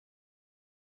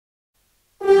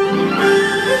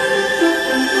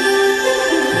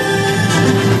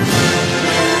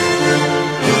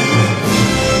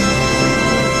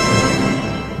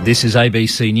This is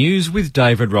ABC News with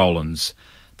David Rowlands.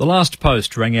 The last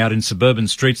post rang out in suburban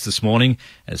streets this morning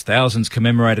as thousands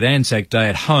commemorated Anzac Day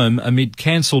at home amid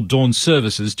cancelled dawn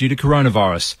services due to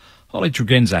coronavirus. Holly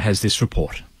Tregenza has this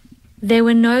report. There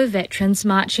were no veterans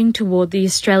marching toward the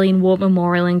Australian War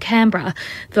Memorial in Canberra,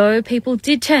 though people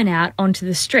did turn out onto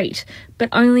the street, but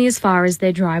only as far as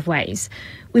their driveways.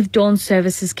 With dawn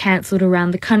services cancelled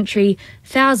around the country,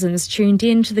 thousands tuned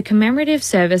in to the commemorative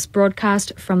service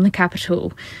broadcast from the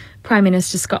capital. Prime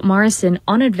Minister Scott Morrison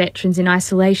honoured veterans in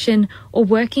isolation or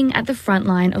working at the front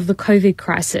line of the COVID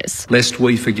crisis. Lest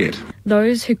we forget.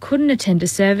 Those who couldn't attend a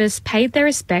service paid their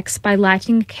respects by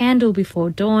lighting a candle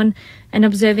before dawn and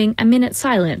observing a minute's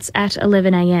silence at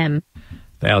 11 a.m.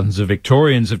 Thousands of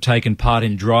Victorians have taken part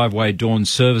in driveway dawn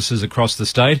services across the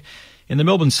state. In the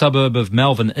Melbourne suburb of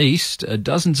Malvern East,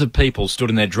 dozens of people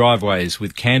stood in their driveways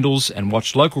with candles and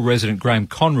watched local resident Graham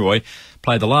Conroy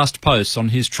play the last post on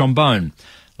his trombone.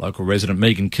 Local resident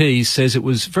Megan Keys says it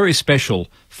was very special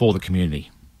for the community.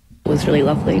 It was really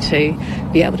lovely to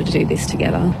be able to do this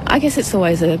together. I guess it's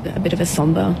always a bit of a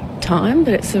sombre time,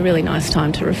 but it's a really nice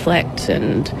time to reflect,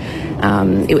 and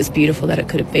it was beautiful that it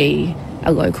could be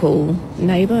a local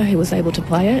neighbour who was able to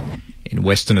play it. In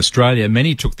Western Australia,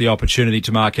 many took the opportunity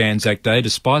to mark Anzac Day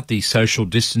despite the social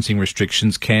distancing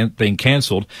restrictions being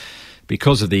cancelled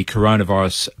because of the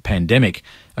coronavirus pandemic.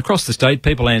 Across the state,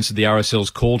 people answered the RSL's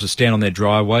call to stand on their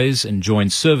driveways and join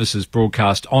services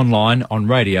broadcast online, on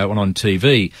radio and on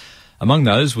TV. Among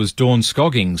those was Dawn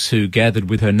Scoggins, who gathered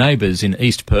with her neighbours in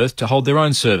East Perth to hold their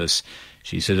own service.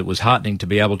 She said it was heartening to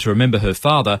be able to remember her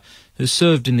father, who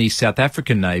served in the South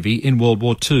African Navy in World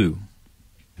War II.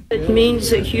 It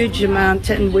means a huge amount,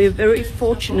 and we're very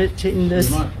fortunate in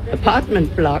this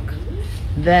apartment block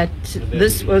that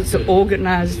this was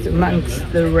organised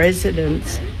amongst the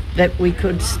residents, that we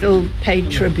could still pay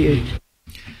tribute.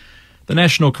 The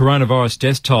national coronavirus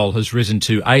death toll has risen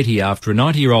to 80 after a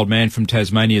 90-year-old man from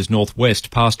Tasmania's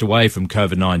northwest passed away from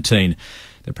COVID-19.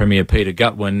 The Premier Peter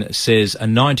Gutwein says a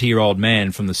 90-year-old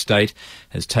man from the state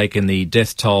has taken the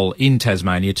death toll in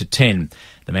Tasmania to 10.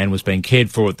 The man was being cared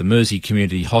for at the Mersey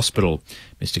Community Hospital.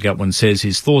 Mr Gutwein says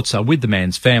his thoughts are with the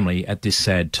man's family at this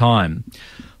sad time.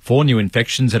 4 new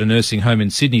infections at a nursing home in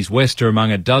Sydney's west are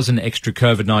among a dozen extra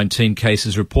COVID-19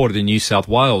 cases reported in New South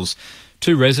Wales.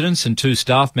 2 residents and 2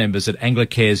 staff members at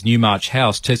Anglicare's Newmarch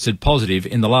House tested positive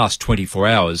in the last 24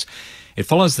 hours. It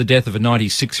follows the death of a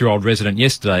 96-year-old resident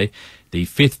yesterday, the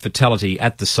 5th fatality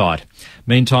at the site.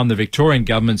 Meantime, the Victorian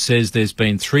government says there's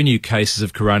been 3 new cases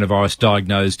of coronavirus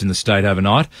diagnosed in the state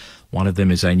overnight. One of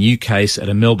them is a new case at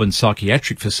a Melbourne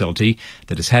psychiatric facility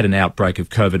that has had an outbreak of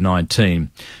COVID-19.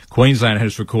 Queensland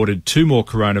has recorded 2 more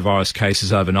coronavirus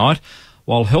cases overnight,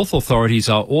 while health authorities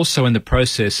are also in the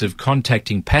process of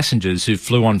contacting passengers who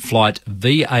flew on flight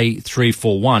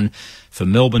VA341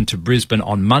 from Melbourne to Brisbane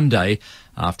on Monday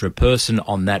after a person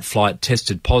on that flight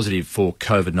tested positive for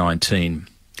COVID-19.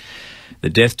 The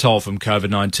death toll from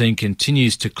COVID-19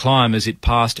 continues to climb as it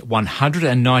passed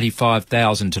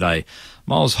 195,000 today.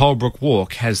 Miles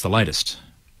Holbrook-Walk has the latest.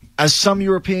 As some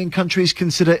European countries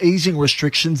consider easing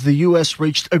restrictions, the US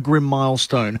reached a grim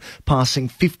milestone, passing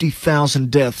 50,000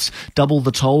 deaths, double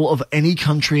the toll of any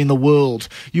country in the world.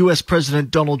 US President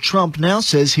Donald Trump now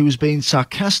says he was being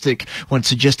sarcastic when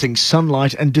suggesting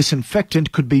sunlight and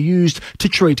disinfectant could be used to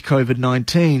treat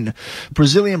COVID-19.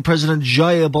 Brazilian President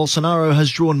Jair Bolsonaro has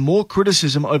drawn more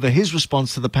criticism over his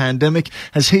response to the pandemic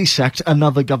as he sacked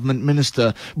another government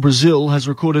minister. Brazil has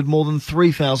recorded more than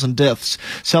 3,000 deaths.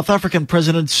 South African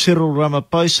President Cyril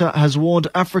Ramaphosa has warned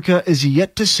Africa is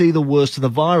yet to see the worst of the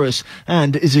virus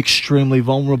and is extremely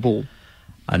vulnerable.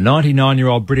 A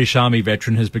 99-year-old British Army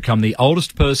veteran has become the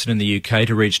oldest person in the UK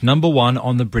to reach #1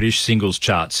 on the British singles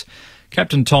charts.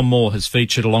 Captain Tom Moore has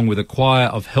featured along with a choir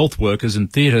of health workers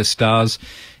and theatre stars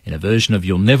in a version of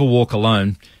You'll Never Walk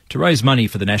Alone to raise money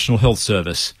for the National Health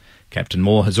Service. Captain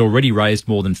Moore has already raised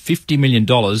more than $50 million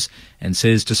and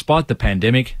says despite the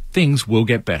pandemic, things will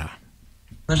get better.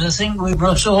 But I think we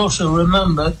must also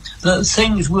remember that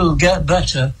things will get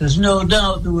better. There's no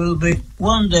doubt there will be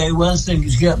one day when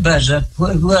things get better,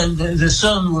 when the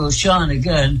sun will shine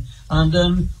again, and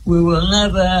then we will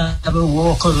never ever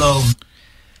walk alone.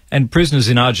 And prisoners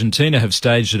in Argentina have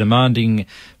staged a demanding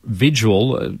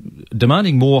vigil,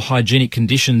 demanding more hygienic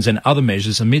conditions and other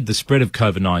measures amid the spread of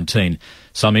COVID-19.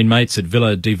 Some inmates at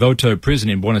Villa Devoto prison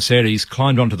in Buenos Aires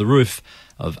climbed onto the roof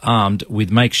armed with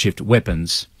makeshift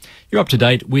weapons. You're up to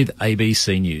date with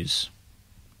ABC News.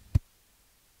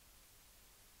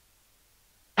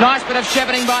 Nice bit of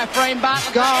shepherding by Freem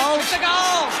Bartlett. Goal. It's a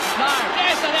goal. No.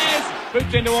 Yes, it is.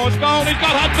 Boots in towards goal. He's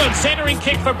got Hudson. Centering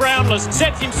kick for Brownless.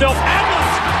 Sets himself.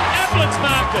 Hamlet. Hamlet's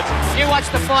marked it. You watch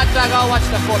the fight, Doug, I'll watch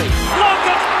the footy.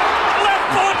 Lockett, left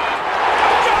foot,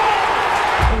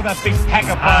 goal! Look at that big pack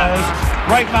of players.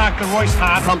 Great mark to Royce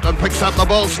Hart. Compton picks up the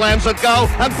ball, slams it goal,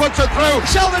 and puts it through.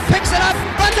 Sheldon picks it up,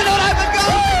 runs it on over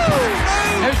goal!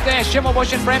 Who's there?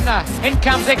 Schimmelbusch and Bremner. In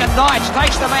comes Egan Knight,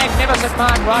 takes the magnificent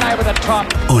mark right over the top.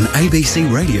 On ABC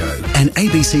Radio and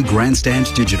ABC Grandstand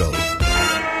Digital.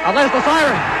 Oh, there's the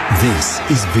siren. This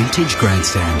is Vintage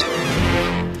Grandstand.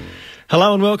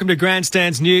 Hello and welcome to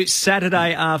Grandstand's new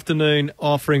Saturday afternoon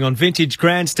offering. On Vintage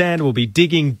Grandstand, we'll be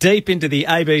digging deep into the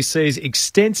ABC's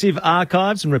extensive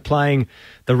archives and replaying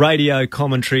the radio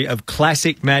commentary of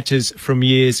classic matches from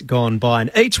years gone by.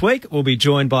 And each week, we'll be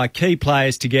joined by key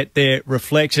players to get their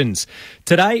reflections.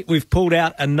 Today, we've pulled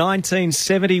out a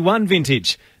 1971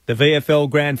 vintage, the VFL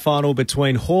Grand Final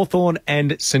between Hawthorn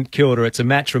and St Kilda. It's a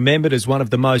match remembered as one of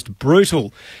the most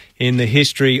brutal in the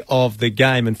history of the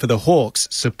game, and for the Hawks,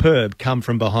 superb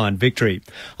come-from-behind victory.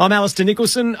 I'm Alistair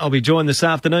Nicholson. I'll be joined this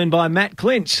afternoon by Matt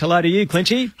Clinch. Hello to you,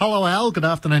 Clinchy. Hello, Al. Good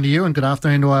afternoon to you and good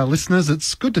afternoon to our listeners.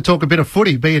 It's good to talk a bit of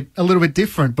footy, be it a little bit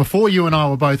different. Before you and I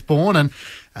were both born, and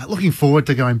looking forward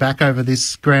to going back over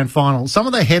this grand final. Some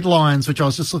of the headlines, which I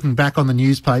was just looking back on the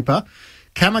newspaper: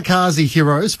 kamikaze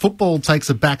heroes, football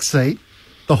takes a back seat.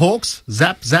 The Hawks,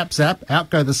 zap, zap, zap, out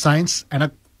go the Saints, and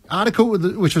an article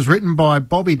which was written by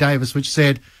Bobby Davis, which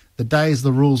said, the days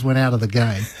the rules went out of the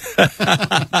game.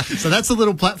 So that's a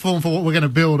little platform for what we're going to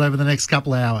build over the next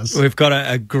couple of hours. We've got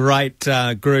a great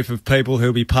group of people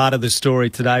who'll be part of the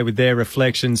story today with their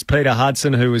reflections. Peter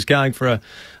Hudson, who was going for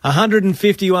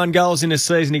 151 goals in a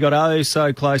season. He got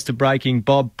so close to breaking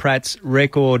Bob Pratt's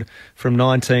record from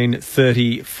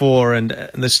 1934. And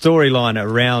the storyline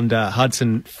around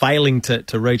Hudson failing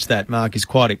to reach that mark is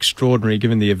quite extraordinary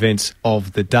given the events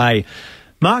of the day.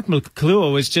 Mark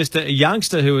McClure was just a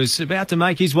youngster who was about to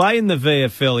make his way in the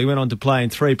VFL. He went on to play in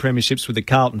 3 premierships with the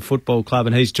Carlton Football Club,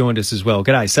 and he's joined us as well.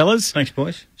 G'day, Sellers. Thanks,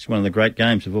 boys. It's one of the great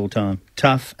games of all time.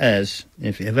 Tough as,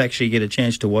 if you actually get a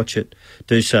chance to watch it,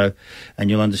 do so, and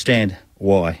you'll understand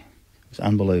why. It's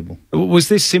unbelievable. Was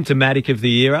this symptomatic of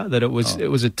the era, that it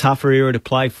was a tougher era to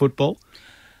play football?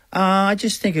 I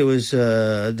just think it was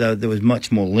there was much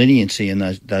more leniency in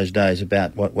those days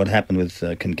about what happened with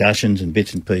concussions and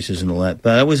bits and pieces and all that.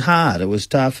 But it was hard. It was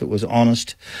tough. It was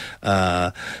honest.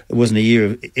 It wasn't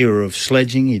a era of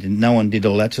sledging. No one did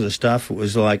all that sort of stuff. It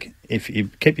was like, if you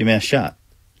keep your mouth shut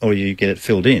or you get it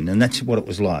filled in, and that's what it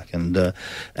was like. And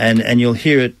you'll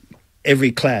hear it.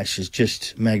 Every clash is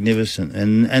just magnificent.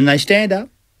 And they stand up.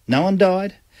 No one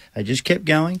died. They just kept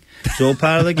going. It's all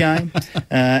part of the game.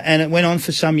 And it went on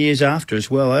for some years after as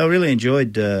well. I really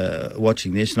enjoyed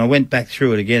watching this, and I went back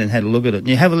through it again and had a look at it. And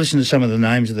you have a listen to some of the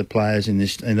names of the players in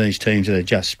these teams that are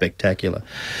just spectacular.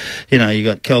 You know, you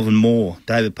got Kelvin Moore,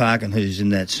 David Parkin, who's in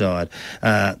that side.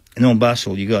 Norm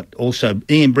Bustle. You got also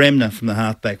Ian Bremner from the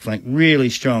halfback flank, really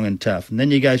strong and tough. And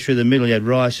then you go through the middle, you had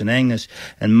Rice and Agnes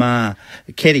and Ma.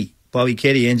 Bobby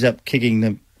Ketty ends up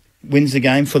wins the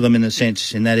game for them in a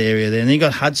sense in that area there. And then you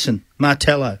got Hudson,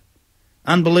 Martello,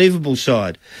 unbelievable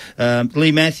side.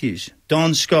 Lee Matthews,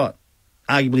 Don Scott,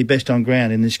 arguably best on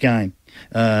ground in this game.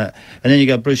 And then you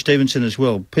got Bruce Stevenson as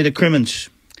well. Peter Crimmins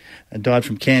died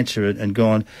from cancer and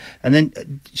gone. And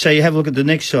then, so you have a look at the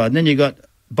next side. And then you got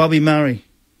Bobby Murray.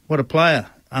 What a player.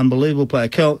 Unbelievable player.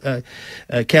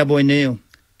 Cowboy Neal.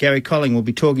 Gary Colling will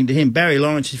be talking to him. Barry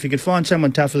Lawrence, if you could find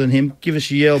someone tougher than him, give us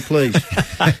a yell, please.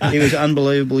 He was an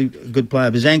unbelievably good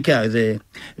player. Bazanko there.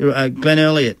 Glenn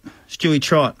Elliott. Stewie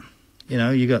Trott. You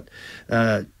know, you got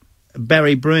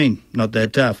Barry Breen. Not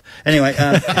that tough. Anyway,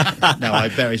 no,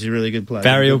 Barry's a really good player.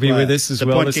 Barry will be with us as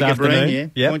well this afternoon. Breen, yeah.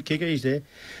 Yep. Point kicker, he's there.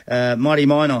 Mighty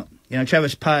Minot. You know,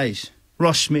 Travis Pays.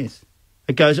 Ross Smith.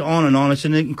 It goes on and on. It's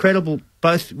an incredible...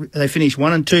 They finished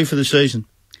 1 and 2 for the season.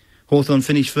 Hawthorn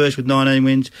finished first with 19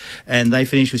 wins, and they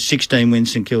finished with 16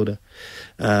 wins, St Kilda.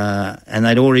 And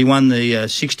they'd already won the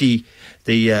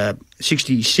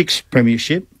 66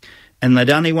 premiership, and they'd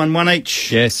only won one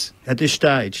each. Yes. At this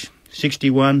stage.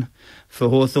 61 for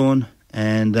Hawthorn,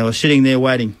 and they were sitting there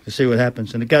waiting to see what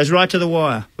happens. And it goes right to the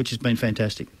wire, which has been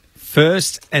fantastic.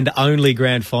 First and only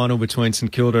grand final between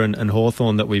St Kilda and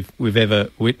Hawthorn that we've ever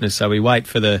witnessed. So we wait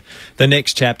for the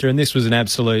next chapter, and this was an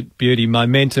absolute beauty.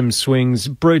 Momentum swings,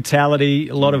 brutality,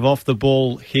 a lot of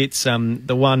off-the-ball hits.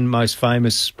 The one most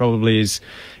famous probably is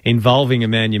involving a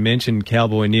man you mentioned,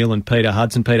 Cowboy Neal and Peter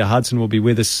Hudson. Peter Hudson will be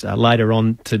with us later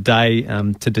on today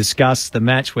to discuss the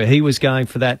match where he was going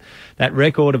for that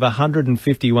record of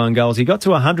 151 goals. He got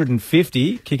to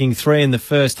 150, kicking 3 in the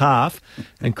first half,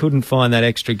 and couldn't find that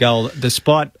extra goal,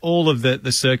 despite all of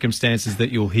the circumstances that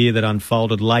you'll hear that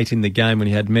unfolded late in the game when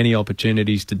he had many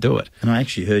opportunities to do it. And I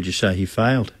actually heard you say he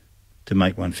failed. to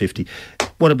make 150.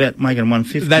 What about making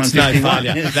 150? That's no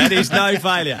failure. That is no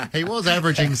failure. He was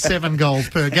averaging 7 goals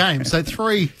per game, so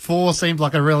 3-4 seemed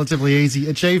like a relatively easy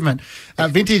achievement.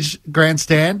 Vintage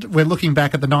grandstand, we're looking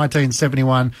back at the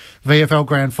 1971 VFL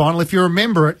Grand Final. If you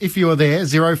remember it, if you were there,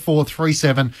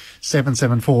 0437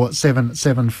 774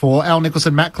 774. Al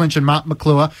Nicholson, Matt Clinch and Mark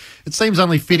McClure. It seems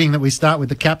only fitting that we start with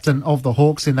the captain of the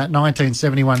Hawks in that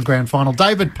 1971 Grand Final.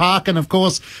 David Parkin, of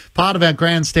course, part of our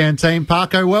grandstand team.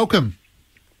 Parko, welcome.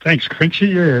 Thanks,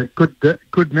 Clinchy. Yeah,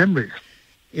 good memories.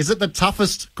 Is it the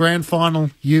toughest grand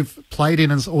final you've played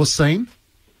in or seen?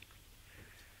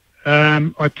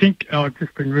 I think I've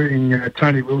just been reading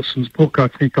Tony Wilson's book, I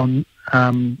think, on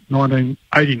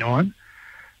 1989,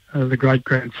 the Great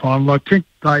Grand Final. I think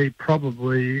they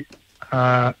probably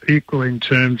are equal in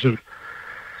terms of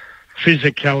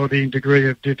physicality and degree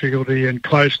of difficulty and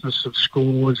closeness of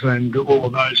scores and all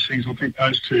of those things. I think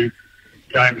those two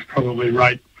games probably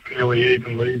rate fairly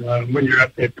evenly. When you're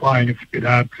out there playing, it's a bit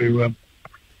hard to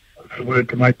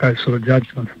make those sort of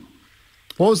judgments.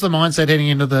 What was the mindset heading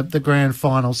into the grand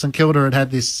final? St Kilda had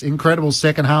this incredible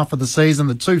second half of the season,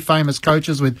 the two famous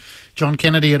coaches with John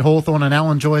Kennedy at Hawthorn and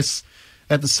Alan Joyce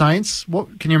at the Saints.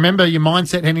 What can you remember your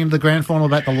mindset heading into the grand final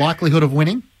about the likelihood of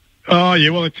winning? Oh,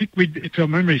 yeah, well, I think if my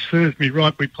memory serves me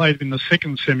right, we played in the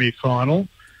second semi-final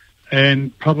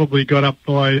and probably got up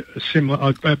by a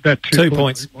similar, about 2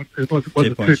 points. It was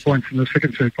 2 points in the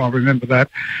second semi-final, I remember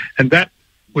that. And that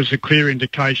was a clear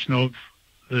indication of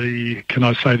the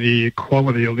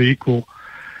equality or the equal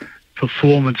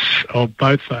performance of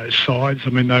both those sides. I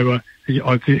mean, I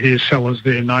hear Sellers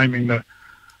there naming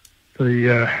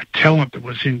the talent that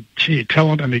was in,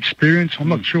 talent and experience. I'm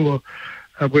not sure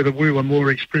whether we were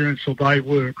more experienced or they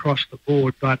were across the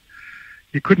board, but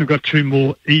you couldn't have got two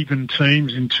more even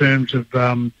teams in terms of,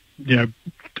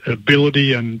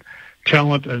 ability and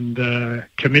talent and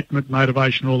commitment,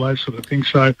 motivation, all those sort of things.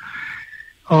 So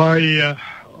I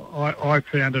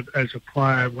found it as a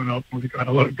player when I got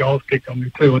a lot of goals kicked on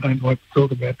me too. I don't like to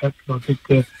talk about that because I think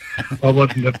I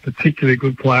wasn't a particularly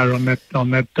good player on that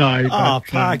day. Oh,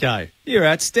 Parko, you're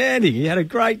outstanding. You had a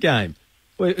great game.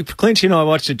 Clinchy and I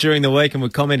watched it during the week and were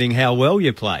commenting how well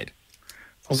you played.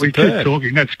 Well, we keep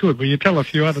talking. That's good. Will you tell a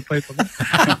few other people?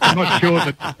 I'm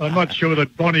not sure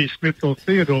that Bonnie Smith or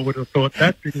Theodore would have thought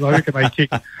that because I reckon they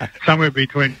kicked somewhere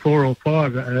between 4 or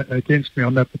 5 against me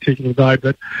on that particular day.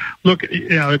 But look,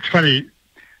 it's funny.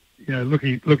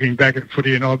 Looking back at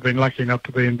footy, and I've been lucky enough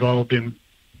to be involved in,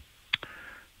 I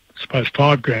suppose,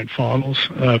 5 grand finals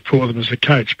for them as a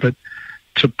coach. But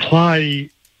to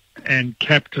play and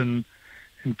captain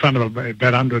in front of about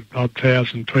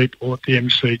 100,000 people at the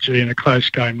MCG in a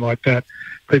close game like that,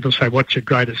 people say, what's your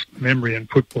greatest memory in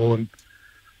football? And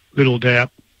little doubt,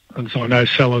 and so I know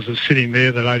Sellers is sitting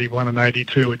there, that 81 and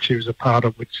 82, which he was a part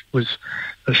of, which was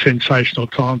a sensational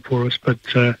time for us. But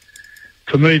for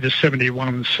me, the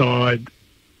 71 side,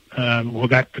 or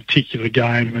that particular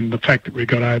game, and the fact that we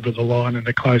got over the line in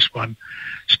a close one,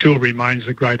 still remains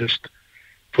the greatest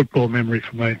football memory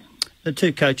for me. The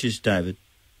two coaches, David,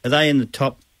 are they in the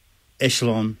top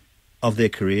echelon of their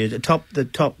career? The top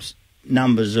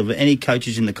numbers of any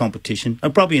coaches in the competition,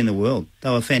 or probably in the world. They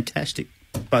were fantastic,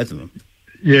 both of them.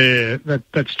 Yeah,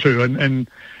 that's true. And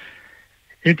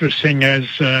interesting as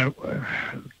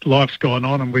life's gone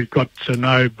on and we've got to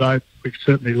know both. We've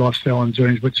certainly lost Alan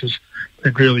Jones, which has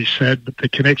been really sad, but the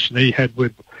connection he had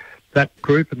with that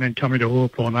group and then coming to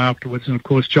Hawthorn afterwards. And, of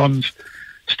course, John's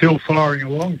still firing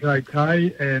along,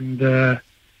 JK, and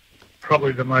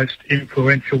probably the most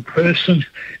influential person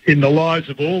in the lives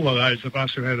of all of those of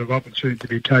us who had an opportunity to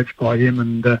be coached by him.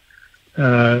 And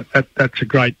that's a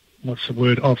great,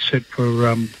 offset for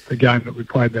the game that we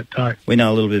played that day. We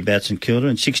know a little bit about St Kilda.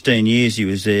 In 16 years he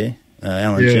was there,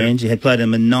 Alan Jones. He had played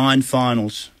him in 9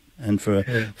 finals and for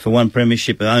one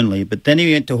premiership only. But then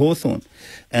he went to Hawthorn.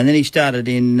 And then he started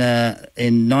in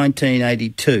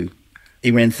 1982. He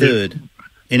ran third.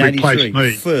 In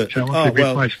 83, first.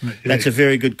 That's a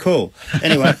very good call.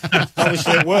 Anyway,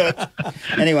 obviously it worked.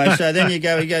 Anyway, so then he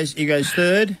goes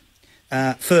third,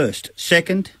 first,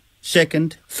 second,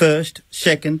 first,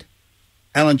 second.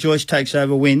 Alan Joyce takes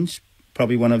over, wins,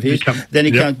 probably one of his. Then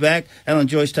he comes back. Alan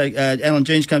Jones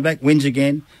comes back, wins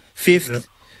again. Fifth.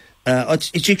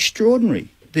 It's extraordinary.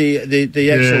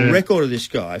 The actual record of this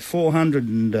guy, 400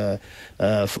 and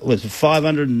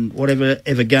 500 and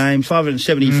whatever games,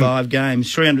 575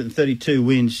 games, 332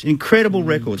 wins. Incredible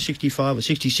record, 65 or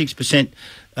 66%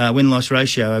 win-loss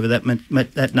ratio over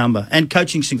that number. And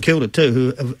coaching St Kilda too,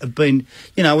 who have been,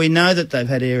 we know that they've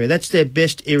had era. That's their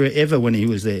best era ever when he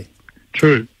was there.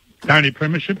 True. The only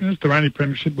premiership was coached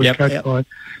by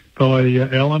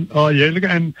Alan. Oh yeah, look,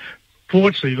 and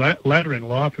fortunately, later in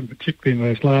life, and particularly in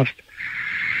those last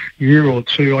year or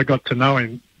two, I got to know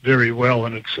him very well,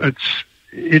 and it's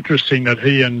interesting that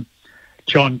he and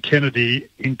John Kennedy,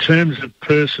 in terms of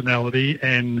personality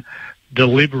and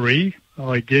delivery,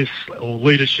 I guess, or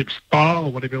leadership style,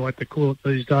 or whatever you like to call it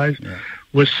these days,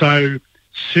 were so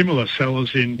similar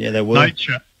sellers in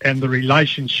nature and the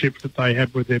relationship that they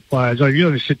had with their players. You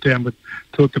only sit down with,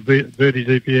 talk to Bertie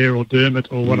DiPierre or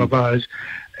Dermot or one of those,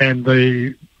 and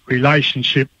the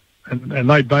relationship, and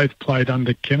they both played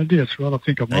under Kennedy. That's right, I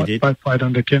think I'm right. Both played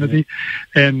under Kennedy.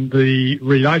 Yeah. And the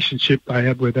relationship they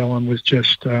had with Alan was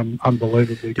just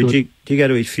unbelievably good. Did you go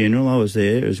to his funeral? I was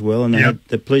there as well, and they had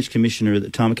the police commissioner at the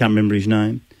time, I can't remember his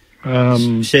name,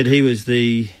 said he was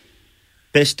the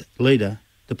best leader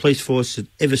the police force had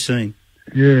ever seen.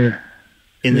 Yeah.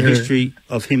 In the history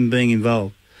of him being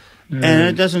involved. Yeah. And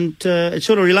it doesn't, it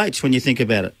sort of relates when you think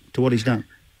about it to what he's done.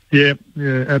 Yeah,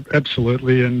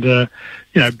 absolutely. And,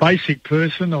 basic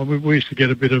person. We used to get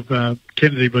a bit of,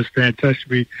 Kennedy was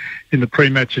fantastic. In the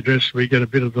pre-match address, we get a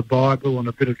bit of the Bible and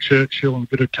a bit of Churchill and a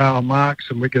bit of Karl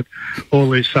Marx, and we get all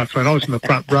these stuff. And I was in the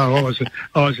front row.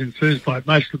 I was enthused by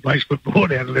most of the blokes were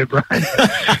bored out of their brain.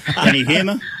 Any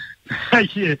humour?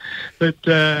 Yeah, but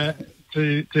to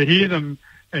hear them,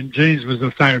 and Jeans was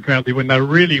the same apparently, when they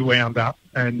really wound up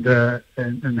and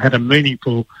had a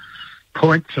meaningful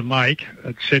point to make,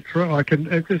 etc.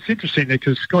 It's interesting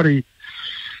because Scotty,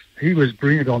 he was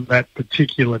brilliant on that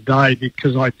particular day,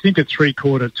 because I think at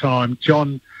 3/4 time,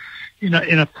 John, in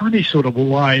a funny sort of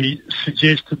way,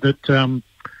 suggested that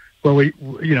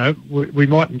we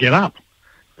mightn't get up.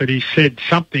 But he said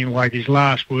something like, his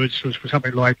last words was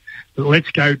something like, "Let's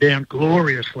go down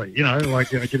gloriously,"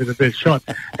 give it the best shot.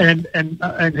 And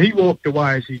he walked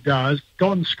away as he does.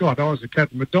 Don Scott, I was the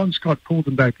captain, but Don Scott pulled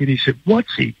him back in. He said,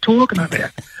 "What's he talking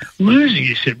about? Losing?"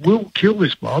 He said, "We'll kill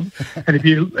this mob." And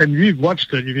you've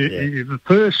watched it, the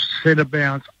first centre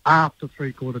bounce after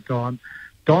 3/4 time,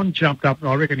 Don jumped up and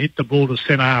I reckon hit the ball to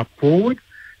centre half forward.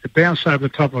 It bounced over the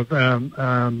top of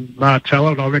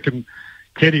Martello, and I reckon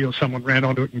Teddy or someone ran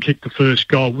onto it and kicked the first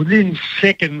goal within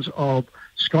seconds of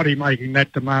Scotty making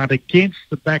that demand against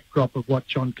the backdrop of what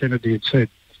John Kennedy had said.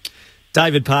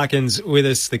 David Parkin's with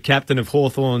us, the captain of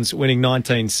Hawthorn's winning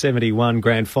 1971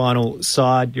 Grand Final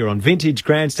side. You're on Vintage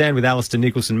Grandstand with Alistair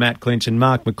Nicholson, Matt Clinch and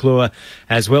Mark McClure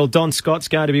as well. Don Scott's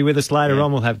going to be with us later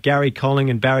on. We'll have Gary Colling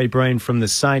and Barry Breen from the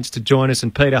Saints to join us,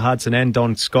 and Peter Hudson and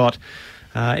Don Scott,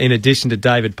 in addition to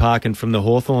David Parkin from the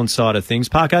Hawthorn side of things.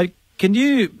 Parko, can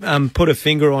you put a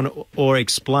finger on or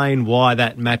explain why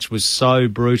that match was so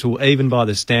brutal, even by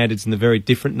the standards and the very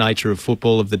different nature of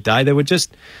football of the day? There were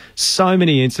just so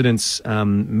many incidents.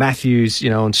 Matthews,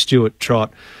 on Stuart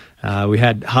Trott. We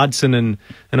had Hudson and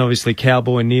obviously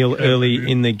Cowboy Neil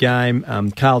early in the game.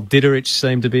 Carl Ditterich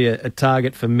seemed to be a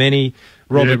target for many.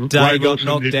 Robert Day got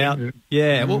knocked out.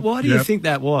 Well, why do you think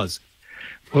that was?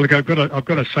 Well, look, I've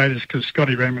got to say this because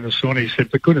Scotty ran in the sauna. He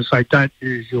said, "For goodness sake, don't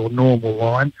use your normal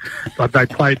line." But they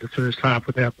played the first half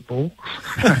without the ball.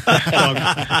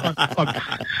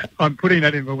 I'm putting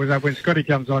that in when Scotty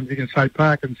comes on. You can say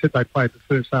Parkin said they played the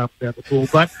first half without the ball.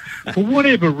 But for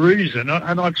whatever reason,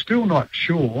 and I'm still not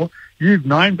sure, you've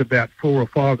named about 4 or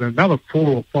 5, and another 4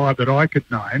 or 5 that I could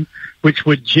name, which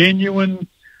were genuine,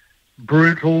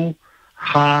 brutal,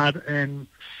 hard, and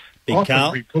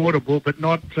often reportable, but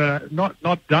not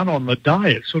done on the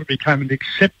day. It sort of became an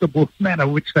acceptable manner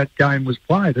which that game was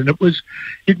played, and it was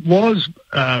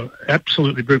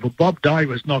absolutely brutal. Bob Day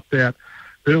was knocked out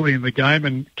early in the game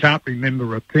and can't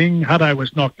remember a thing. Hutto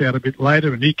was knocked out a bit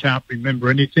later and he can't remember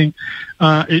anything.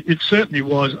 It certainly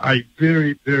was a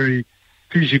very, very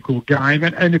physical game,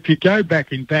 and if you go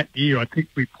back in that year, I think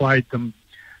we played them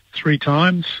 3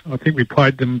 times. I think we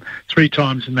played them 3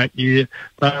 times in that year.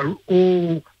 They were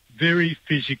all very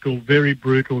physical, very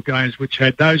brutal games, which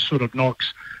had those sort of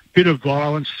knocks, bit of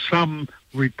violence, some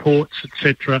reports,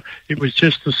 etc. It was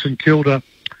just the St Kilda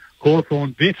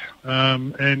Hawthorn bit,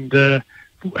 and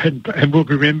we'll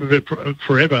remember it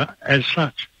forever as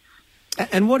such.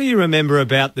 And what do you remember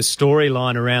about the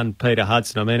storyline around Peter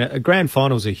Hudson? I mean, a grand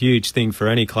final's a huge thing for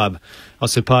any club, I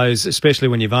suppose, especially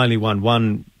when you've only won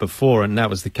one before, and that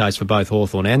was the case for both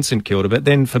Hawthorn and St Kilda. But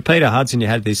then for Peter Hudson, you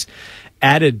had this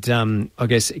added,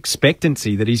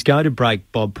 expectancy that he's going to break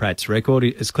Bob Pratt's record.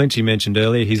 As Clinchy mentioned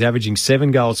earlier, he's averaging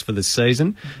 7 goals for the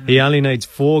season. Mm-hmm. He only needs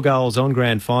 4 goals on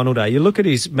grand final day. You look at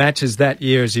his matches that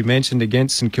year, as you mentioned,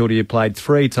 against St Kilda, he played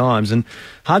 3 times, and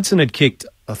Hudson had kicked,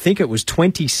 I think it was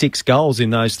 26 goals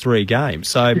in those 3 games.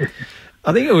 So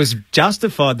I think it was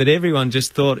justified that everyone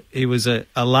just thought he was a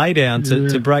laydown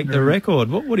to break the record.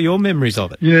 What are your memories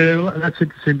of it? Yeah, well, that's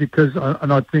interesting because,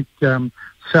 and I think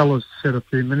Sellers said a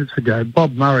few minutes ago,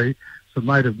 Bob Murray is a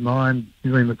mate of mine,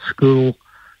 knew him at school,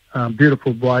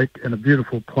 beautiful bloke and a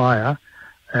beautiful player.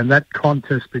 And that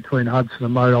contest between Hudson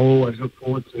and Moe I always look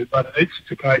forward to. But in each of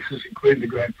the cases, including the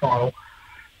grand final,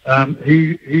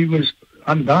 he was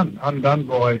undone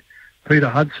by Peter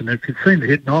Hudson. If you'd seen the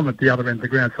hit, and I'm at the other end of the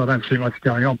ground, so I don't see much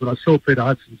going on, but I saw Peter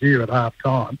Hudson's ear at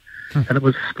half-time, and it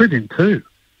was split in two.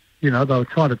 You know, they were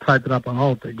trying to tape it up and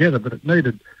hold it together, but it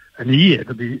needed an ear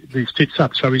to be stitched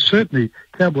up. So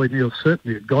Cowboy Neil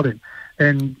certainly had got him.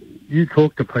 And you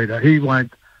talk to Peter,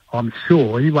 I'm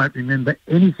sure he won't remember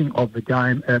anything of the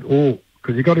game at all,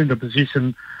 because he got into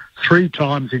position 3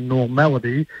 times in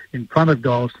normality in front of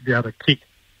goals to be able to kick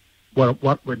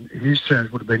what in his terms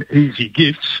would have been easy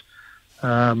gifts,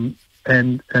 and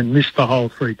missed the whole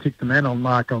 3. Kicked the man on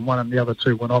mark on one and the other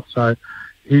 2 went off. So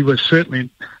he was certainly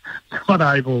not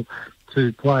able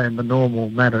to play in the normal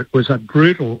manner. It was a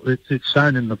brutal, it's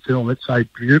shown in the film, it's a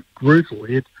brutal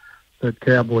hit that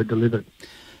Cowboy delivered.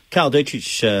 Carl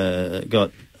Dietrich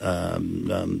got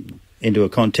into a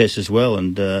contest as well,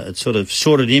 and it sort of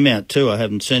sorted him out too. I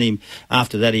haven't seen him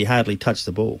after that. He hardly touched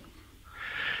the ball.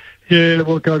 Yeah,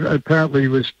 well, apparently he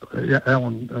was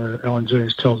Alan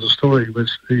Jones tells the story.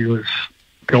 He was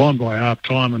gone by half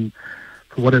time, and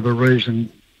for whatever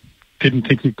reason didn't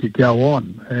think he could go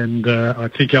on. And I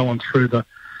think Alan threw the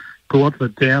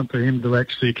gauntlet down for him to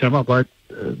actually come up.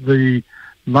 The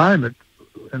moment.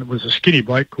 And it was a skinny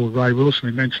bloke called Ray Wilson,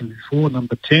 we mentioned before,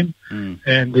 number 10,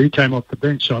 and he came off the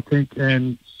bench, I think,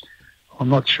 and I'm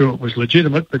not sure it was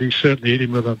legitimate, but he certainly hit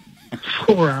him with a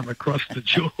forearm across the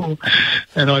jaw,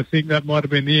 and I think that might have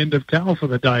been the end of Carl for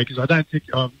the day, because I don't think,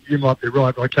 you might be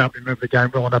right, I can't remember the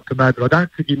game well enough to know, but I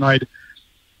don't think he made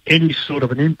any sort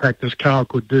of an impact as Carl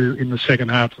could do in the second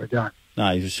half of the game.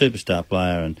 No, he was a superstar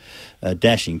player and a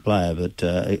dashing player, but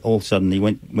all of a sudden he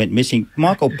went missing.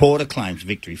 Michael Porter claims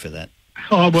victory for that.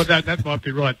 Oh, well, that might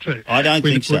be right too. I don't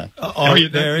think so.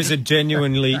 There is a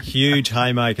genuinely huge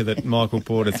haymaker that Michael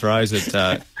Porter throws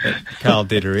at Carl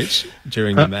Dietrich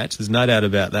during the match. There's no doubt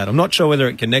about that. I'm not sure whether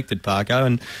it connected, Parko.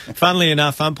 And funnily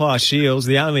enough, umpire Shields,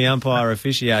 the only umpire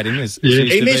officiating, he missed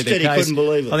it. He couldn't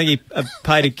believe it. I think he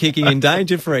paid a kicking in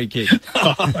danger free kick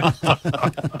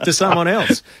to someone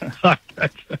else.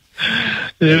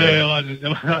 Yeah, I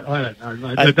don't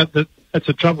know, mate. That's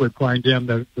the trouble with playing down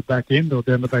the back end or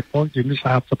down the back pocket. You miss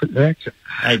half the action.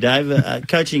 Hey, Dave,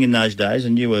 coaching in those days,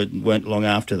 and you weren't long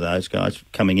after those guys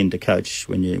coming in to coach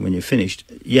when you finished.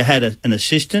 You had an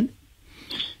assistant,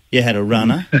 you had a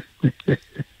runner,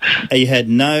 you had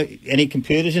any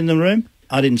computers in the room.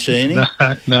 I didn't see any.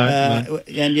 No.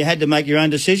 And you had to make your own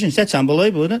decisions. That's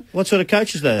unbelievable, isn't it? What sort of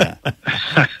coaches they are?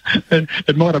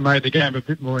 It might have made the game a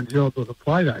bit more enjoyable to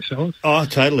play, though, Sellers. Oh,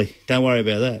 totally. Don't worry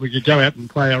about that. We could go out and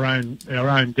play our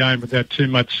own game without too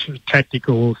much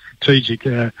tactical or strategic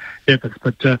efforts.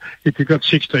 But if you've got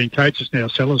 16 coaches now,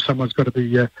 Sellers, someone's got to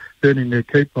be earning their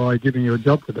keep by giving you a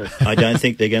job to do. I don't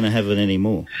think they're going to have it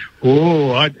anymore.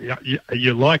 Oh, are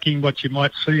you liking what you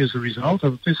might see as a result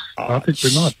of this? I think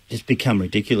we might. It's become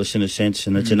ridiculous in a sense,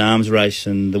 and it's an arms race,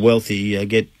 and the wealthy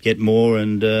get more,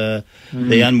 and the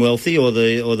unwealthy or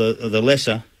the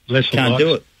lesser can't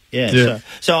do it. Yeah.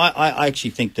 So I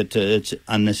actually think that it's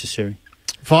unnecessary.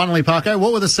 Finally, Parko,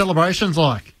 what were the celebrations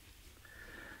like?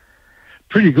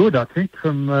 Pretty good, I think,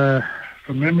 from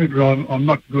memory, but I'm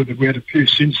not good. We had a few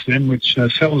since then, which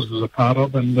Sellers was a part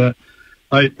of, and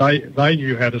they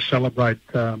knew how to celebrate.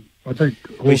 I think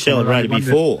we celebrated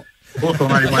before.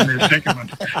 Hawthorn ABC won their second one.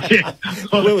 Yeah.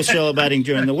 We were celebrating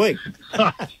during the week.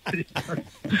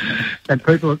 And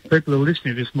people who are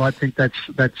listening to this might think that's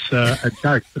a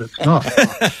joke, but it's not.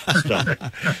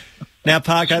 Now,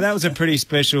 Parko, that was a pretty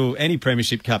special, any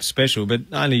Premiership Cup special, but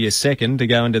only your second to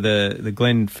go into the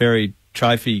Glen Ferry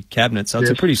Trophy cabinet. So it's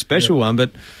a pretty special one,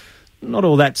 but not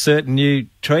all that certain you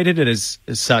treated it as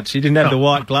such. You didn't have the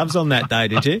white gloves on that day,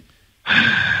 did you?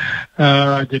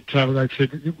 I did trouble. They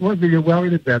said, what were you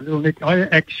worried about, little Nick? I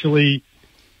actually,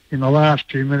 in the last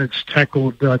 2 minutes,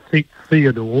 tackled, I think,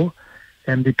 Theodore.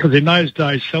 And because in those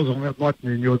days, it might be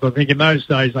in yours, I think in those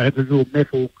days they had the little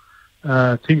metal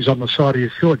things on the side of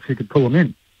your shorts. You could pull them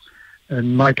in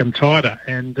and make them tighter.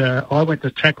 And I went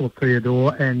to tackle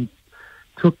Theodore and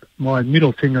took my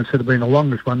middle finger, instead of being the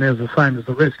longest one, there was the same as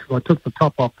the rest, because I took the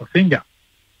top off the finger.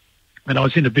 And I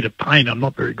was in a bit of pain. I'm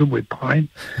not very good with pain.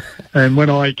 And when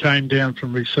I came down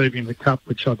from receiving the cup,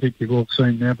 which I think you've all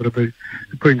seen now, but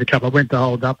putting the cup, I went to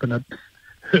hold up and it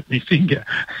hurt my finger.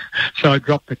 So I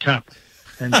dropped the cup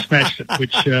and smashed it,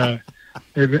 which,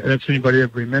 if anybody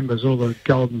ever remembers, all the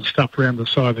golden stuff around the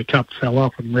side of the cup fell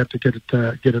off and we had to get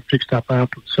it fixed up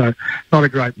afterwards. So not a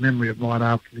great memory of mine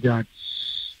after the game.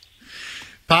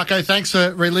 Parko, thanks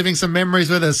for reliving some memories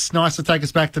with us. Nice to take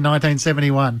us back to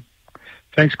 1971.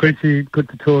 Thanks, Quincy. Good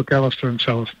to talk, Alistair and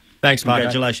Charles. Thanks, Parko.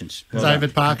 Congratulations. Well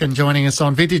David Parkin joining us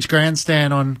on Vintage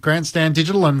Grandstand on Grandstand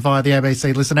Digital and via the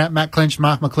ABC Listen app. Matt Clinch,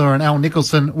 Mark McClure and Al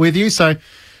Nicholson with you. So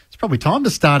it's probably time to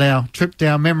start our trip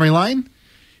down memory lane. Do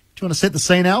you want to set the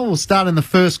scene, Al? We'll start in the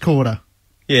first quarter.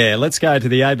 Yeah, let's go to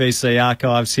the ABC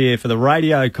archives here. For the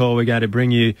radio call, we're going to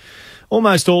bring you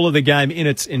almost all of the game in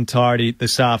its entirety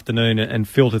this afternoon and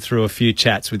filter through a few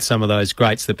chats with some of those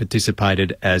greats that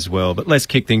participated as well. But let's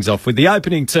kick things off with the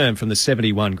opening term from the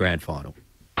 71 Grand Final.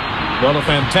 Well, a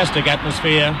fantastic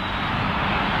atmosphere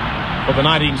for the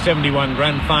 1971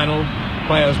 Grand Final.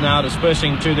 Players now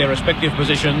dispersing to their respective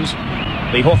positions.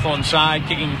 The Hawthorn side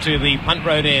kicking to the punt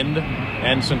road end,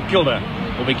 and St Kilda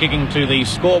will be kicking to the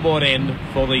scoreboard end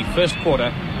for the first quarter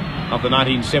of the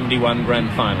 1971 Grand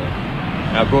Final.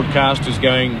 Our broadcast is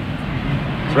going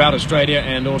throughout Australia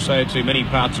and also to many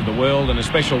parts of the world, and a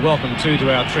special welcome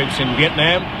to our troops in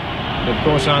Vietnam. Of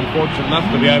course, I'm fortunate enough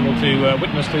to be able to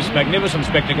witness this magnificent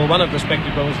spectacle, one of the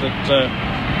spectacles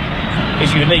that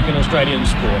is unique in Australian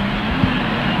sport.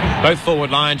 Both forward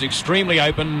lines extremely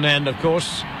open, and of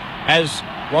course, as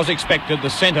was expected, the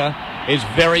centre is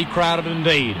very crowded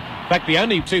indeed. In fact, the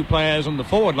only two players on the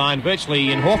forward line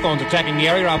virtually in Hawthorn's attacking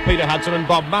area are Peter Hudson and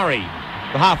Bob Murray.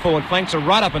 The half-forward flanks are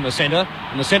right up in the centre,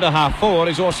 and the centre half-forward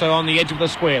is also on the edge of the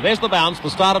square. There's the bounce, the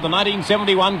start of the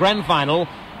 1971 Grand Final.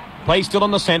 Play still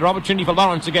in the centre. Opportunity for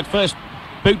Lawrence to get first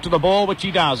boot to the ball, which he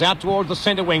does. Out towards the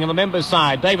centre wing on the members'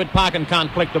 side. David Parkin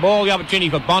can't collect the ball. The opportunity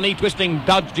for Bonnie, twisting,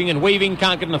 dodging and weaving.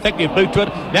 Can't get an effective boot to it.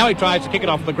 Now he tries to kick it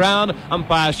off the ground.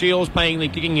 Umpire Shields paying the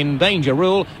kicking in danger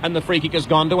rule, and the free kick has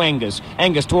gone to Angus.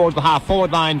 Angus towards the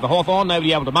half-forward line for Hawthorn.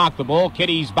 Nobody able to mark the ball.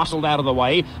 Keddy's bustled out of the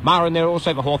way. Mara in there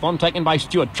also for Hawthorn, taken by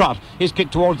Stuart Trott. His kick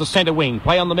towards the centre wing.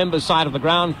 Play on the members' side of the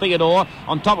ground. Theodore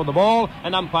on top of the ball,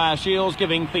 and umpire Shields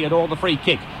giving Theodore the free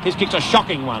kick. His kick's a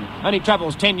shocking one. Only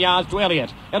travels 10 yards to Elliott.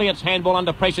 Elliott's handball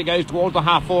under pressure goes towards the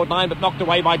half-forward line, but knocked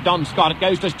away by Don Scott. It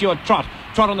goes to Stuart Trott.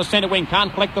 Trott on the centre wing,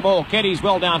 can't collect the ball. Keddy's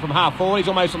well down from half-forward. He's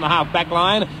almost on the half-back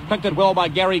line. Collected well by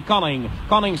Gary Conning.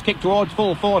 Conning's kick towards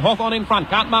full forward. Hawthorn in front,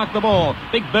 can't mark the ball.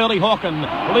 Big burly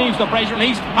Hawken leaves the pressure, and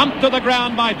he's humped to the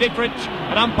ground by Dietrich.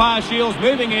 And umpire Shields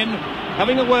moving in,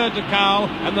 having a word to Cowell,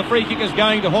 and the free kick is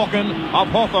going to Hawken of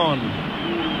Hawthorn.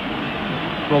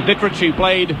 Well, Dietrich, who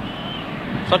played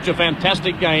such a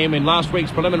fantastic game in last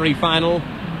week's preliminary final,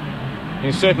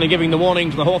 is certainly giving the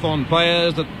warning to the Hawthorn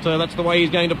players that that's the way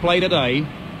he's going to play today.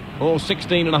 All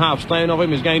 16.5 stone of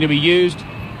him is going to be used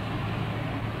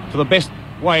for the best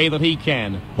way that he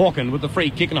can. Hawken with the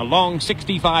free kick and a long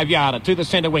 65-yarder to the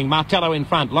centre wing. Martello in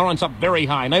front. Lawrence up very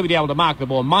high. Nobody able to mark the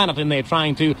ball. Minot in there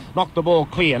trying to knock the ball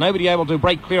clear. Nobody able to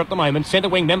break clear at the moment. Centre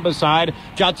wing members side.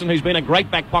 Judson, who's been a great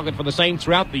back pocket for the Saints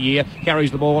throughout the year, carries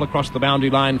the ball across the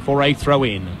boundary line for a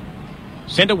throw-in.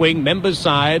 Centre wing, members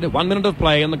side, 1 minute of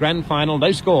play in the grand final,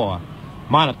 no score.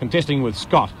 Minot contesting with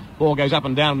Scott. Ball goes up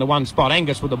and down in the one spot.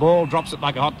 Angus with the ball, drops it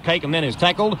like a hot cake and then is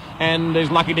tackled and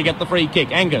is lucky to get the free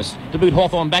kick. Angus to boot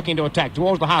Hawthorn back into attack.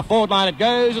 Towards the half-forward line it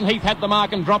goes, and Heath had the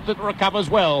mark and dropped it, recovers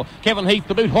well. Kevin Heath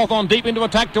to boot Hawthorn deep into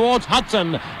attack towards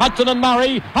Hudson. Hudson and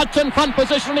Murray. Hudson front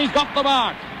position, he's got the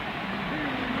mark.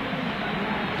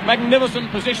 Magnificent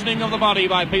positioning of the body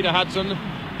by Peter Hudson.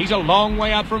 He's a long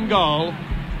way out from goal.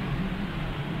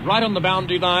 Right on the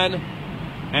boundary line,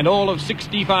 and all of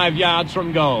 65 yards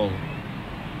from goal.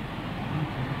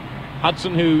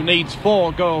 Hudson, who needs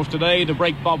 4 goals today to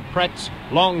break Bob Pratt's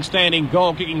long-standing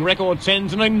goal-kicking record,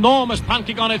 sends an enormous punt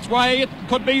kick on its way. It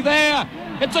could be there.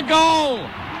 It's a goal.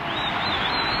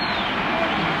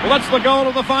 Well, that's the goal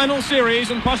of the final series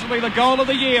and possibly the goal of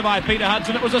the year by Peter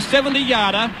Hudson. It was a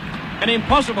 70-yarder, an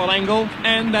impossible angle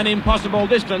and an impossible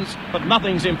distance, but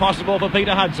nothing's impossible for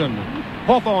Peter Hudson.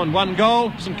 Hawthorn 1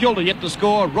 goal, St Kilda yet to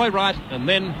score, Roy Wright and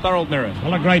then Thorold Merritt.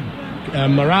 Well, a great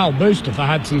morale booster for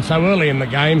Hudson so early in the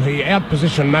game. He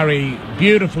outpositioned Murray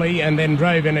beautifully and then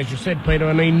drove in, as you said, Peter,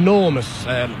 an enormous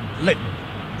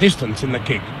distance in the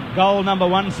kick. Goal number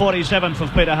 147 for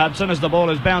Peter Hudson as the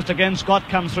ball is bounced again. Scott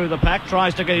comes through the pack,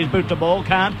 tries to get his boot to ball,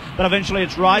 can't, but eventually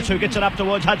it's Wright who gets it up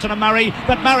towards Hudson and Murray,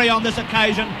 but Murray on this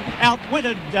occasion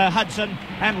outwitted Hudson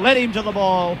and led him to the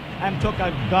ball and took a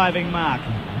diving mark.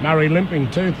 Murray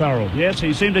limping too, Thorold. Yes,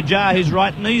 he seemed to jar his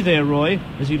right knee there, Roy,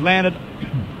 as he landed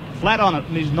flat on it,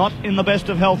 and he's not in the best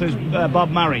of health, is Bob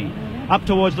Murray. Up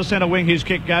towards the centre wing, his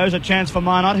kick goes. A chance for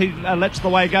Minot. He lets the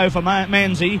way go for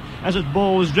Manzi as his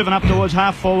ball is driven up towards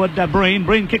half-forward Breen.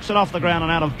 Breen kicks it off the ground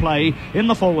and out of play in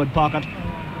the forward pocket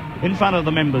in front of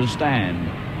the members'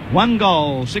 stand. 1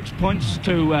 goal, 6 points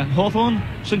to Hawthorn.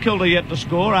 St Kilda yet to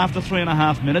score after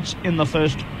 3.5 minutes in the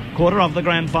first quarter of the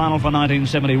Grand Final for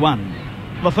 1971.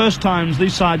 The first times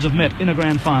these sides have met in a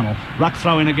Grand Final. Ruck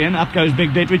throw in again. Up goes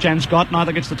Big Dietrich and Scott.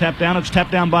 Neither gets the tap down. It's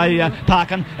tapped down by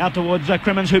Parkin. Out towards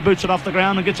Crimmins, who boots it off the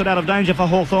ground and gets it out of danger for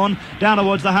Hawthorn. Down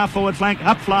towards the half-forward flank.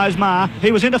 Up flies Marr.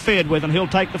 He was interfered with and he'll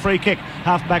take the free kick.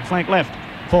 Half-back flank left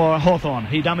for Hawthorn.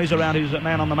 He dummies around his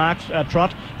man on the marks.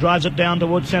 Trott drives it down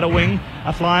towards centre wing.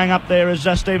 Flying up there is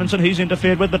Stevenson. He's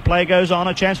interfered with, but play goes on.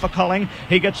 A chance for Colling.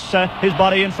 He gets his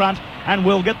body in front and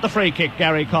will get the free kick,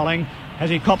 Gary Colling, as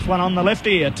he cops one on the left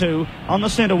ear too, on the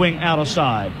centre wing outer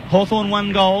side. Hawthorn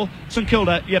 1 goal, St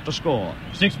Kilda yet to score.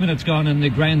 6 minutes gone in the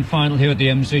Grand Final here at the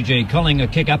MCG. Colling a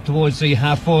kick up towards the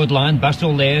half-forward line.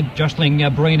 Bustle there, jostling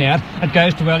Breen out. It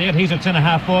goes to Elliott. He's at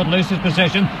centre-half forward, loses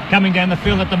possession. Coming down the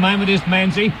field at the moment is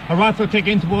Manzi. A rifle kick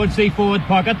in towards the forward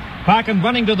pocket. Parkin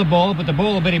running to the ball, but the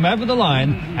ball will beat him over the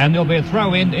line, and there'll be a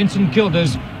throw in St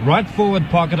Kilda's right forward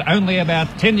pocket, only about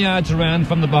 10 yards around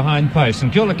from the behind post.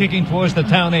 St Kilda kicking towards the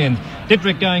town end.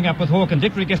 Dittrick going up with Hawken.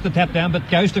 Dittrick gets the tap down, but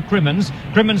goes to Crimmins.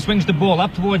 Crimmins swings the ball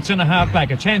up towards centre-half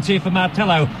back. A chance here for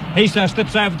Martello. He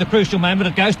slips over the crucial moment.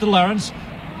 It goes to Lawrence.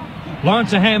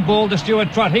 Lawrence a handball to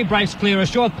Stuart Trott. He breaks clear. A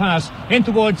short pass in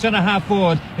towards centre-half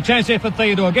forward. A chance here for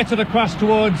Theodore. Gets it across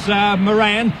towards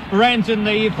Moran. Moran's in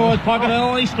the forward pocket.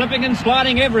 Oh, he's slipping and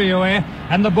sliding everywhere.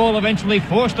 And the ball eventually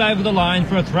forced over the line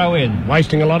for a throw-in.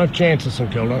 Wasting a lot of chances,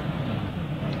 St Kilda.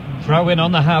 Throw in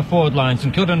on the half-forward line.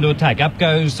 St Kilda into attack. Up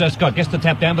goes Scott. Gets the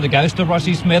tap down, but it goes to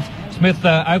Rossi Smith. Smith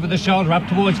over the shoulder, up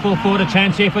towards full forward. A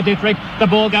chance here for Dittrick. The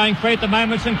ball going free at the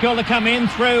moment. St Kilda come in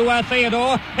through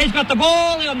Theodore. He's got the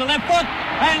ball on the left foot,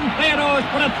 and Theodore's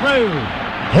put it through.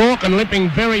 Hawken limping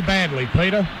very badly,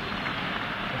 Peter.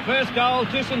 First goal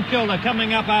to St Kilda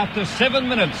coming up after 7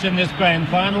 minutes in this Grand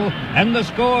Final, and the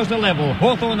scores are level.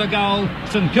 Hawthorn a goal,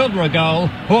 St Kilda a goal.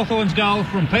 Hawthorn's goal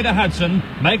from Peter Hudson,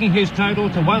 making his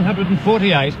total to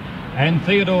 148, and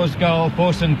Theodore's goal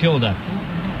for St Kilda.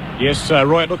 Yes,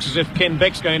 Roy, it looks as if Ken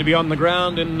Beck's going to be on the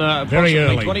ground in very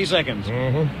early 20 seconds.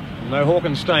 Mm-hmm. No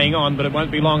Hawkins staying on, but it won't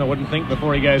be long, I wouldn't think,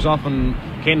 before he goes off and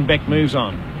Ken Beck moves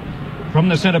on. From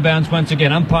the centre bounce once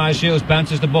again, umpire Shields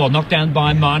bounces the ball, knocked down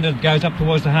by Minor. It goes up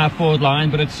towards the half-forward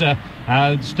line, but it's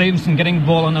Stevenson getting the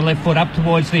ball on the left foot up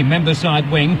towards the member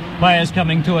side wing. Players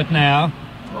coming to it now.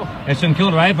 St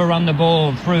Kilda overrun the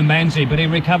ball through Manzi, but he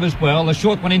recovers well. A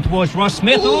short one in towards Ross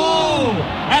Smith. Oh!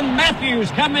 And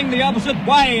Matthews coming the opposite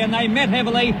way, and they met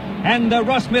heavily. And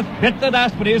Ross Smith bit the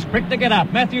dust, but he was quick to get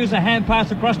up. Matthews a hand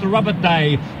pass across to Robert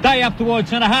Day. Day up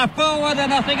towards centre-half forward,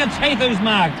 and I think it's Heath who's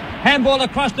marked. Handball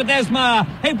across to Desmar.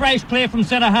 He breaks clear from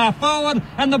centre-half forward,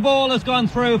 and the ball has gone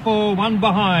through for one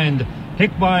behind.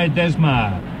 Kick by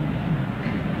Desmar.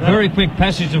 Very quick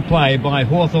passage of play by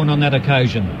Hawthorn on that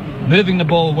occasion. Moving the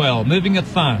ball well, moving it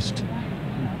fast.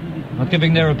 Not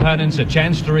giving their opponents a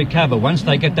chance to recover once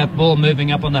they get that ball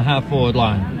moving up on the half-forward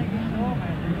line.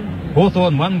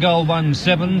 Hawthorn 1 goal,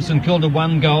 1-7. St Kilda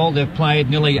 1 goal. They've played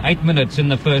nearly 8 minutes in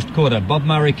the first quarter. Bob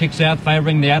Murray kicks out,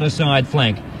 favouring the outer side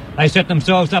flank. They set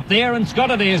themselves up there, and Scott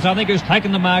it is, I think, who's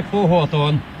taken the mark for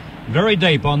Hawthorn. Very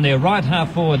deep on their right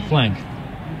half-forward flank.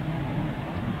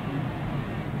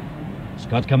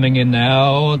 Scott coming in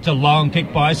now. Oh, it's a long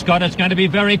kick by Scott. It's going to be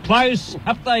very close.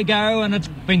 Up they go, and it's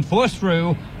been forced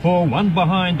through for one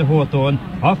behind to Hawthorn,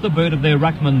 off the boot of their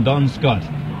ruckman, Don Scott.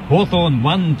 Hawthorn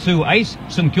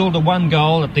 1-8. St Kilda 1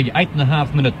 goal at the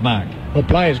 8.5-minute mark. Well,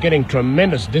 players getting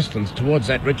tremendous distance towards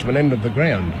that Richmond end of the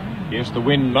ground. Yes, the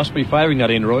wind must be favouring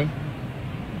that end, Roy.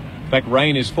 In fact,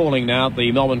 rain is falling now at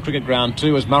the Melbourne Cricket Ground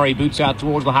too, as Murray boots out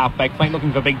towards the half-back flank,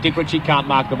 looking for Big Dittrick. He can't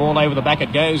mark the ball. Over the back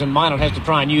it goes, and Minor has to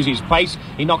try and use his pace.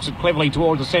 He knocks it cleverly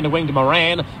towards the centre wing to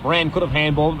Moran. Moran could have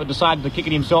handballed, but decided to kick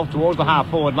it himself towards the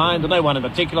half-forward line to no one in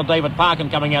particular. David Parkin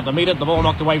coming out to meet it. The ball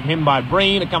knocked away from him by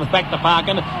Breen. It comes back to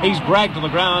Parkin. He's dragged to the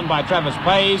ground by Travis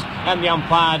Pays, and the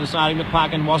umpire deciding that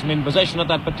Parkin wasn't in possession at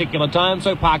that particular time,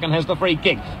 so Parkin has the free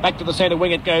kick. Back to the centre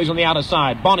wing it goes on the outer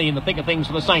side. Bonney in the thick of things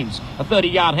for the Saints. A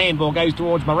 30-yard handball goes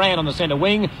towards Moran on the centre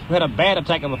wing, who had a bad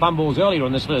attack of the fumbles earlier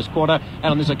in this first quarter, and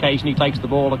on this occasion he takes the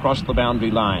ball across the boundary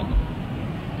line.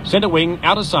 Centre wing,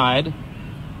 outer side.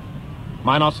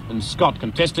 Minot and Scott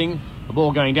contesting. The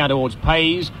ball going down towards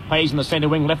Pays. Pays in the centre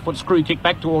wing, left foot screw kick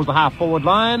back towards the half-forward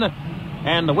line.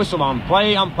 And the whistle on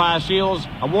play. Umpire Shields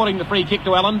awarding the free kick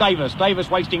to Alan Davis. Davis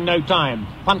wasting no time.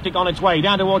 Punt kick on its way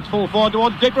down towards full forward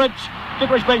towards Dittrick.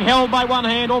 Dittrick being held by one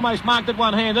hand, almost marked it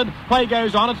one-handed. Play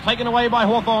goes on. It's taken away by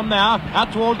Hawthorn now.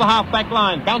 Out towards the half-back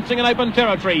line. Bouncing in open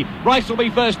territory. Rice will be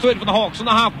first to it for the Hawks on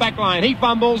the half-back line. He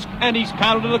fumbles and he's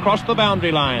carried it across the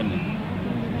boundary line.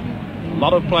 A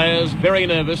lot of players very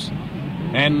nervous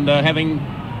and having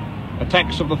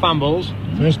attacks of the fumbles.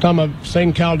 First time I've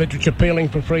seen Carl Dittrich appealing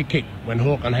for a free kick when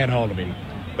Hawthorn had hold of him.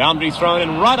 Boundary thrown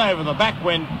and right over the back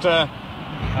went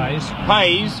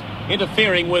Hayes,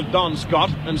 interfering with Don Scott,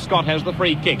 and Scott has the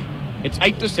free kick. It's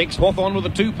 8-6. Hawthorn with a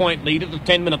 2-point lead at the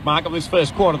 10-minute mark of this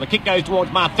first quarter. The kick goes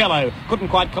towards Martello. Couldn't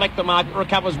quite collect the mark, but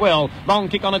recovers well. Long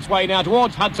kick on its way now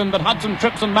towards Hudson, but Hudson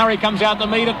trips and Murray comes out to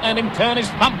meet it, and in turn is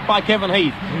thumped by Kevin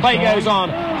Heath. Play goes on.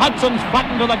 Hudson's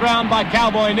flattened to the ground by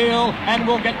Cowboy Neal and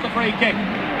will get the free kick.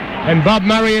 And Bob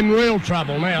Murray in real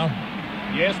trouble now.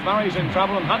 Yes, Murray's in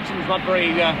trouble, and Hudson's not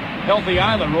very healthy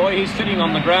either, Roy. He's sitting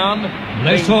on the ground.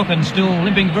 Les Hawkins still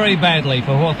limping very badly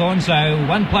for Hawthorn, so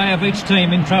one player of each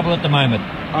team in trouble at the moment.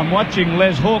 I'm watching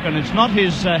Les Hawkins. It's not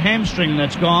his hamstring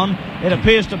that's gone. It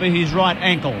appears to be his right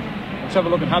ankle. Let's have a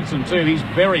look at Hudson too. He's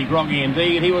very groggy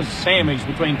indeed. He was sandwiched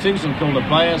between two St Kilda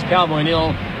players. Cowboy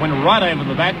Neal went right over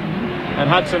the bat, and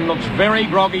Hudson looks very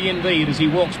groggy indeed as he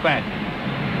walks back.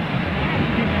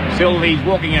 Still, he's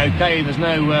walking okay. There's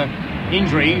no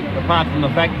injury, apart from the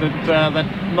fact that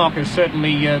that knock has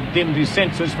certainly dimmed his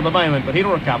senses for the moment, but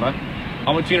he'll recover.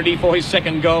 Opportunity for his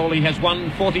second goal. He has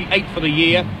 148 for the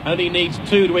year, only needs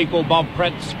 2 to equal Bob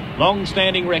Pratt's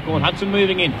long-standing record. Hudson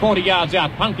moving in, 40 yards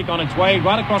out, punt kick on its way,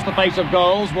 right across the face of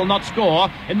goals, will not score.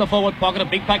 In the forward pocket, a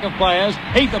big pack of players.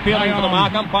 Heath appealing for the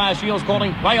mark, umpire Shields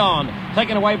calling play on.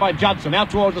 Taken away by Judson, out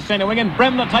towards the centre wing, and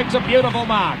Bremner takes a beautiful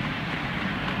mark.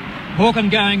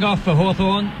 Hawken going off for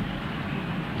Hawthorn.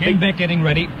 Ken Beck getting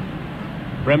ready.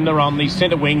 Bremner on the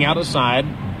centre wing, outer side,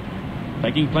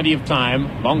 taking plenty of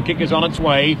time. Long kick is on its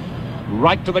way.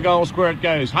 Right to the goal square it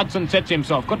goes. Hudson sets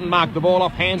himself. Couldn't mark the ball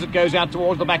off hands. It goes out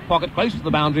towards the back pocket, close to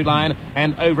the boundary line,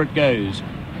 and over it goes.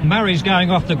 Murray's going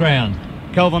off the ground.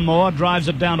 Kelvin Moore drives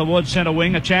it down towards centre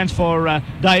wing. A chance for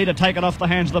Day to take it off the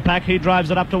hands of the pack. He drives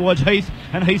it up towards Heath,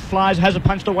 and Heath flies, has it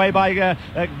punched away by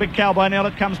big Cowboy Neal.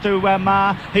 It comes to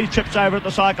Ma. He trips over at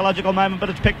the psychological moment, but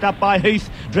it's picked up by Heath,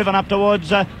 driven up towards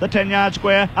the 10-yard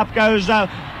square. Up goes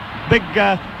big...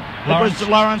 It was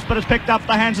Lawrence, but it's picked up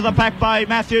the hands of the pack by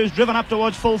Matthews, driven up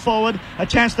towards full forward. A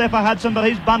chance there for Hudson, but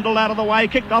he's bundled out of the way,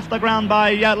 kicked off the ground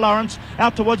by Lawrence,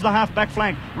 out towards the half-back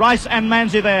flank. Rice and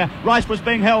Manzi there. Rice was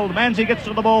being held. Manzi gets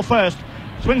to the ball first,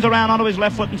 swings around onto his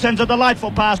left foot and sends a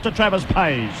delightful pass to Travis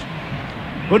Page.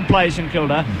 Good play, St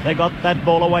Kilda. They got that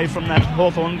ball away from that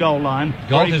Hawthorn goal line.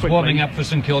 Galt is warming up for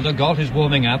St Kilda. Galt is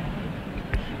warming up.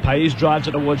 Page drives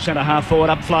it towards centre half forward.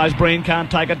 Up flies Breen,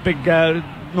 can't take it. Big...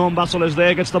 Norm Bustle is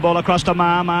there, gets the ball across to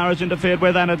Ma. Ma is interfered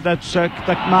with, and that's the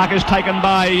mark is taken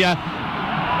by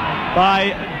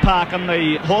Parkin,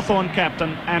 the Hawthorn captain,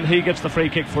 and he gets the free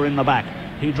kick for in the back.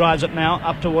 He drives it now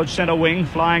up towards centre wing.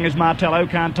 Flying is Martello,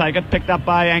 can't take it. Picked up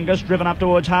by Angus, driven up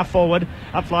towards half forward.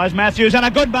 Up flies Matthews, and a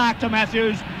good mark to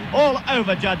Matthews. All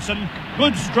over Judson.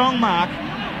 Good strong mark.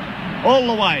 All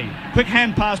the way. Quick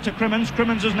hand pass to Crimmins.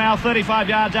 Crimmins is now 35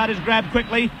 yards out. Is grabbed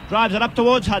quickly. Drives it up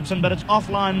towards Hudson, but it's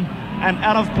offline and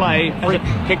out of play. Free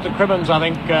kick to Crimmins, I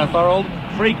think, Thorold.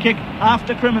 Free kick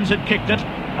after Crimmins had kicked it.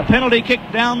 A penalty kick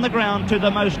down the ground to the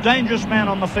most dangerous man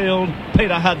on the field,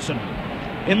 Peter Hudson.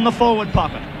 In the forward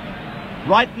pocket.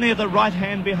 Right near the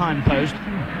right-hand behind post.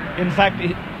 In fact,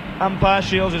 umpire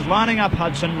Shields is lining up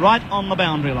Hudson right on the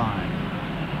boundary line.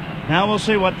 Now we'll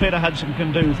see what Peter Hudson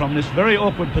can do from this very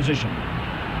awkward position.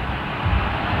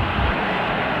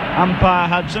 Umpire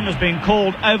Hudson has been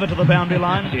called over to the boundary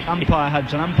line.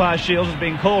 Umpire Shields has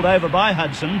been called over by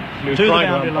Hudson to the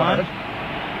boundary line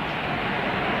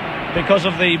because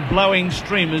of the blowing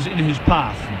streamers in his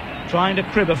path. Trying to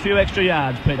crib a few extra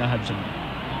yards, Peter Hudson.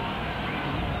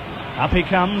 Up he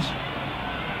comes.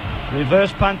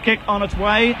 Reverse punt kick on its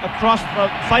way across the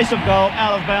face of goal,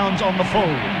 out of bounds on the full.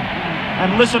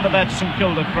 And listen to that St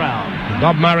Kilda crowd.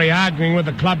 Bob Murray arguing with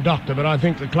the club doctor, but I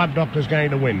think the club doctor's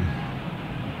going to win.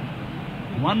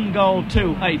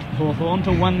 1-8 Hawthorn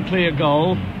to 1 clear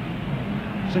goal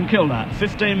St Kilda.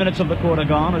 15 minutes of the quarter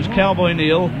gone as Cowboy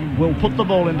Neal will put the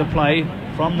ball into play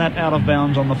from that out of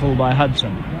bounds on the full by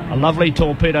Hudson. A lovely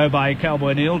torpedo by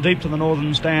Cowboy Neal, deep to the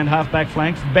northern stand, half-back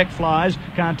flank. Beck flies,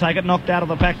 can't take it, knocked out of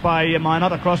the pack by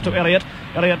Minot, across to Elliott.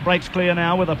 Elliott breaks clear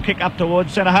now with a kick up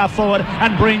towards centre half forward,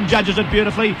 and Breen judges it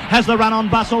beautifully, has the run on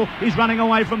Bustle. He's running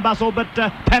away from Bustle, but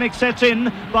panic sets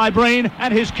in by Breen,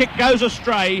 and his kick goes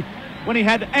astray. When he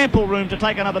had ample room to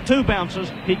take another 2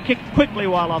 bounces, he kicked quickly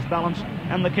while off balance,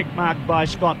 and the kick marked by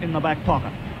Scott in the back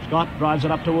pocket. Scott drives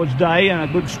it up towards Day, and a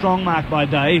good strong mark by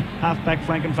Day, half-back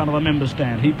flank in front of the member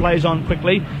stand. He plays on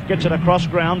quickly, gets it across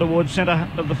ground towards centre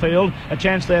of the field. A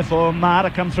chance there for Ma to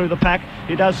come through the pack.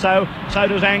 He does so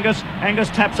does Angus. Angus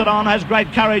taps it on, has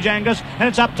great courage, Angus, and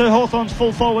it's up to Hawthorn's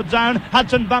full forward zone.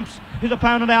 Hudson bumps his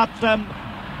opponent out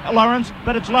Lawrence,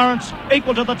 but it's Lawrence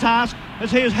equal to the task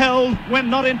as he is held when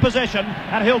not in possession,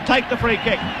 and he'll take the free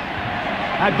kick.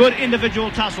 A good individual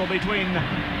tussle between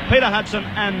Peter Hudson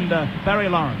and Barry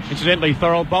Lawrence. Incidentally,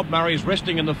 Thorold, Bob Murray is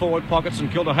resting in the forward pocket.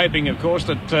 St Kilda hoping, of course,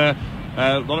 that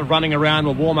a lot of running around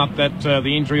will warm up that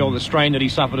the injury or the strain that he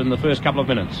suffered in the first couple of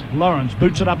minutes. Lawrence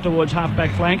boots it up towards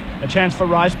half-back flank. A chance for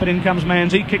Rice, but in comes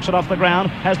Manzi, kicks it off the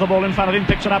ground, has the ball in front of him,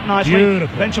 picks it up nicely.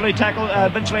 Beautiful.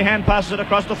 Eventually hand passes it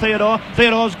across to Theodore.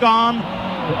 Theodore's gone.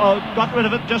 Got rid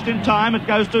of it just in time. It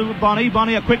goes to Bonnie.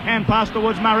 Bonnie, a quick hand pass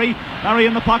towards Murray. Murray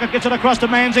in the pocket, gets it across to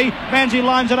Manzi. Manzi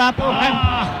lines it up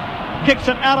and kicks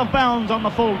it out of bounds on the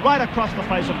full, right across the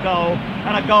face of goal.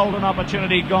 And a golden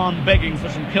opportunity gone begging for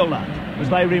St Kilda, as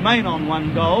they remain on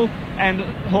 1 goal and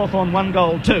Hawthorn 1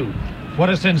 goal too. What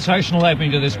a sensational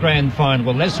opening to this grand final.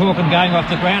 Well, Les Hawken going off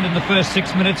the ground in the first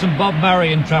 6 minutes, and Bob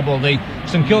Murray in trouble. The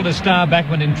St Kilda star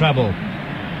backman in trouble.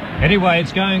 Anyway,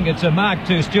 it's a mark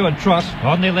to Stuart Trott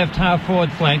on the left half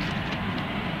forward flank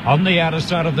on the outer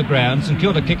side of the ground. St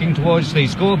Kilda kicking towards the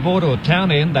scoreboard or town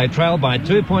end. They trail by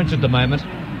 2 points at the moment,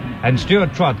 and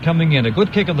Stuart Trott coming in. A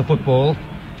good kick of the football,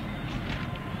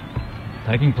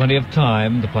 taking plenty of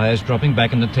time. The player's dropping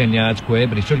back in the 10-yard square,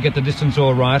 but he should get the distance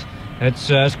all right.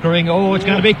 It's screwing. Oh, it's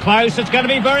going to be close. It's going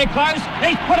to be very close.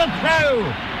 He's put it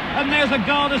through. And there's a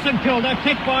goal to St Kilda,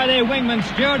 kicked by their wingman,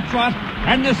 Stuart Trott,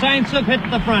 and the Saints have hit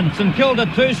the front. St Kilda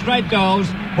 2 straight goals,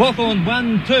 Hawthorn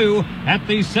 1-2 at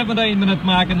the 17-minute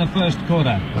mark in the first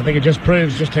quarter. I think it just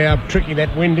proves just how tricky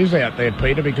that wind is out there,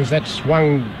 Peter, because that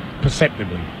swung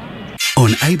perceptibly.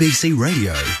 On ABC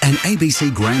Radio and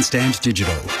ABC Grandstand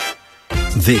Digital,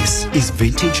 this is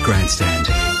Vintage Grandstand.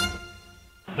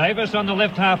 Davis on the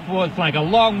left half forward flank, a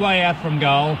long way out from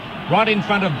goal, right in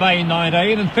front of Bay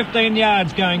 19, and 15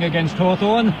 yards going against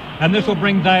Hawthorn, and this will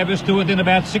bring Davis to within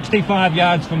about 65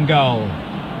 yards from goal.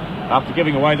 After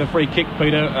giving away the free kick,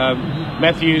 Peter,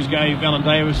 Matthews gave Alan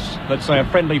Davis, let's say, a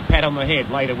friendly pat on the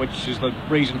head later, which is the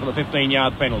reason for the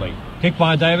 15-yard penalty. Kick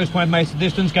by Davis, won't make the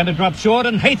distance, going to drop short,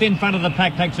 and Heath in front of the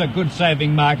pack takes a good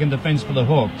saving mark in defence for the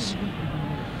Hawks.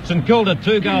 St Kilda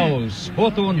 2 goals,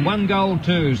 Hawthorn 1 goal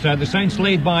too, so the Saints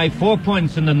lead by 4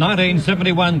 points in the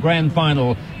 1971 Grand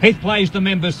Final. Heath plays the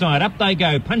members' side, up they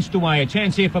go, punched away, a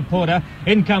chance here for Porter,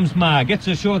 in comes Marr, gets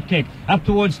a short kick, up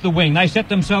towards the wing, they set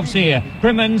themselves here.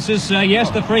 Crimmins is, yes,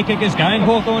 the free kick is going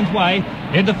Hawthorn's way,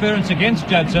 interference against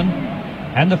Judson.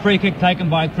 And the free kick taken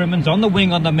by Crimmins on the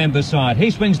wing on the members' side.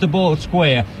 He swings the ball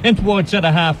square in towards centre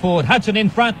half forward. Hudson in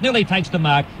front, nearly takes the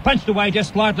mark. Punched away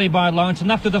just slightly by Lawrence,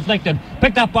 enough to deflect it.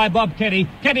 Picked up by Bob Keddy.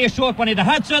 Keddy a short one into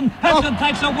Hudson. Hudson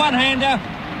takes a one-hander,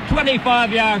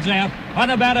 25 yards out on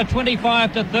about a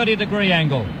 25 to 30 degree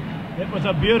angle. It was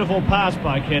a beautiful pass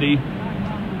by Keddy.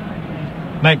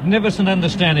 Magnificent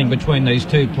understanding between these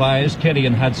two players, Keddy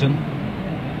and Hudson.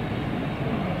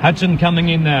 Hudson coming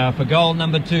in now for goal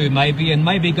number 2, maybe, and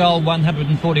maybe goal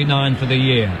 149 for the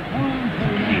year.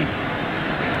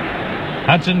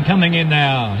 Hudson coming in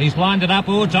now. He's lined it up.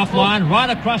 Oh, it's offline,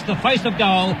 right across the face of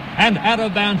goal and out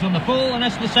of bounds on the full, and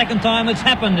that's the second time it's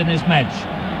happened in this match.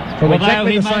 From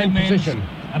exactly the same position.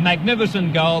 A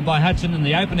magnificent goal by Hudson in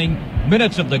the opening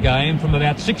minutes of the game from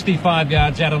about 65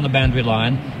 yards out on the boundary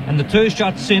line, and the 2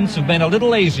 shots since have been a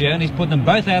little easier, and he's put them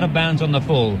both out of bounds on the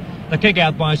full. The kick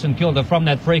out by St Kilda from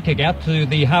that free kick out to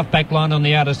the half-back line on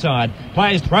the outer side.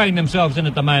 Players throwing themselves in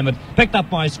at the moment. Picked up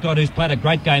by Scott, who's played a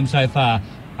great game so far.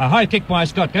 A high kick by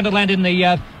Scott, going to land in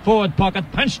the forward pocket,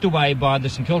 punched away by the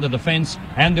St Kilda defence,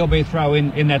 and there'll be a throw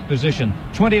in that position.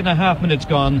 20 and a half minutes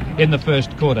gone in the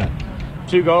first quarter.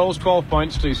 2 goals, 12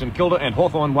 points to St Kilda, and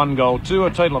Hawthorn 1 goal, 2,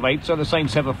 a total of 8, so the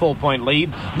Saints have a 4-point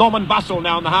lead. Norman Bustle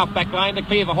now in the half-back line to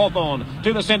clear for Hawthorn.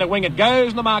 To the centre wing it goes,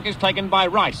 and the mark is taken by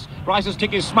Rice. Rice's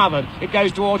kick is smothered. It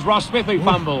goes towards Ross Smith, who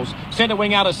fumbles. Centre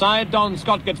wing out of side. Don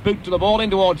Scott gets boot to the ball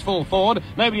in towards full forward.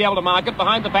 Nobody able to mark it.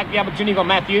 Behind the back, the opportunity for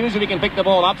Matthews, if he can pick the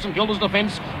ball up. St Kilda's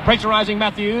defence pressurising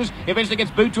Matthews. Eventually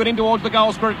gets boot to it in towards the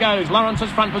goal square it goes. Lawrence's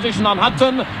front position on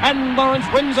Hudson, and Lawrence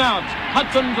wins out.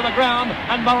 Hudson to the ground,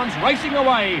 and Lawrence racing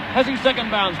away as he second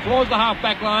bounce towards the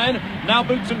half-back line. Now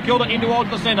boots St Kilda in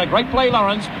towards the centre. Great play,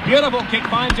 Lawrence. Beautiful kick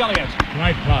finds Elliott.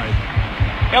 Great play.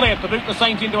 Elliott to boot the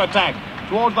Saints into attack.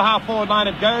 Towards the half-forward line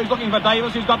it goes, looking for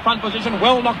Davis, who's got front position.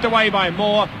 Well knocked away by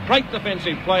Moore. Great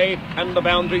defensive play, and the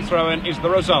boundary throw-in is the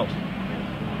result.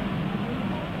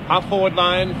 Half-forward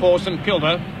line for St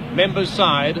Kilda. Members'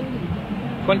 side.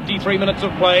 23 minutes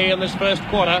of play in this first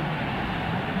quarter.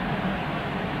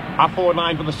 Half-forward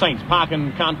line for the Saints.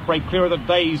 Parkin can't break clear of the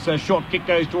Day's short kick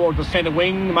goes towards the centre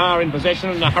wing. Marr in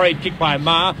possession, and a hurried kick by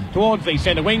Marr towards the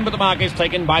centre wing, but the mark is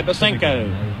taken by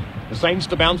Basenko. The Saints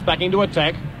to bounce back into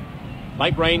attack.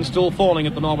 Late rain still falling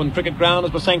at the Melbourne Cricket Ground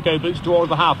as Basenko boots towards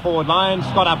the half-forward line.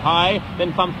 Scott up high,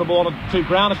 then pumps the ball to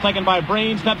ground. It's taken by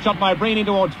Breen. Snapshot by Breen in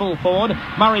towards full forward.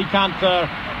 Murray can't...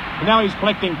 now he's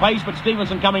collecting pace, but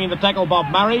Stevenson coming in to tackle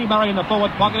Bob Murray. Murray in the forward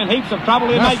pocket in heaps of trouble.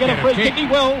 He may get a free kick. He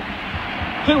will.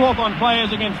 2 Hawthorn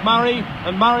players against Murray,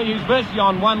 and Murray, who's virtually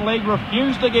on one leg,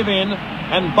 refused to give in,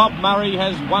 and Bob Murray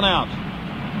has won out.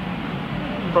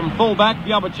 From full-back,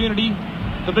 the opportunity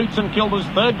to boot St Kilda's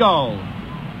 3rd goal.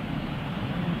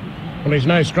 Well, he's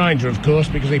no stranger, of course,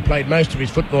 because he played most of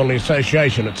his football in the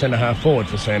association at centre-half forward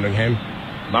for Sandringham.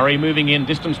 Murray moving in,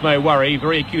 distance no worry,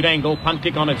 very acute angle, punt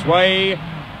kick on its way.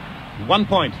 1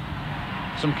 point.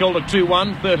 St Kilda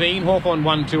 2-1, 13, Hawthorn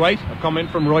 1-2-8. A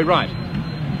comment from Roy Wright.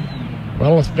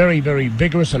 Well, it's very, very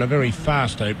vigorous and a very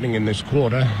fast opening in this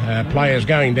quarter. Players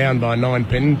going down by 9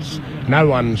 pins, no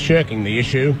one shirking the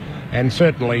issue, and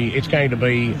certainly it's going to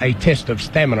be a test of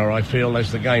stamina, I feel,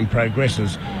 as the game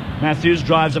progresses. Matthews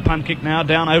drives a punt kick now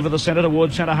down over the centre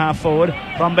towards centre half forward.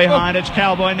 From behind it's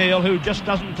Cowboy Neal, who just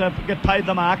doesn't get paid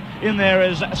the mark. In there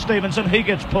is Stevenson. He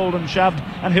gets pulled and shoved,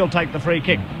 and he'll take the free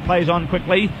kick. Plays on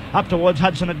quickly. Up towards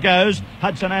Hudson it goes.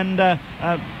 Hudson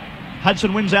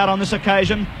wins out on this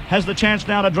occasion. Has the chance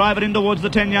now to drive it in towards the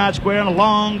 10-yard square, and a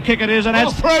long kick it is, and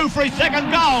it's through for his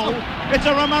 2nd goal. It's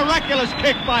a miraculous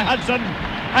kick by Hudson,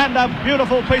 and a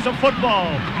beautiful piece of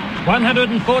football.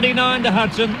 149 to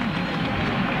Hudson.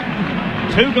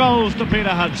 2 goals to Peter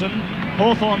Hudson.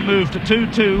 Hawthorn move to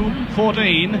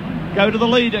 2-2-14. Go to the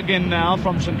lead again now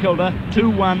from St Kilda.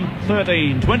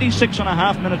 2-1-13. 26 and a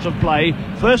half minutes of play.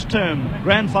 First term,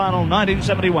 Grand Final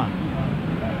 1971.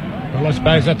 Well, I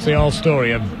suppose that's the old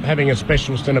story of having a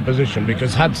specialist in a position,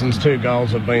 because Hudson's 2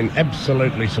 goals have been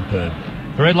absolutely superb.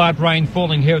 Very light rain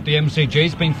falling here at the MCG.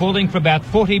 It's been falling for about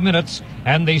 40 minutes,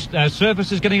 and the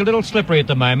surface is getting a little slippery at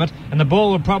the moment, and the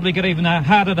ball will probably get even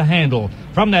harder to handle.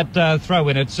 From that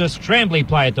throw-in, it's a scrambly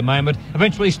play at the moment.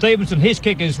 Eventually, Stevenson, his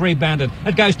kick is rebounded.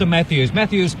 It goes to Matthews.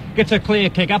 Matthews gets a clear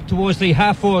kick up towards the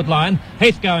half-forward line.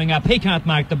 Heath going up. He can't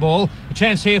mark the ball. A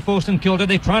chance here for St Kilda.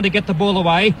 They're trying to get the ball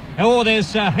away. Oh,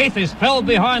 there's Heath is fell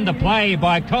behind the play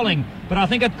by Colling, but I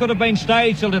think it could have been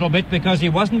staged a little bit because he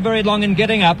wasn't very long in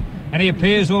getting up, and he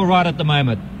appears all right at the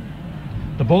moment.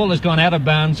 The ball has gone out of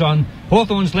bounds on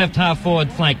Hawthorn's left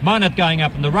half-forward flank. Minot going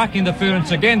up, and the ruck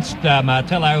interference against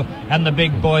Martello, and the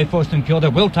big boy for St Kilda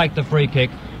will take the free kick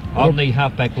on the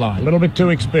half-back line. A little bit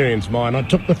too experienced, Minot.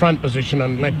 Took the front position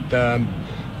and let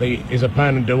his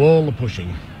opponent do all the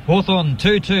pushing. Hawthorn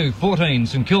 2-2-14,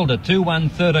 St Kilda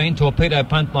 2-1-13, torpedo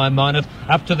punt by Minot,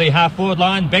 up to the half-forward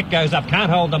line. Beck goes up,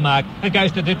 can't hold the mark. It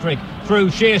goes to Dittrich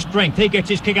through sheer strength. He gets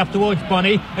his kick up towards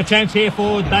Bonnie. A chance here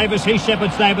for Davis. He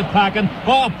shepherds David Parkin.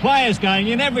 Oh, players going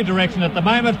in every direction at the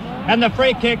moment, and the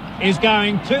free kick is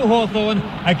going to Hawthorn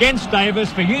against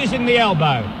Davis for using the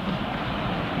elbow.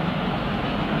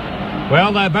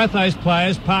 Well, both those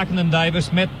players, Parkin and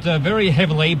Davis, met very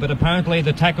heavily, but apparently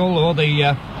the tackle or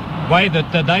the way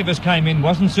that Davis came in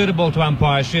wasn't suitable to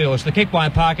umpire Shields. The kick by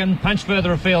Parkin, punched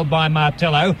further afield by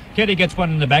Martello. Keddy gets one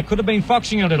in the back. Could have been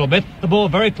foxing a little bit. The ball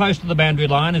very close to the boundary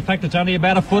line. In fact, it's only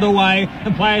about a foot away,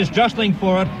 and players jostling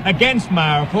for it against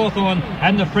Mar of Hawthorn,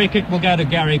 and the free kick will go to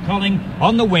Gary Colling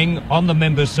on the wing on the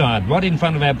members' side, right in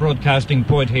front of our broadcasting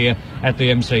point here at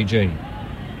the MCG.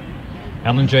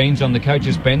 Alan Jeans on the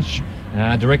coach's bench,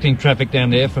 directing traffic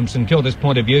down there from St Kilda's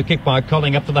point of view. Kick by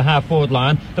Colling up to the half-forward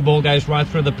line. The ball goes right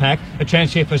through the pack. A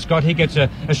chance here for Scott. He gets a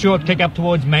short kick up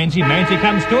towards Manzi. Manzi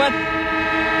comes to it.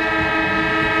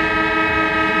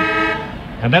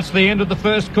 And that's the end of the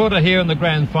first quarter here in the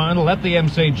Grand Final at the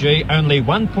MCG. Only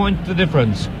 1 point the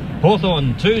difference.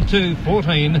 Hawthorn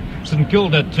 2-2-14. St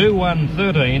Kilda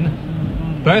 2-1-13.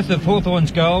 Both of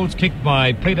Hawthorn's goals kicked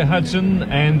by Peter Hudson,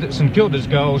 and St Kilda's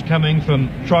goals coming from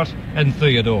Trott and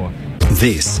Theodore.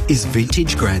 This is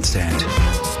Vintage Grandstand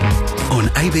on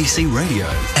ABC Radio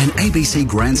and ABC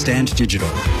Grandstand Digital.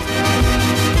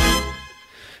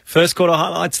 First quarter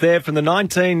highlights there from the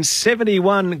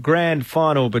 1971 Grand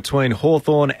Final between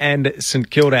Hawthorn and St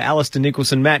Kilda. Alistair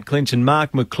Nicholson, Matt Clinch and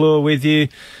Mark McClure with you,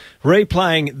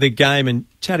 replaying the game and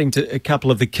chatting to a couple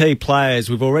of the key players.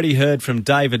 We've already heard from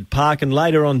David Parkin,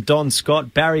 later on Don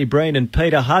Scott, Barry Breen and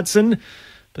Peter Hudson.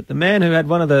 But the man who had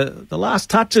one of the last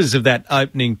touches of that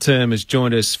opening term has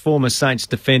joined us. Former Saints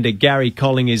defender Gary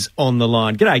Colling is on the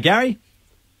line. G'day, Gary.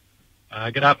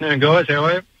 Good afternoon, guys. How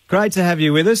are you? Great to have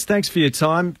you with us. Thanks for your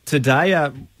time today.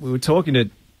 We were talking to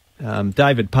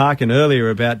David Parkin earlier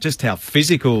about just how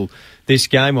physical this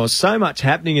game was. So much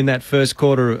happening in that first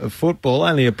quarter of football,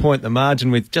 only a point the margin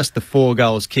with just the 4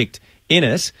 goals kicked in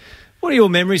it. What are your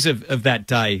memories of that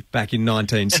day back in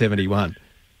 1971?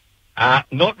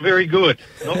 Not very good.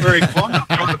 Not very fond. I'm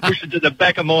trying to push it to the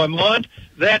back of my mind.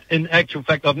 That, in actual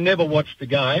fact, I've never watched the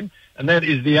game, and that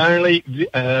is the only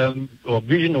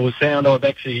vision or sound I've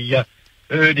actually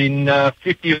heard in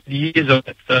 50 years of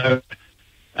it. So,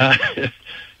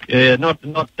 yeah,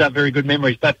 not very good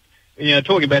memories. But,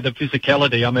 talking about the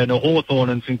physicality, I mean, a Hawthorn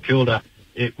and St Kilda,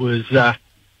 it was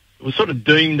sort of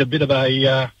deemed a bit of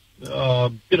a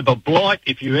blight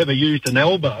if you ever used an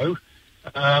elbow.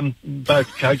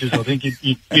 Both coaches, I think,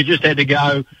 you just had to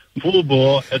go full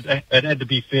bore. It had to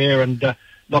be fair and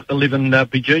knock the living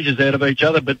bejesus out of each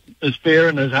other, but as fair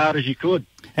and as hard as you could.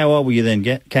 How old were you then,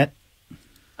 Kat?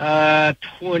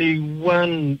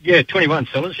 21. Yeah, 21,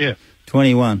 fellas. Yeah.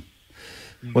 21.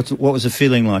 What was the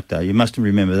feeling like though? You must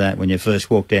remember that when you first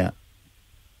walked out.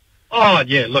 Oh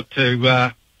yeah, look,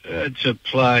 to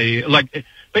play, like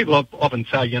people often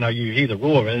say, you hear the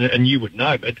roar, and you would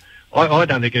know, but I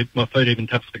don't think my feet even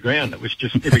touched the ground. It was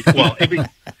just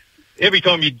every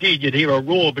time you did, you'd hear a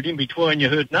roar, but in between you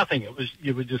heard nothing.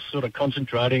 You were just sort of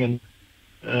concentrating, and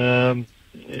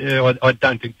I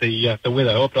don't think the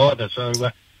weather helped either. So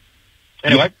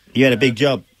anyway, you had a big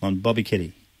job on Bobby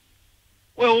Kitty.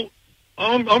 Well,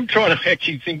 I'm trying to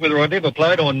actually think whether I'd ever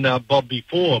played on Bob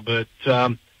before, but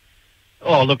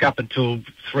look, up until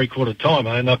three-quarter time,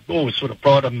 and I've always sort of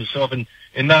prided myself in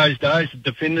those days. The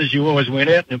defenders, you always went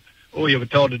out, and all you were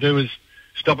told to do was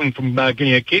stop him from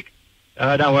getting a kick.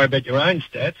 Don't worry about your own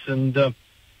stats, and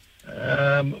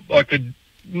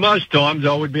most times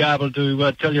I would be able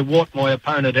to tell you what my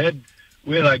opponent had,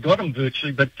 where they got him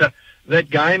virtually, but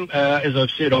that game, as I've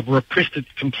said, I've repressed it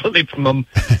completely from my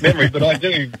memory, but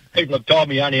people have told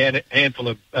me only had a handful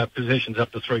of possessions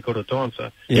up to three-quarter time.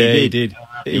 So yeah, he did.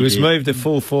 He was moved to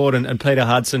full forward, and Peter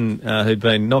Hudson, who'd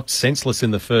been knocked senseless in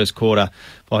the first quarter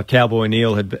by Cowboy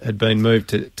Neil, had been moved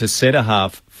to centre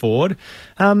half forward.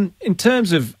 In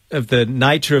terms of the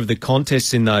nature of the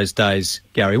contests in those days,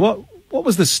 Gary, what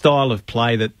was the style of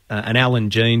play that an Alan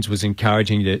Jeans was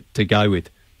encouraging you to go with?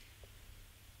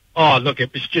 Oh, look,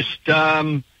 it was just,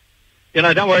 don't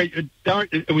worry,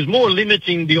 it was more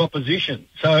limiting the opposition.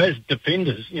 So as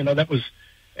defenders, that was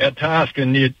our task.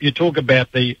 And you talk about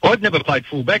I'd never played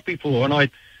full-back before,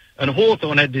 and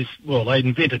Hawthorn had this, they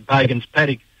invented Pagan's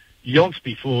paddock yonks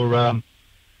before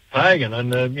Pagan,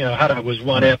 and, Hutto was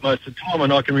one out most of the time.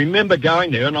 And I can remember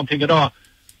going there, and I'm thinking, the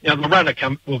runner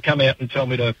will come out and tell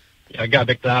me to go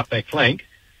back to half-back flank.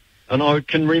 And I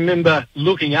can remember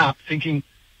looking up thinking,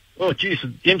 oh, geez, the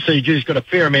MCG's got a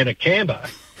fair amount of camber.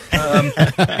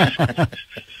 I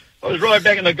was right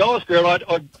back in the goal square. I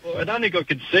don't think I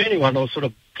could see anyone. I was sort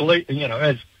of,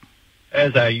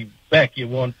 as a back, you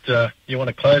want to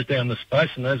close down the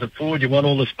space, and as a forward, you want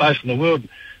all the space in the world.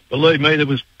 Believe me, there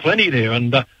was plenty there,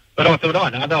 and but I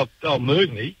thought, they'll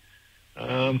move me.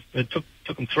 It took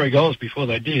them 3 goals before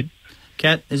they did.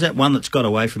 Kat, is that one that's got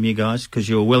away from you guys? Because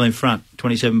you were well in front,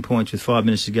 27 points with 5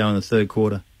 minutes to go in the third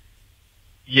quarter.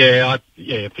 Yeah,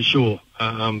 for sure.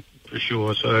 For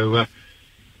sure. So,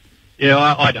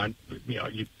 I don't,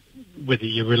 whether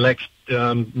you're relaxed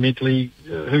mentally,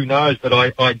 who knows, but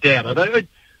I doubt it.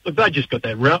 Look, they just got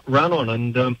that run on,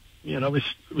 and, it was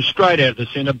straight out of the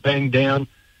centre, bang down,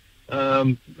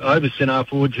 over centre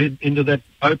forwards, head into that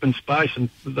open space, and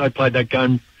they played that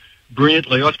game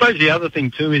brilliantly. I suppose the other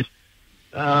thing, too, is,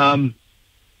 one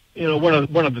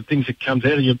of the things that comes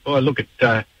out of you, I look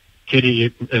at, Kitty,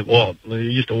 he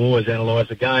used to always analyse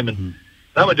the game, and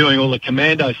they were doing all the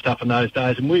commando stuff in those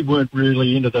days, and we weren't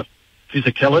really into the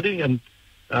physicality, and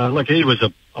he was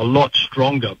a lot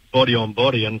stronger body on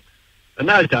body, and in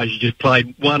those days you just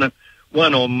played one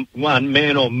on one,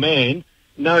 man on man,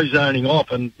 no zoning off,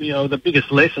 and the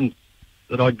biggest lesson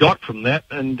that I got from that,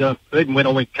 and even when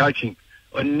I went coaching,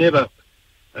 I never,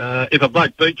 if a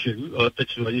bloke beats you,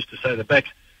 that's what I used to say to the backs,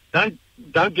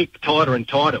 don't get tighter and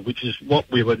tighter, which is what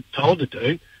we were told to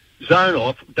do. Zone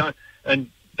off,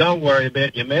 don't worry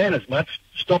about your man as much.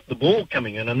 Stop the ball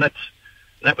coming in, and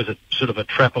that was a sort of a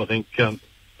trap I think a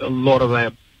lot of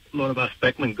us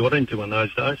backmen got into in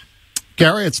those days.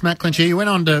 Gary, it's Matt Clinch here. You went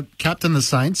on to captain the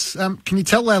Saints. Can you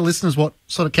tell our listeners what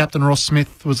sort of captain Ross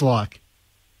Smith was like?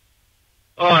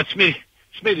 Oh,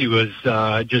 Smithy was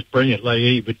just brilliant.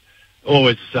 He would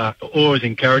always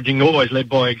encouraging, always led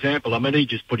by example. I mean, he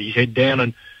just put his head down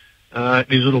and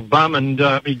his little bum, and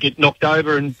he'd get knocked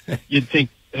over, and you'd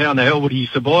think, how in the hell would he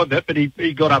survive that? But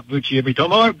he got up virtually every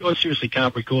time. I seriously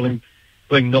can't recall him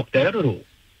being knocked out at all.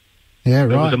 Yeah,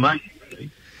 right. It was amazing.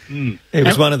 He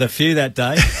was one of the few that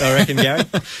day, I reckon, Gary.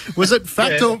 Was it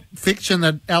fact or fiction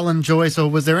that Alan Joyce,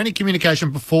 or was there any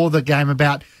communication before the game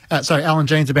about, Alan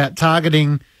Jeans, about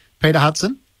targeting Peter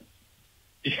Hudson?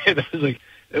 Yeah, there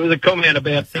there was a comment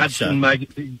about Hudson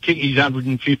kicking his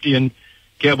 150 and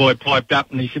Cowboy piped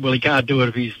up and he said, well, he can't do it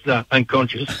if he's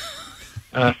unconscious.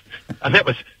 And that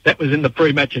was in the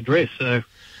pre-match address. So,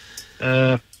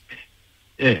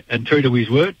 yeah, and true to his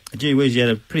word. Gee whiz, you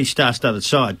had a pretty star-studded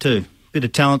side too. Bit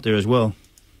of talent there as well.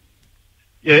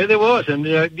 Yeah, there was. And,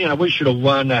 we should have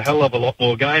won a hell of a lot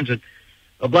more games. And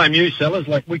I blame you, sellers.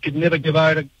 Like, we could never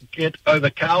get over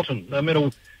Carlton. No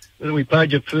matter whether we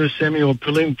played your first semi or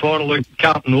prelim final,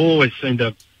 Carlton always seemed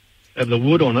to have the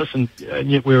wood on us. And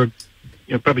yet we were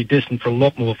probably destined for a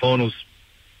lot more finals.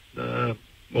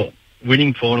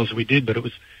 Winning finals we did, but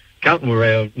Carlton were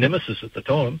our nemesis at the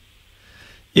time.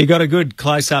 You got a good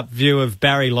close-up view of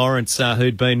Barry Lawrence,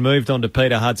 who'd been moved on to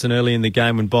Peter Hudson early in the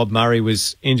game when Bob Murray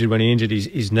was injured when he injured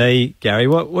his knee. Gary,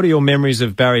 what are your memories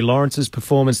of Barry Lawrence's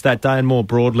performance that day and more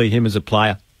broadly him as a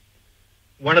player?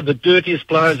 One of the dirtiest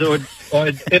players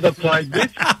I'd ever played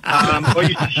with. I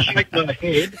used to shake my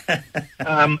head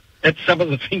at some of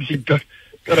the things he got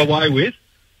away with.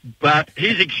 But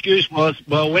his excuse was,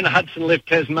 well, when Hudson left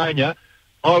Tasmania,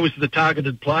 I was the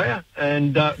targeted player,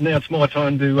 and now it's my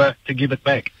time to give it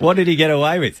back. What did he get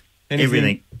away with?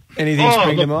 Everything. Anything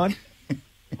spring to mind?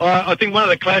 I think one of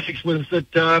the classics was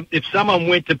that if someone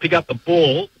went to pick up the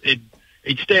ball,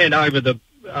 he'd stand over the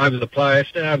player,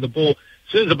 stand over the ball.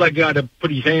 As soon as the bloke going to put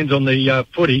his hands on the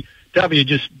footy, W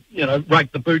just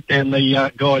raked the boot down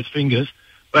the guy's fingers.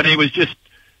 But he was just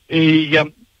he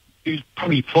was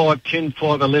probably 5'10",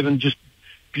 5'11", just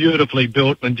beautifully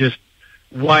built and just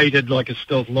weighted like a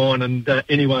stealth lion, and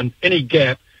any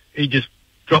gap, he just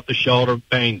dropped the shoulder,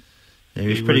 bang. Yeah, he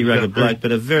was pretty rugged bloke,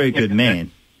 but a very good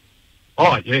man.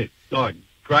 Oh, yeah. Oh,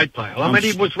 great player. I mean,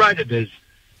 he was rated as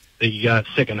the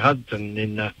second Hudson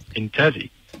in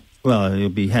Tassie. Well, you'll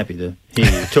be happy to hear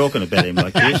you talking about him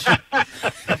like this.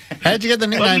 How'd you get the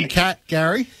nickname Cat,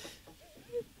 Gary?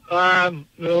 I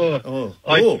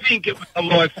think it was on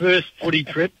my first footy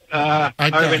trip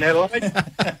over in Adelaide.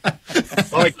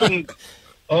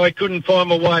 I couldn't find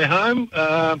my way home,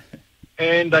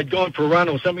 and they'd gone for a run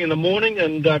or something in the morning,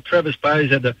 and Travis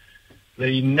Bayes had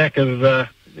the knack of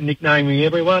nicknaming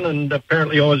everyone, and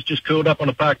apparently I was just curled up on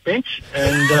a park bench,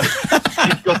 and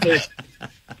just got there.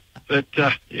 But,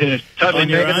 totally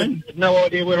naked, no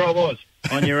idea where I was.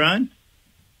 On your own?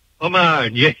 On my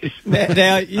own, yes.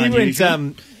 Now you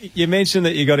mentioned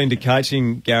that you got into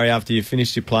coaching, Gary, after you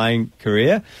finished your playing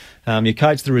career. You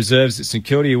coached the reserves at St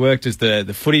Kilda. You worked as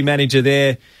the footy manager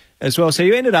there as well. So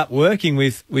you ended up working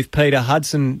with Peter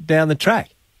Hudson down the track.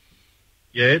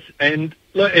 Yes, and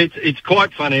look, it's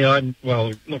quite funny.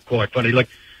 Not quite funny. Like,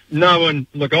 no one,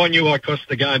 I knew I cost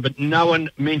the game, but no one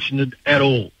mentioned it at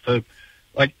all. So,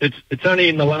 it's only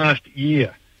in the last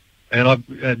year.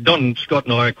 And Don Scott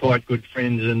and I are quite good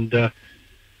friends, and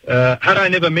had I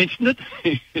never mentioned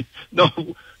it,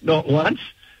 not once,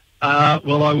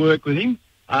 while I worked with him.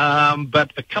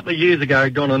 But a couple of years ago,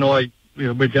 Don and I,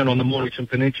 we're down on the Mornington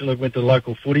Peninsula, went to the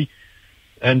local footy,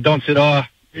 and Don said,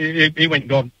 he went and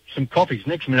got some coffees.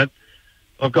 Next minute,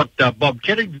 I've got Bob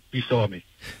Keddy beside me.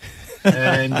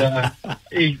 And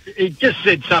he just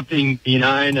said something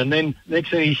inane, and then next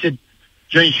thing he said,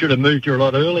 Gene should have moved you a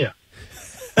lot earlier.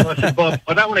 And I said, Bob,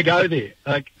 I don't want to go there.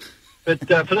 But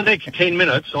for the next 10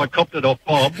 minutes, I copped it off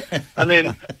Bob. And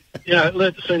then,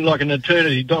 it seemed like an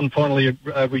eternity. Don finally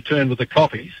returned with the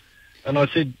coffees. And I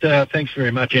said, thanks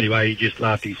very much. Anyway, he just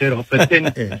laughed his head off. But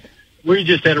then we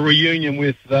just had a reunion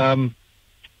with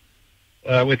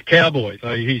Cowboy.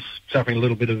 So he's suffering a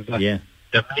little bit of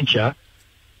dementia.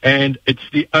 And it's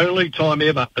the only time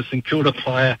ever a St Kilda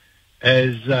player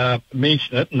has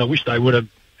mentioned it. And I wish they would have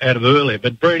out of earlier.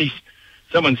 But Bruni,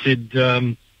 someone said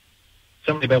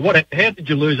something about, how did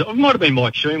you lose it? It might have been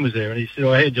Mike Sheen was there, and he said,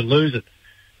 how did you lose it?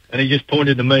 And he just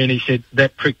pointed to me and he said,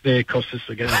 that prick there cost us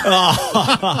the game.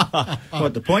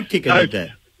 What, the point kicker did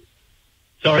that?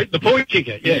 Sorry, the point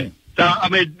kicker, yeah. So, I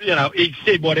mean, he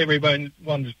said what everyone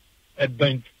had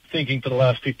been thinking for the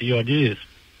last 50-odd years.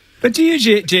 But do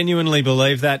you genuinely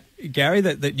believe that, Gary,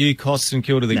 that you cost St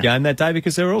Kilda the game that day?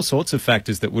 Because there are all sorts of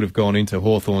factors that would have gone into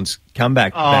Hawthorn's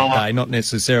comeback that day, not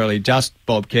necessarily just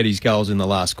Bob Keddy's goals in the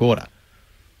last quarter.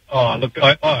 Oh, look,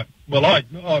 I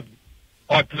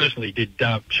personally did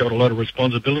shoulder a lot of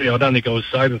responsibility. I don't think I was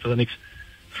sober for the next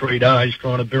 3 days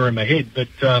trying to bury my head. But,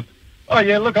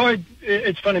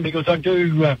 it's funny because I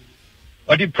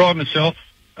did pride myself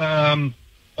on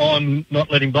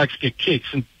not letting blokes get kicks,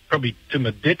 and probably to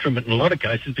my detriment in a lot of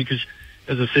cases because,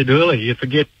 as I said earlier, you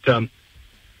forget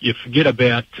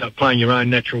about playing your own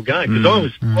natural game. Because I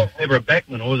was never a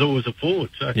backman. I was always a forward.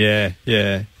 So. Yeah.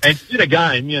 And in a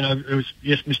game, it was,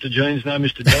 yes, Mr. Jones, no,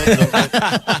 Mr. Jones.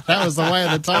 That was the way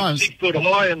of the times. 6 foot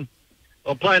high and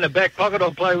I'll play in the back pocket.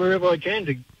 I'll play wherever I can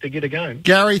to get a game.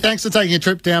 Gary, thanks for taking a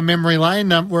trip down memory lane.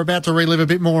 We're about to relive a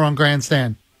bit more on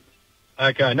Grandstand.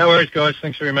 Okay, no worries, guys.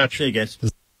 Thanks very much. See you, guys.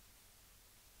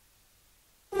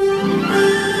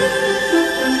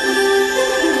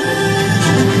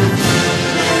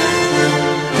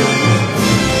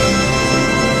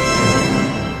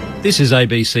 This is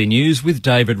ABC News with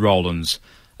David Rowlands.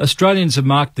 Australians have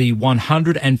marked the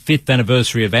 105th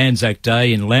anniversary of Anzac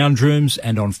Day in lounge rooms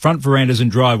and on front verandas and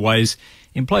driveways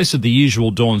in place of the usual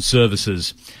dawn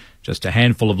services. Just a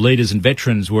handful of leaders and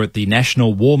veterans were at the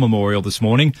National War Memorial this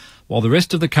morning, while the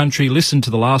rest of the country listened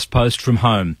to the last post from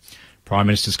home. Prime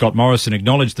Minister Scott Morrison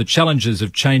acknowledged the challenges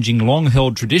of changing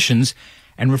long-held traditions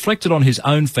and reflected on his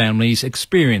own family's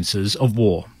experiences of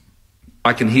war.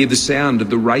 I can hear the sound of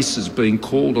the races being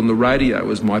called on the radio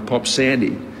as my pop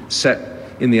Sandy sat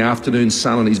in the afternoon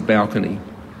sun on his balcony,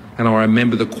 and I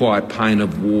remember the quiet pain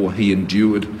of war he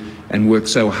endured and worked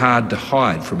so hard to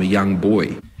hide from a young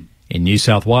boy. In New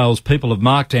South Wales, people have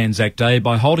marked Anzac Day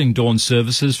by holding dawn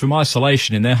services from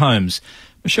isolation in their homes.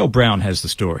 Michelle Brown has the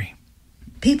story.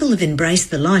 People have embraced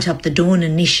the Light Up the Dawn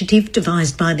initiative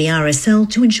devised by the RSL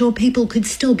to ensure people could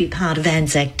still be part of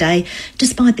Anzac Day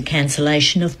despite the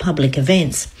cancellation of public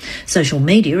events. Social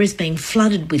media is being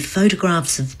flooded with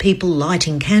photographs of people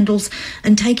lighting candles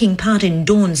and taking part in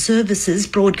dawn services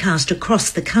broadcast across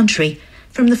the country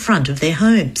from the front of their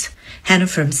homes. Hannah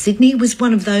from Sydney was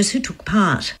one of those who took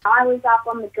part. I was up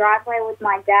on the driveway with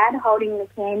my dad holding the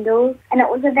candles, and it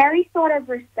was a very sort of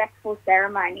respectful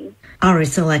ceremony.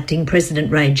 RSL Acting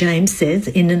President Ray James says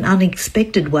in an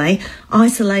unexpected way,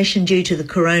 isolation due to the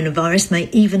coronavirus may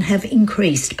even have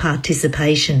increased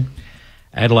participation.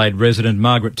 Adelaide resident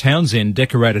Margaret Townsend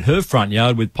decorated her front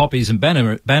yard with poppies and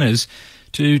banners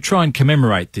to try and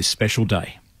commemorate this special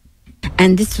day.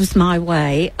 And this was my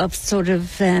way of sort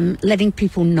of letting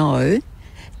people know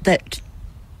that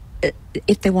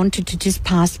if they wanted to just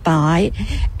pass by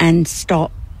and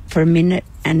stop for a minute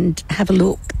and have a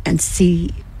look and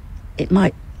see, it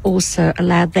might also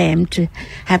allow them to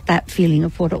have that feeling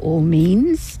of what it all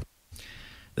means.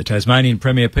 The Tasmanian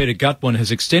Premier Peter Gutwein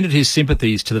has extended his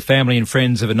sympathies to the family and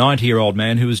friends of a 90-year-old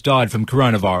man who has died from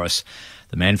coronavirus.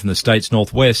 The man from the state's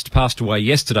northwest passed away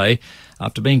yesterday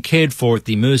after being cared for at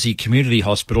the Mersey Community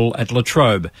Hospital at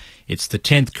Latrobe. It's the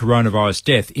 10th coronavirus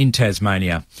death in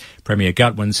Tasmania. Premier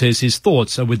Gutwein says his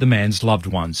thoughts are with the man's loved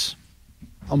ones.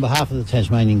 On behalf of the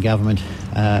Tasmanian Government,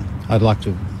 I'd like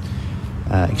to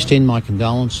extend my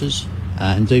condolences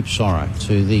and deep sorrow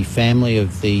to the family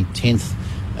of the 10th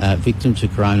victim to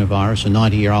coronavirus, a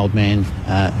 90-year-old man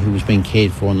who was being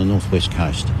cared for on the northwest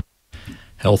coast.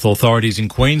 Health authorities in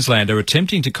Queensland are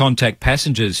attempting to contact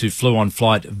passengers who flew on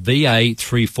flight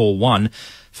VA341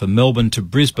 from Melbourne to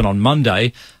Brisbane on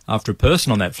Monday after a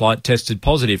person on that flight tested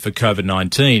positive for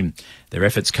COVID-19. Their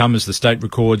efforts come as the state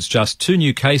records just 2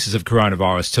 new cases of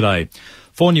coronavirus today.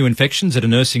 4 new infections at a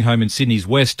nursing home in Sydney's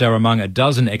west are among a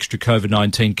dozen extra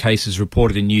COVID-19 cases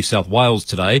reported in New South Wales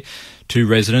today. 2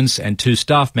 residents and 2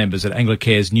 staff members at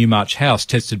Anglicare's Newmarch House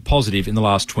tested positive in the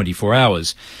last 24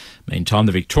 hours. Meantime,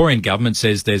 the Victorian government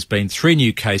says there's been 3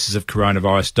 new cases of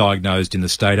coronavirus diagnosed in the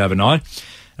state overnight.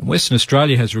 And Western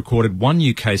Australia has recorded 1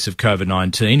 new case of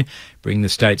COVID-19, bringing the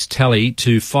state's tally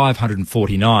to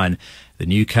 549. The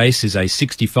new case is a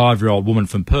 65-year-old woman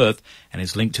from Perth and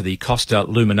is linked to the Costa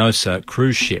Luminosa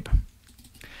cruise ship.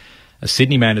 A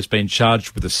Sydney man has been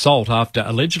charged with assault after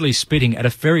allegedly spitting at a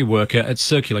ferry worker at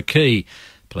Circular Quay.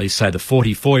 Police say the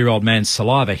 44-year-old man's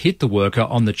saliva hit the worker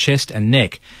on the chest and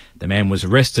neck. The man was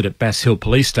arrested at Bass Hill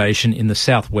Police Station in the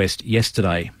southwest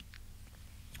yesterday.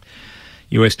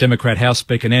 US Democrat House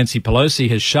Speaker Nancy Pelosi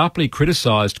has sharply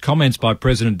criticised comments by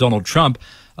President Donald Trump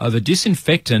over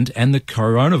disinfectant and the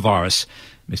coronavirus.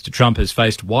 Mr. Trump has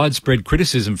faced widespread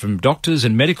criticism from doctors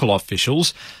and medical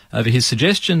officials over his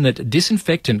suggestion that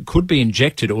disinfectant could be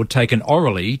injected or taken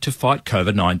orally to fight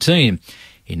COVID-19.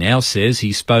 He now says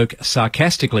he spoke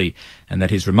sarcastically and that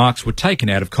his remarks were taken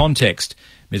out of context.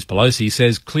 Ms. Pelosi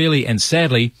says clearly and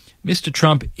sadly, Mr.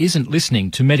 Trump isn't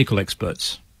listening to medical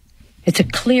experts. It's a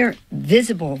clear,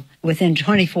 visible within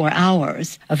 24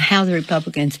 hours of how the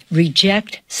Republicans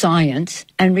reject science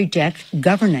and reject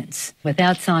governance.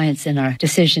 Without science in our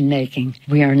decision-making,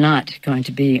 we are not going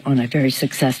to be on a very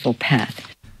successful path.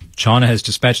 China has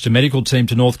dispatched a medical team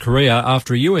to North Korea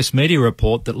after a US media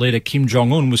report that leader Kim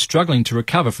Jong-un was struggling to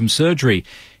recover from surgery.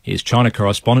 Here's China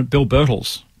correspondent Bill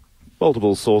Birtles.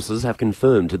 Multiple sources have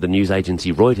confirmed to the news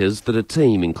agency Reuters that a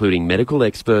team including medical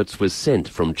experts was sent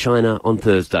from China on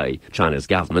Thursday. China's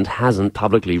government hasn't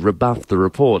publicly rebuffed the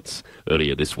reports.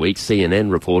 Earlier this week,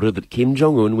 CNN reported that Kim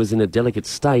Jong-un was in a delicate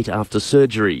state after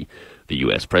surgery. The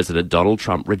US President Donald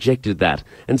Trump rejected that,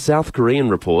 and South Korean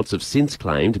reports have since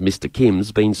claimed Mr.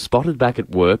 Kim's been spotted back at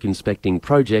work inspecting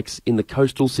projects in the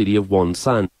coastal city of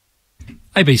Wonsan.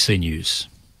 ABC News.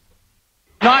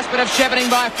 Nice bit of shepherding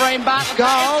by Freem Barton.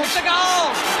 Goal. It's a goal.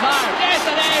 No. Yes,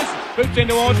 it is. Boots in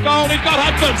towards goal. He's got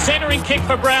Hudson. Centering kick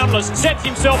for Brownless. Sets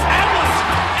himself.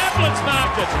 Ablett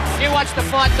marked it. You watch the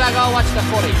fight, Doug. I'll watch the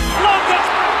footy. Lockett.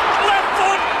 Left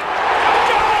foot.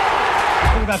 Goal.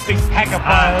 Look at that big pack of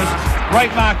players.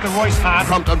 Great mark to Royce Hart.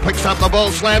 Compton picks up the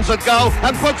ball, slams it goal,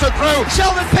 and puts it through.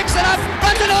 Sheldon picks it up.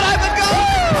 Runs it on open goal.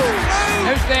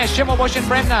 Who's there? Schimmelbusch and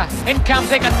Bremner. In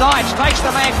comes Egan Knight. Takes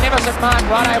the magnificent mark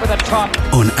right over the top.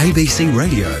 On ABC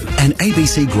Radio and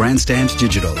ABC Grandstand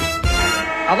Digital.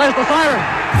 Oh, there's the siren.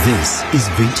 This is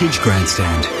Vintage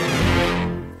Grandstand.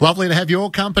 Lovely to have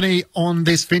your company on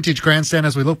this Vintage Grandstand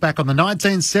as we look back on the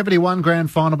 1971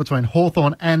 Grand Final between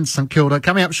Hawthorn and St Kilda.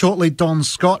 Coming up shortly, Don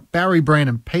Scott, Barry Breen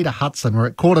and Peter Hudson. We're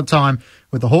at quarter time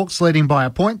with the Hawks leading by a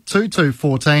point,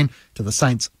 2-2-14 to the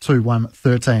Saints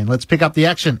 2-1-13. Let's pick up the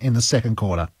action in the second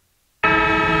quarter.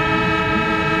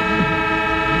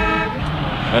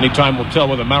 Only time will tell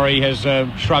whether Murray has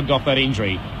shrugged off that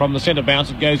injury. From the centre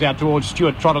bounce, it goes out towards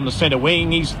Stuart Trott on the centre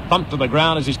wing. He's thumped to the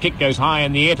ground as his kick goes high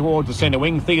in the air towards the centre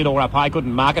wing. Theodore up high,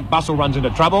 couldn't mark it. Bustle runs into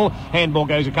trouble. Handball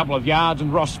goes a couple of yards,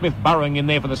 and Ross Smith burrowing in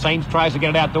there for the Saints. Tries to get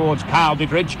it out towards Carl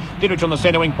Dittrich. Dittrich on the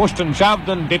centre wing, pushed and shoved,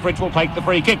 and Dittrich will take the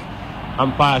free kick.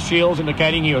 Umpire Shields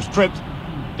indicating he was tripped.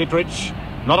 Dittrich,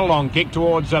 not a long kick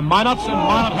towards Minot, and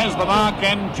Minot has the mark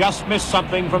and just missed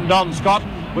something from Don Scott,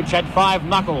 which had 5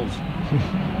 knuckles.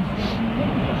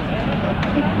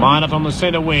 Minot on the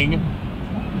centre wing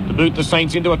to boot the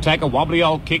Saints into attack. A wobbly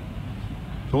old kick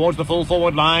towards the full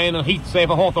forward line, and Heath's there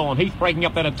for Hawthorn. Heath breaking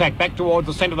up that attack back towards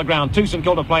the centre of the ground. 2 St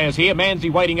Kilda players here.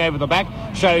 Manzi waiting over the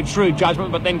back, showed shrewd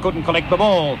judgment but then couldn't collect the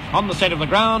ball on the centre of the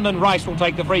ground, and Rice will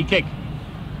take the free kick.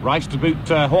 Rice to boot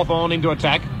Hawthorn into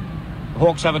attack. The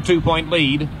Hawks have a 2-point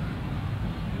lead,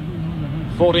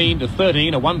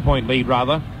 14-13, a 1-point lead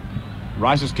rather.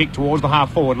 Rice's kick towards the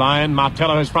half-forward line.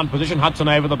 Martello has front position. Hudson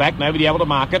over the back. Nobody able to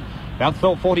mark it. About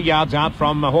 40 yards out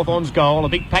from Hawthorn's goal. A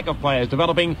big pack of players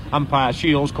developing. Umpire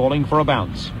Shields calling for a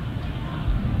bounce.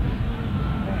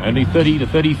 Only 30 to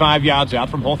 35 yards out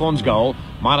from Hawthorn's goal.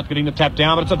 Minot getting the tap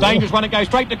down, but it's a dangerous one. It goes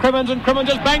straight to Crimmins, and Crimmins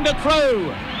has banged it through.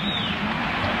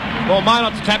 Well,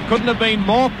 Minot's tap couldn't have been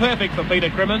more perfect for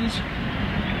Peter Crimmins.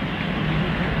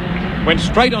 Went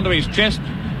straight onto his chest.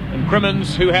 And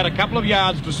Crimmins, who had a couple of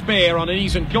yards to spare on any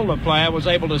St Kilda player, was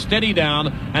able to steady down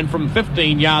and from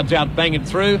 15 yards out bang it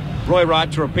through. Roy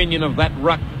Wright, your opinion of that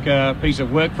ruck piece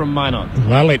of work from Minot?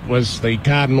 Well, it was the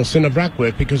cardinal sin of ruck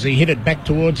work because he hit it back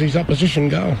towards his opposition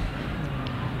goal.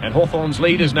 And Hawthorn's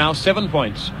lead is now 7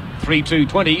 points,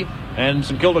 3-2-20, and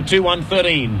St Kilda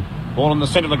 2-1-13. Ball in the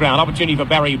centre of the ground, opportunity for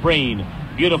Barry Breen.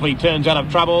 Beautifully turns out of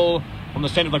trouble. On the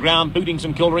centre of the ground, booting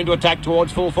St Kilda into attack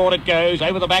towards full forward it goes.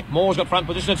 Over the back, Moore's got front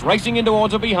position. It's racing in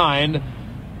towards a behind.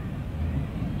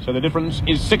 So the difference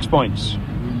is 6 points.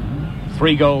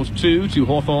 3 goals, 2 to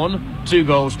Hawthorn. 2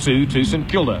 goals, 2 to St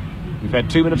Kilda. We've had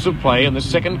 2 minutes of play in the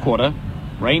second quarter.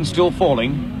 Rain still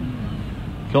falling.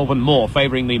 Kelvin Moore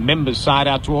favouring the members' side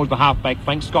out towards the half-back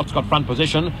flank. Scott's got front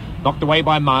position. Knocked away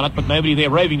by Minot, but nobody there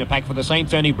roving the pack for the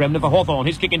Saints. Only Bremner for Hawthorn.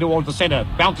 His kick in towards the centre.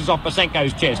 Bounces off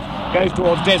Basenko's chest. Goes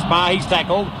towards Desmar. He's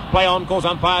tackled. Play on, calls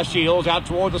umpire Shields. Out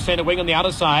towards the centre wing on the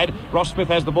outer side. Ross Smith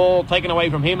has the ball taken away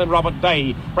from him, and Robert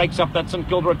Day breaks up that St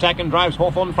Kilda attack and drives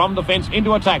Hawthorn from defence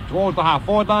into attack towards the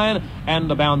half-forward line, and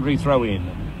the boundary throw-in.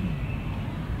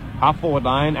 Half-forward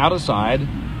line, outer side.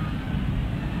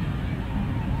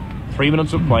 3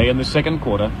 minutes of play in the second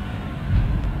quarter.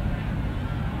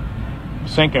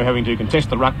 Senko having to contest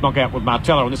the ruck knockout with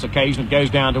Martello on this occasion. It goes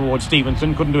down towards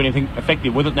Stevenson. Couldn't do anything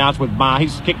effective with it. Now it's with Marr.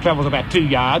 His kick travels about 2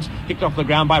 yards. Kicked off the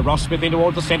ground by Ross Smith in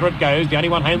towards the centre it goes. The only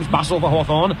one home's Bustle for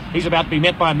Hawthorn. He's about to be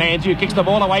met by Manzi, who kicks the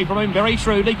ball away from him very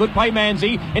shrewdly. Good play,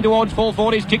 Manzi. In towards full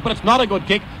forward. His kick, but it's not a good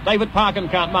kick. David Parkin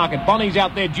can't mark it. Bonnie's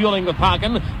out there duelling with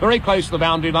Parkin. Very close to the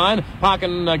boundary line.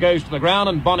 Parkin goes to the ground,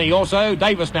 and Bonnie also.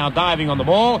 Davis now diving on the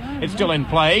ball. It's still in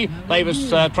play.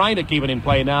 Davis trying to keep it in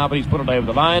play now, but he's put it over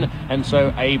the line, and so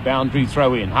a boundary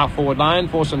throw in. Half forward line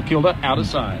for St Kilda, outer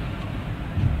side.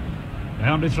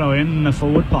 Boundary throw in the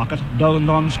forward pocket.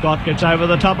 Don Scott gets over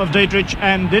the top of Dittrich,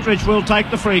 and Dittrich will take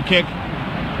the free kick.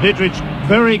 Dittrich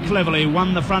very cleverly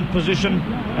won the front position,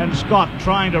 and Scott,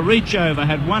 trying to reach over,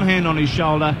 had one hand on his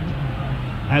shoulder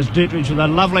As Dietrich with a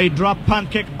lovely drop punt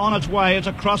kick on its way. It's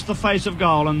across the face of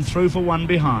goal and through for one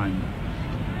behind.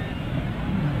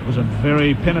 It was a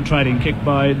very penetrating kick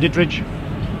by Dietrich,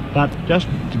 but just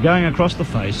going across the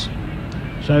face.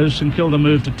 So St Kilda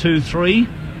moved to 2-3,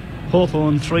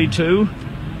 Hawthorn 3-2.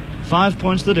 5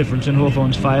 points the difference in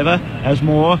Hawthorn's favour as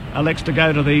Moore elects to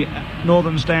go to the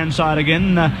northern stand side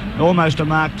again. Almost a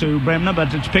mark to Bremner,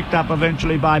 but it's picked up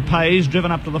eventually by Pays,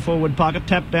 driven up to the forward pocket,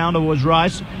 tapped down towards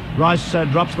Rice. Rice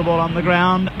drops the ball on the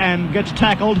ground and gets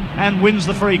tackled and wins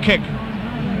the free kick.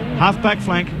 Half-back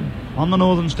flank on the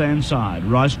northern stand side.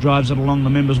 Rice drives it along the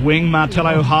member's wing.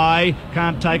 Martello high,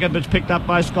 can't take it, but it's picked up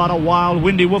by Scott. A wild,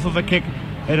 windy woof of a kick.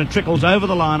 And it trickles over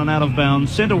the line and out of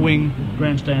bounds. Centre wing,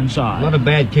 grandstand side. A lot of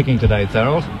bad kicking today,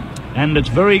 Thorold. And it's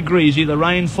very greasy. The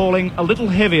rain falling a little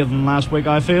heavier than last week,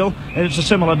 I feel. And it's a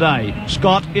similar day.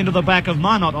 Scott into the back of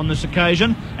Minot on this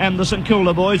occasion. And the St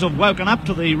Kilda boys have woken up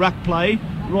to the ruck play.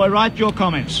 Roy Wright, your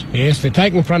comments. Yes, they're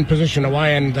taking front position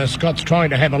away, and Scott's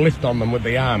trying to have a lift on them with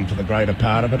the arm for the greater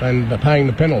part of it, and paying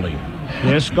the penalty.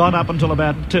 Yes, Scott up until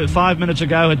about 5 minutes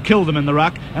ago had killed them in the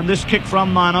ruck, and this kick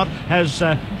from Minot has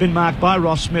been marked by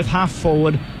Ross Smith, half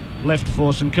forward, left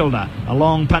for St Kilda. A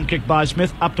long punt kick by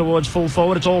Smith up towards full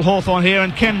forward. It's all Hawthorn here,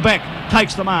 and Ken Beck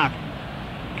takes the mark.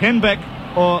 Ken Beck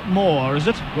or Moore, is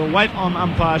it? We'll wait on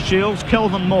umpire Shields.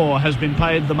 Kelvin Moore has been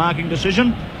paid the marking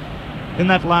decision in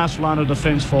that last line of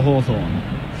defence for Hawthorn.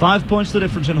 5 points the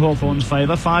difference in Hawthorn's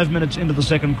favour. 5 minutes into the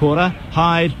second quarter.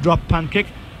 High drop punt kick.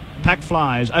 Pack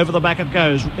flies. Over the back it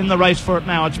goes. In the race for it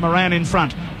now. It's Moran in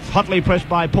front. Hotly pressed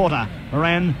by Porter.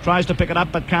 Moran tries to pick it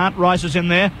up but can't. Rice is in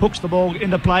there. Hooks the ball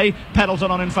into play. Paddles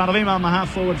it on in front of him on the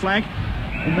half-forward flank.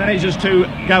 And manages to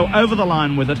go over the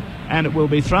line with it. And it will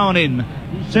be thrown in.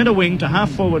 Centre wing to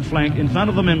half-forward flank in front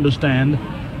of the member stand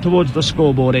towards the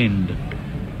scoreboard end.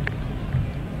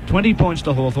 20 points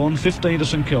to Hawthorn, 15 to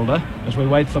St Kilda as we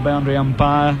wait for the boundary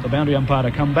umpire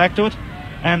to come back to it.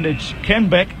 And it's Ken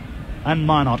Beck and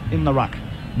Minot in the ruck.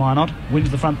 Minot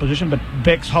wins the front position, but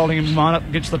Beck's holding him.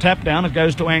 Minot gets the tap down. It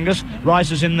goes to Angus.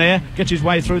 Rice is in there, gets his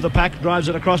way through the pack, drives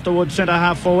it across towards centre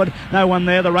half forward. No one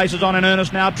there. The race is on in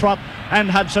earnest now. Trott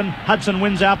and Hudson. Hudson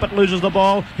wins out but loses the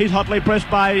ball. He's hotly pressed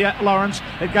by Lawrence.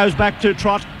 It goes back to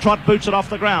Trott. Trott boots it off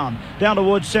the ground. Down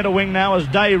towards centre wing now as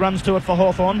Day runs to it for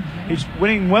Hawthorn. He's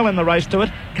winning well in the race to it.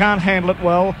 Can't handle it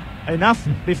well enough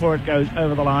before it goes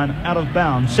over the line, out of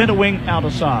bounds. Centre wing,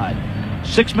 outer side.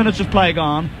 6 minutes of play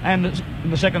gone and in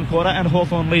the second quarter, and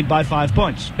Hawthorn lead by 5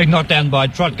 points. Big knockdown by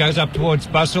Trott, goes up towards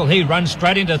Bustle. He runs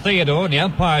straight into Theodore, and the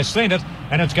umpire sent it,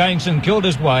 and it's going St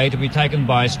Kilda's way to be taken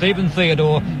by Stephen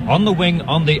Theodore on the wing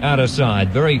on the outer side.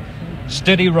 Very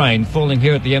steady rain falling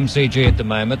here at the MCG at the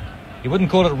moment. You wouldn't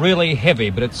call it really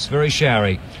heavy, but it's very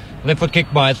showery. Left foot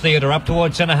kick by Theodore up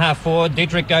towards centre half forward.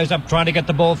 Dietrich goes up trying to get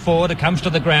the ball forward. It comes to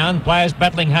the ground. Players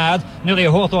battling hard. Nearly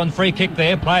a Hawthorn free kick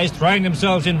there. Players throwing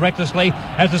themselves in recklessly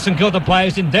as the St Kilda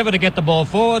players endeavour to get the ball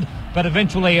forward. But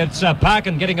eventually it's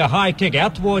Parkin getting a high kick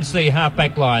out towards the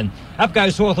half-back line. Up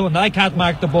goes Hawthorn. They can't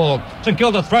mark the ball. St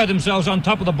Kilda throw themselves on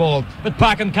top of the ball. But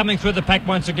Parkin coming through the pack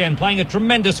once again, playing a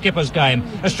tremendous skipper's game.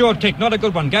 A short kick, not a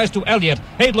good one, goes to Elliott.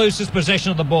 He loses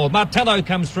possession of the ball. Martello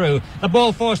comes through. The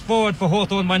ball forced forward for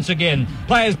Hawthorn once again.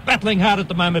 Players battling hard at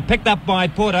the moment. Picked up by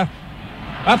Porter.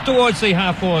 Up towards the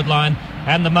half-forward line.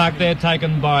 And the mark there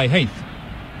taken by Heath.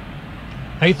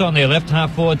 Heath on their left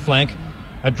half-forward flank.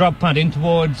 A drop punt in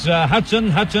towards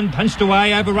Hudson. Hudson punched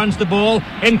away, overruns the ball.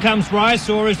 In comes Rice,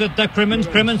 or is it Crimmins?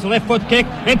 Crimmins, left foot kick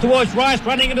in towards Rice,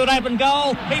 running into an open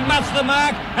goal. He muffs the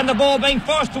mark, and the ball being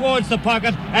forced towards the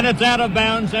pocket, and it's out of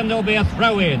bounds, and there'll be a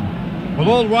throw in. Well,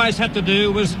 all Rice had to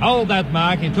do was hold that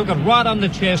mark. He took it right on the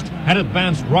chest, and it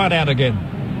bounced right out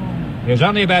again. He was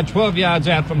only about 12 yards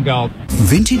out from goal.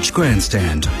 Vintage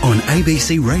Grandstand on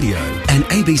ABC Radio and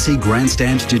ABC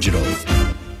Grandstand Digital.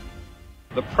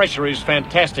 The pressure is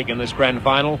fantastic in this grand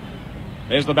final.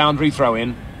 There's the boundary throw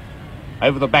in.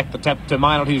 Over the back, the tap to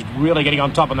Minot, who's really getting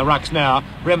on top in the rucks now.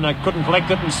 Bremner couldn't collect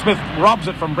it, and Smith robs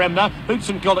it from Bremner. Boots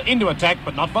St Kilda into attack,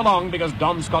 but not for long because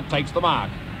Don Scott takes the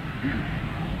mark.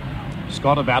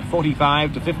 Scott about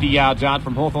 45 to 50 yards out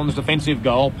from Hawthorn's defensive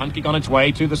goal. Punt kick on its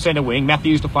way to the centre wing.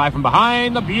 Matthews to fly from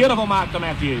behind. The beautiful mark to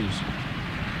Matthews.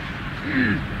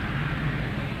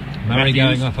 Murray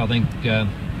going off, I think,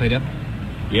 Peter.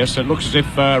 Yes, it looks as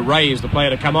if Ray is the player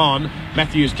to come on.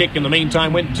 Matthews' kick in the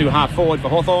meantime went to half forward for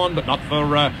Hawthorn, but not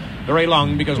for very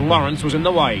long because Lawrence was in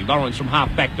the way. Lawrence from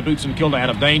half back to boot St Kilda out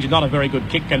of danger. Not a very good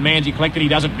kick, and Manzi collected. He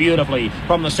does it beautifully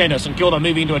from the centre. St Kilda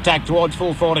moving to attack towards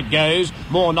full forward it goes.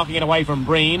 Moore knocking it away from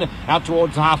Breen out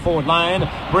towards the half forward line.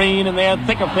 Breen in there,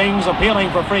 thick of things, appealing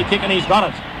for a free kick, and he's got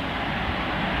it.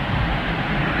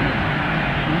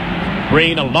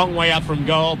 Green a long way out from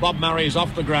goal. Bob Murray is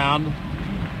off the ground.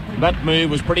 That move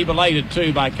was pretty belated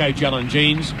too by coach Alan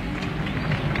Jeans,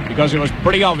 because it was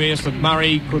pretty obvious that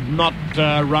Murray could not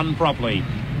run properly.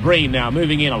 Green now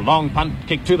moving in, a long punt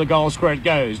kick to the goal square it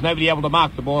goes. Nobody able to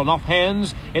mark the ball, and off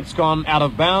hands it's gone out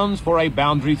of bounds for a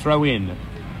boundary throw in.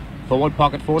 Forward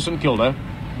pocket for St Kilda.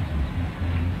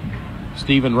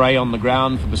 Stephen Ray on the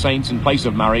ground for the Saints in place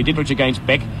of Murray. Dittrich against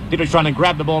Beck. Dittrich trying to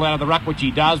grab the ball out of the ruck, which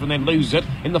he does, and then loses it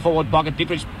in the forward pocket.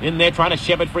 Dittrich in there trying to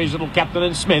shepherd for his little captain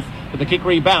and Smith, but the kick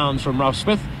rebounds from Ralph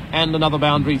Smith, and another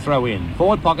boundary throw in.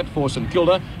 Forward pocket for St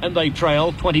Kilda, and they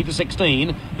trail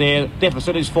 20-16. Their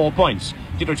deficit is 4 points.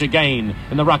 Dittrich again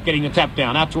in the ruck, getting the tap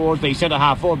down out towards the centre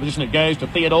half forward position. It goes to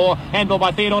Theodore. Handball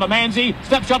by Theodore to Manzi.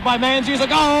 Step shot by Manzi is a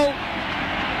goal.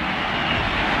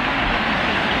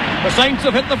 The Saints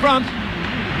have hit the front.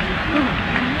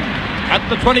 At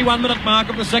the 21-minute mark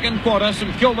of the second quarter,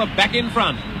 St Kilda back in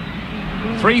front.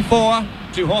 3-4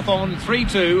 to Hawthorn,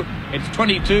 3-2. It's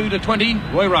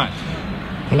 22-20. Roy Wright.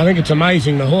 Well, I think it's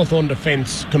amazing, the Hawthorn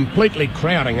defence completely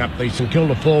crowding up the St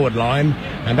Kilda forward line,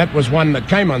 and that was one that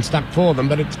came unstuck for them,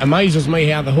 but it amazes me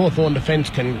how the Hawthorn defence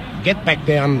can get back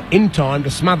down in time to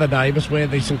smother Davis, where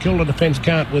the St Kilda defence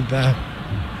can't with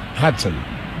Hudson.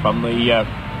 From the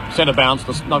centre bounce,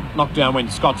 the knockdown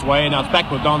went Scott's way. Now it's back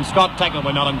with Don Scott. Tackle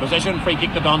when not in possession. Free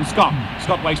kick to Don Scott.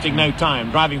 Scott wasting no time.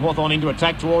 Driving Hawthorn into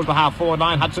attack towards the half-forward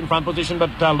line. Hudson front position, but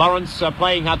Lawrence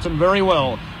playing Hudson very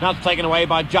well. Now it's taken away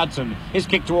by Judson. His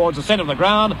kick towards the centre of the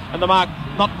ground, and the mark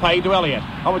not paid to Elliott.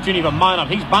 Opportunity for Minot.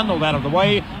 He's bundled out of the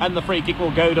way, and the free kick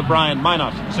will go to Brian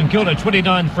Minot. St Kilda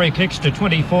 29 free kicks to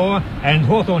 24, and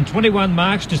Hawthorn 21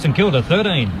 marks to St Kilda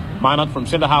 13. Minot from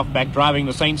centre half back, driving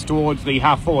the Saints towards the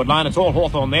half-forward line. It's all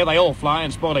Hawthorn there. They all fly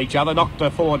and spot each other. Knocked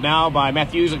forward now by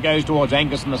Matthews. It goes towards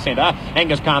Angus in the centre.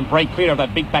 Angus can't break clear of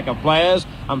that big pack of players.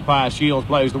 Umpire Shields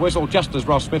blows the whistle just as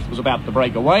Ross Smith was about to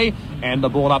break away, and the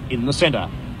ball up in the centre.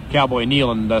 Cowboy,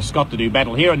 Neil and Scott to do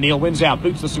battle here, and Neil wins out,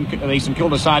 boots the St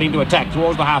Kilda side into attack.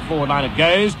 Towards the half-forward line it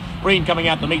goes. Breen coming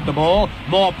out to meet the ball.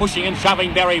 More pushing and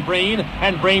shoving Barry Breen,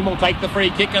 and Breen will take the free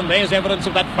kick, and there's evidence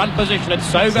of that front position. It's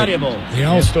so valuable. The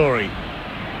whole story.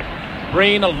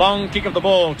 Breen, a long kick of the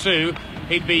ball too.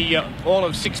 He'd be all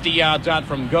of 60 yards out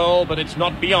from goal, but it's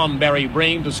not beyond Barry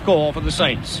Breen to score for the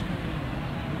Saints.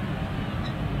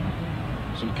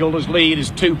 St Kilda's lead is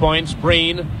 2 points.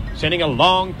 Breen sending a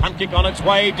long punt kick on its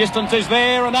way. Distance is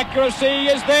there, and accuracy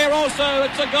is there also.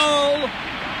 It's a goal.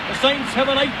 The Saints have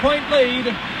an 8-point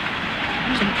lead.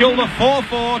 St Kilda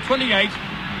 4-4, 28.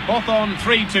 Hawthorn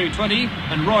 3-2, 20.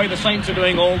 And Roy, the Saints are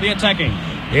doing all the attacking.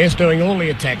 Yes, doing all the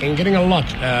attacking, getting a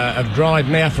lot of drive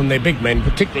now from their big men,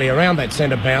 particularly around that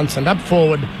centre bounce, and up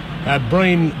forward,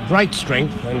 Breen, great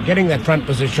strength, and getting that front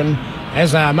position,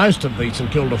 as are most of the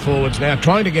St Kilda forwards now,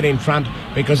 trying to get in front,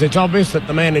 because it's obvious that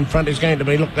the man in front is going to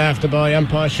be looked after by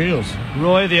umpire Shields.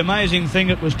 Roy, the amazing thing,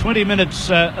 it was 20 minutes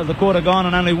of the quarter gone,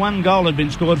 and only one goal had been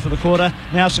scored for the quarter.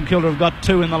 Now St Kilda have got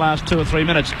two in the last 2 or 3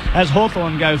 minutes. As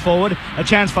Hawthorn go forward, a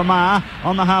chance for Maher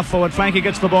on the half-forward flank. He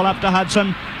gets the ball up to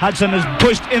Hudson. Hudson is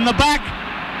pushed in the back.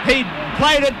 He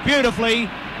played it beautifully.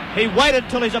 He waited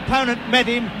till his opponent met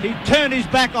him. He turned his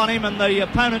back on him, and the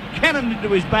opponent cannoned into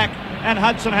his back, and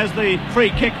Hudson has the free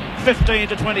kick 15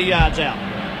 to 20 yards out.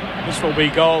 This will be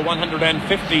goal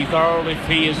 150, Thorold, if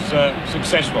he is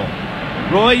successful.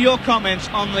 Roy, your comments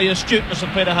on the astuteness of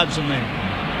Peter Hudson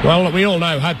there? Well, we all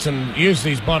know Hudson used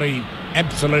his body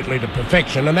absolutely to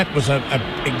perfection, and that was a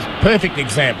perfect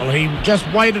example. He just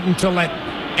waited until that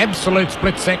absolute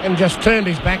split second, just turned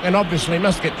his back, and obviously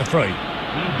must get the free.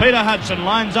 Peter Hudson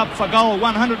lines up for goal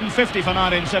 150 for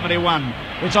 1971.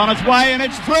 It's on its way, and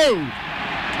it's through.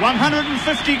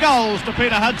 150 goals to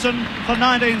Peter Hudson for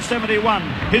 1971.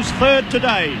 His third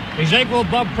today. He's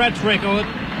equalled Bob Pratt's record.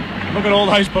 Look at all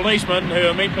those policemen who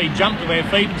immediately jumped to their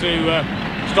feet to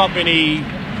stop any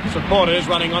supporters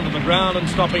running onto the ground and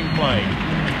stopping play.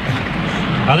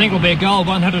 I think it'll be a goal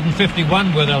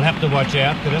 151 where they'll have to watch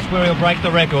out, because that's where he'll break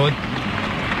the record.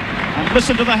 And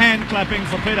listen to the hand clapping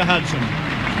for Peter Hudson,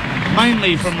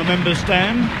 mainly from the members'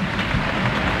 stand.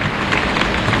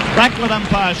 Back with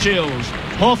umpire Shields.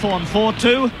 Hawthorn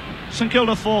 4-2, St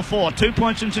Kilda 4-4. 2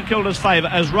 points in St Kilda's favour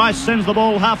as Rice sends the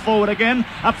ball half forward again.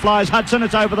 Up flies Hudson.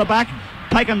 It's over the back.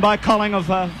 Taken by Colling of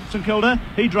St Kilda.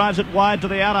 He drives it wide to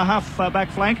the outer half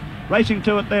back flank. Racing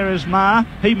to it there is Maher.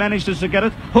 He manages to get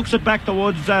it. Hooks it back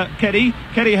towards Keddy.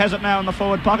 Keddy has it now in the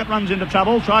forward pocket. Runs into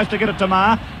trouble. Tries to get it to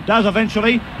Maher. Does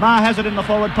eventually. Maher has it in the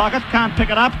forward pocket. Can't pick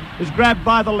it up. Is grabbed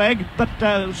by the leg. But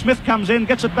Smith comes in.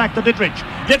 Gets it back to Dittrich.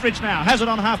 Dittrich now has it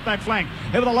on half-back flank.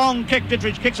 With a long kick,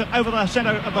 Dittrich kicks it over the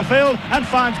centre of the field and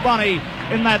finds Bonney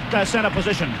in that centre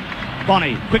position.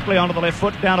 Bonnie quickly onto the left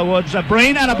foot, down towards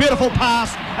Breen, and a beautiful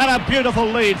pass and a beautiful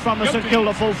lead from the St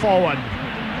Kilda full forward.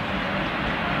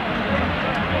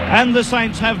 And the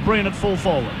Saints have Breen at full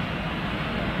forward.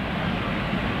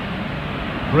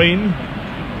 Breen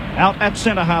out at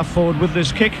centre half forward with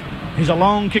this kick. Here's a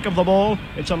long kick of the ball.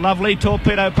 It's a lovely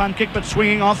torpedo punt kick, but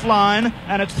swinging offline,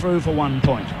 and it's through for 1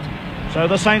 point. So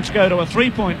the Saints go to a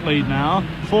 3-point lead now,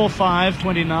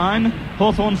 4-5-29,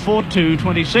 Hawthorn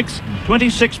 4-2-26,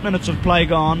 26 minutes of play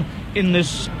gone in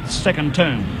this second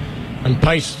term. And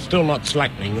pace still not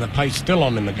slackening, the pace still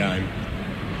on in the game.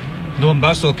 Norm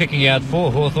Bustle kicking out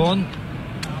for Hawthorn,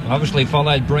 obviously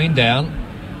followed Breen down.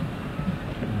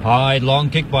 High,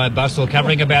 long kick by Bustle,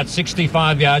 covering about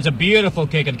 65 yards. A beautiful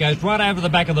kick. It goes right over the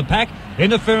back of the pack.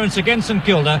 Interference against St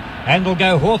Kilda, and will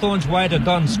go Hawthorn's way to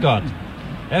Don Scott.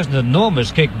 That's an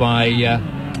enormous kick by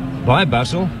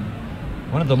Bustle.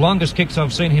 One of the longest kicks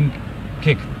I've seen him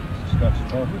kick.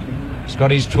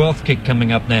 Scotty's 12th kick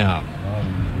coming up now.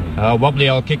 Wobbly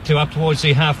old kick up towards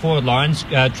the half-forward lines.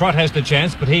 Trott has the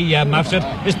chance, but he muffs it.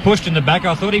 Is pushed in the back.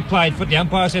 I thought he played foot. The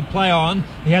umpire said play on.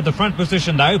 He had the front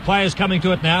position, though. Players coming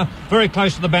to it now. Very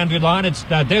close to the boundary line. It's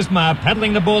Desmar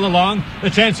paddling the ball along. The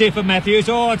chance here for Matthews.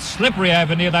 Oh, it's slippery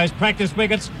over near those practice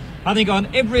wickets. I think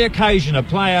on every occasion a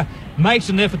player makes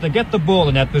an effort to get the ball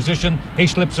in that position, he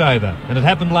slips over. And it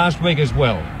happened last week as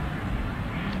well.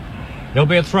 There'll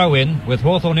be a throw-in with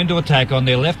Hawthorn into attack on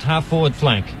their left half-forward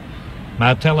flank.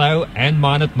 Martello and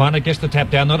Minot. Minot gets the tap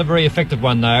down. Not a very effective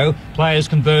one, though. Players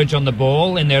converge on the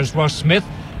ball, and there's Ross Smith.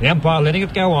 The umpire letting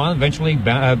it go on. Eventually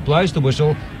blows the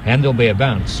whistle, and there'll be a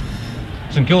bounce.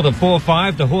 St Kilda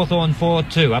 4-5 to Hawthorn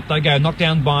 4-2. Up they go. Knocked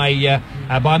down by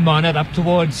Minot up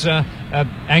towards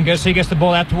Angus. He gets the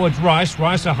ball out towards Rice.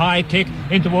 Rice a high kick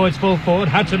in towards full forward.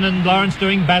 Hudson and Lawrence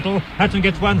doing battle. Hudson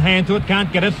gets one hand to it.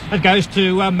 Can't get it. It goes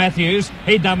to Matthews.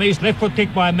 He dummies. Left foot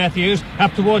kick by Matthews.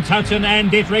 Up towards Hudson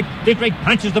and Dietrich. Dietrich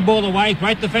punches the ball away.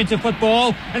 Great defensive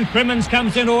football. And Crimmins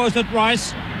comes in, oars at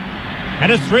Rice.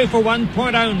 And it's through for 1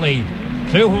 point only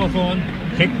to Hawthorn.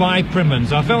 Kicked by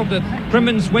Crimmins. I felt that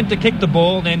Crimmins went to kick the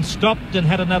ball, then stopped and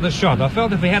had another shot. I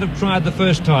felt if he had tried the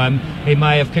first time, he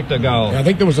may have kicked a goal. I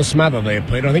think there was a smother there,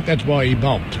 Peter. I think that's why he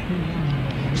bobbed.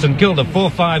 St Kilda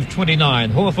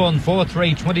 4-5-29. Hawthorn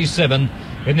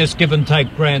 4-3-27 in this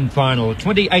give-and-take grand final.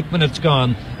 28 minutes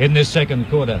gone in this second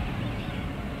quarter.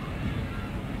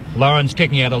 Lawrence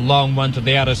kicking out a long one to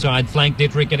the outer side flank.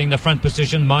 Dietrich getting the front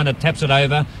position. Minor taps it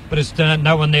over, but it's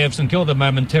no one there of St Kilda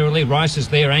momentarily. Rice is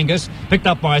there. Angus picked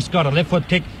up by Scott. A left foot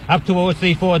kick up towards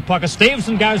the forward pocket.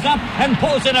 Stevenson goes up and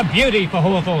pulls in a beauty for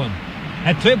Hawthorn.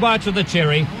 Had 2 bites of the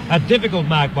cherry. A difficult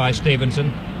mark by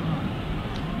Stevenson.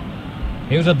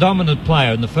 He was a dominant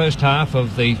player in the first half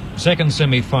of the second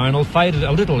semi-final. Faded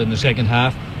a little in the second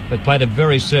half, but played a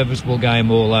very serviceable game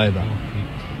all over.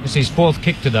 This is his 4th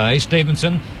kick today.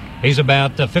 Stevenson. He's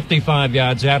about 55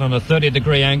 yards out on a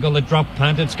 30-degree angle. The drop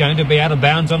punt, it's going to be out of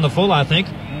bounds on the full, I think.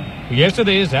 Yes, it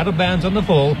is, out of bounds on the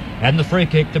full. And the free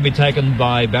kick to be taken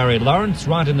by Barry Lawrence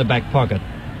right in the back pocket.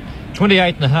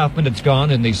 28 and a half minutes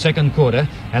gone in the second quarter,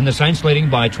 and the Saints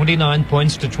leading by 29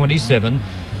 points to 27.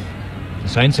 The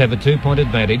Saints have a 2-point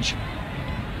advantage.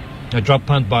 A drop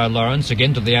punt by Lawrence,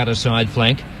 again to the outer side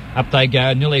flank. Up they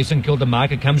go. Nearly St Kilda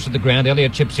marker comes to the ground.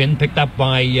 Elliott chips in, picked up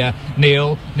by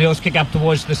Neil. Neil's kick up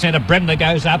towards the centre. Bremner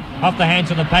goes up off the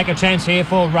hands of the pack. A chance here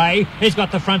for Ray. He's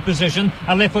got the front position.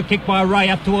 A left foot kick by Ray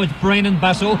up towards Breen and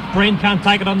Bustle. Breen can't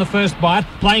take it on the first bite.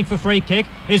 Playing for free kick.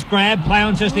 His grab. Play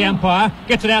on, says the umpire.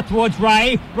 Gets it out towards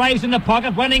Ray. Ray's in the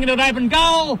pocket, running into an open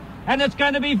goal. And it's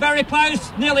going to be very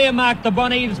close. Nearly a mark to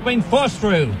Bonnie. It's been forced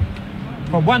through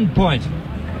for 1 point.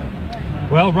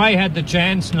 Well, Ray had the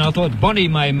chance, and I thought Bonnie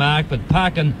may mark, but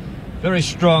Parkin very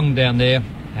strong down there,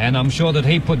 and I'm sure that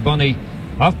he put Bonnie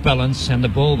off balance, and the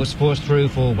ball was forced through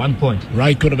for 1 point.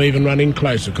 Ray could have even run in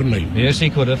closer, couldn't he? Yes, he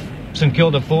could have. St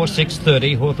Kilda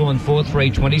 4-6-30, Hawthorn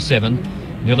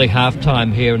 4-3-27. Nearly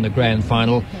half-time here in the grand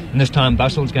final, and this time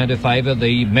Bustle's going to favour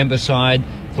the member side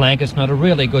flank. It's not a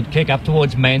really good kick up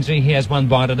towards Manzi. He has one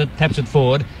bite at it, taps it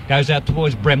forward, goes out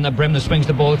towards Bremner. Bremner swings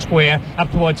the ball square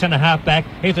up towards centre half back.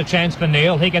 Here's a chance for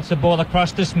Neil. He gets the ball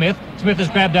across to Smith. Smith is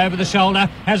grabbed over the shoulder,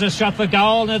 has a shot for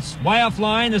goal, and it's way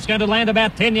offline. It's going to land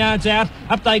about 10 yards out.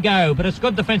 Up they go, but it's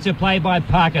good defensive play by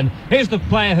Parkin. Here's the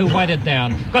player who waited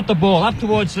down. Got the ball up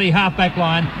towards the half back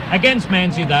line against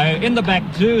Manzi, though. In the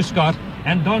back to Scott,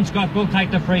 and Don Scott will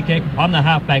take the free kick on the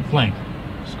half back flank.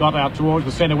 Scott out towards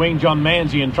the centre wing. John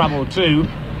Manzi in trouble too.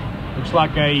 Looks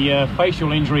like a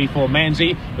facial injury for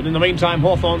Manzi. But in the meantime,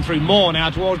 Hawthorn through Moore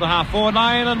now towards the half-forward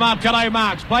line. And Martello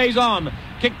marks. Plays on.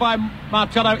 Kick by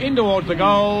Martello in towards the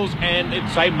goals. And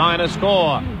it's a minor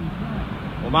score.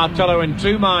 Well, Well, Martello in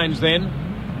two minds then,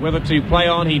 whether to play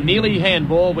on. He nearly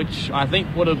handball, which I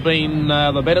think would have been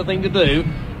the better thing to do,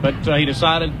 but he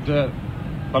decided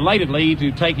belatedly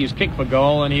to take his kick for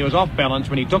goal, and he was off balance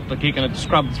when he took the kick, and it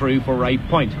scrubbed through for a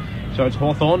point. So it's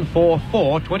Hawthorn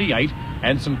 4-4-28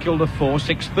 and St Kilda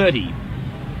 4-6-30.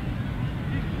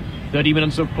 30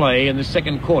 minutes of play in the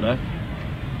second quarter.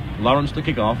 Lawrence to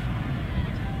kick off.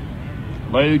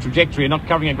 Low trajectory, not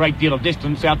covering a great deal of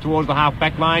distance out towards the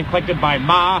half-back line. Collected by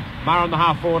Ma. Ma on the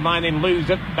half-forward line, then loses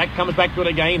it. Back comes back to it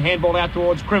again. Handball out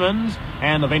towards Crimmins.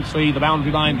 And eventually the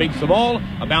boundary line beats the ball.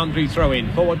 A boundary throw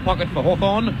in. Forward pocket for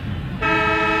Hawthorn.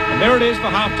 And there it is for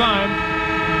half-time.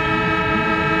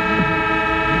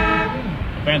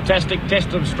 A fantastic test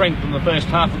of strength in the first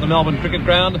half of the Melbourne Cricket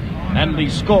Ground. And the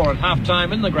score at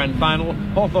half-time in the grand final,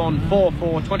 Hawthorn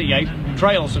 4-4-28,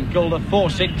 trail St Kilda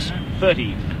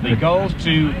 4-6-30. The goals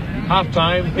to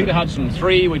half-time, Peter Hudson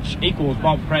 3, which equals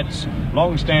Bob Pratt's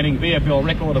long-standing VFL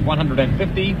record of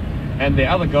 150, and the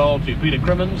other goal to Peter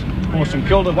Crimmins. For St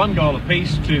Kilda, 1 goal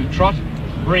apiece to Trott,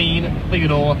 Green,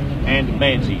 Theodore and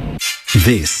Manzi.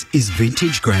 This is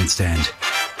Vintage Grandstand.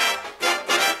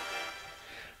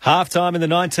 Half-time in the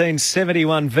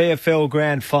 1971 VFL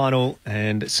Grand Final,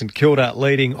 and St Kilda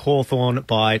leading Hawthorn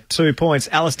by 2 points.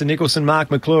 Alistair Nicholson, Mark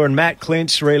McClure and Matt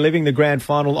Clinch reliving the Grand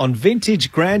Final on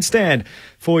Vintage Grandstand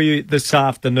for you this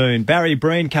afternoon. Barry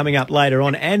Breen coming up later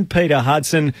on, and Peter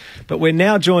Hudson. But we're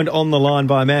now joined on the line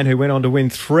by a man who went on to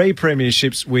win 3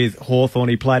 premierships with Hawthorn.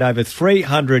 He played over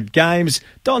 300 games.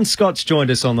 Don Scott's joined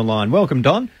us on the line. Welcome,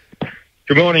 Don.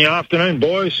 Good morning, afternoon,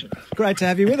 boys. Great to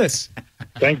have you with us.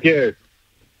 Thank you.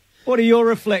 What are your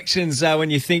reflections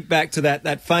when you think back to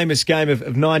that famous game of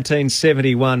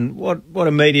 1971? What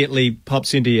immediately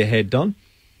pops into your head, Don?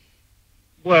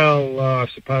 Well, I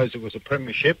suppose it was a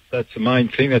premiership. That's the main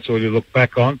thing. That's all you look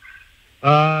back on.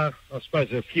 I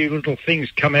suppose a few little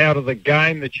things come out of the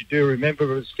game that you do remember.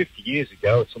 It was 50 years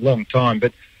ago. It's a long time.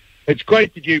 But it's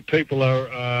great that you people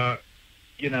are,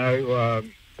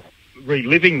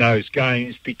 reliving those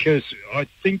games, because I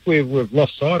think we've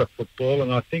lost sight of football,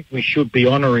 and I think we should be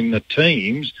honouring the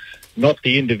teams, not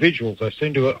the individuals. I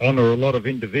seem to honour a lot of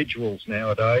individuals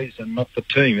nowadays and not the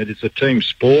team. It is a team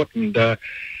sport, and there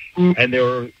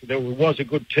was a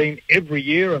good team every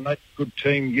year, and that good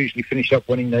team usually finished up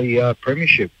winning the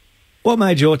premiership. What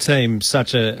made your team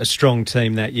such a strong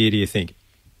team that year, do you think?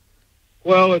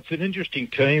 Well, it's an interesting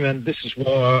team, and this is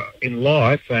why in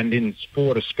life and in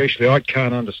sport especially, I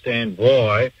can't understand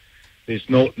why there's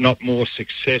not more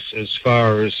success as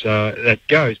far as that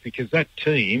goes, because that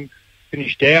team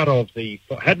finished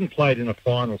hadn't played in a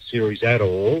final series at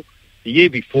all. The year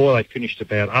before they finished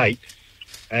about 8th,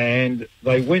 and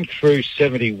they went through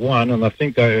 71, and I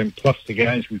think and plus the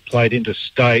games we played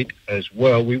interstate as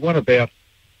well, we won about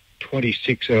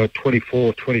 24,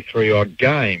 23 odd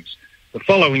games. The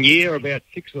following year, about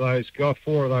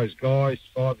 4 of those guys,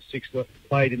 5 or 6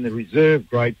 played in the reserve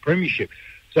grade premiership.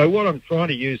 So what I'm trying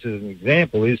to use as an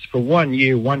example is, for 1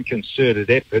 year, one concerted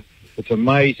effort, it's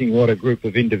amazing what a group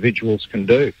of individuals can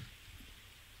do.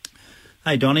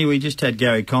 Hey, Donnie, we just had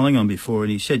Gary Colling on before,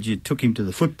 and he said you took him to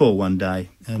the football one day.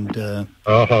 And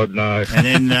oh, no. And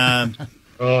then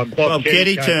Bob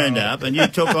Ketty turned up, and you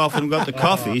took off and got the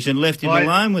coffees and left him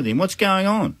alone with him. What's going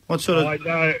on? What sort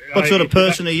of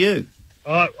person are you?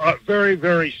 A very,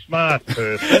 very smart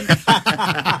person.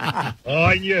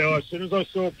 I knew as soon as I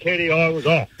saw Ketty, I was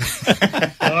off.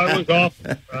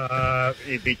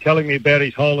 He'd be telling me about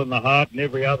his hole in the heart and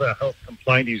every other health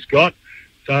complaint he's got.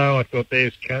 So I thought,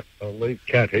 there's Cat. I'll leave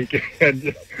Cat.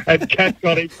 And Cat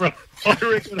got him for, I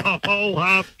reckon, a whole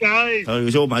half game. Oh, he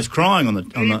was almost crying on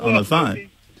the phone.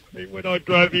 When I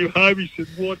drove you home, he said,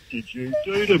 "What did you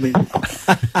do to me?"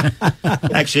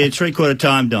 Actually, at 3/4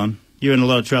 time, Don, you're in a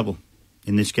lot of trouble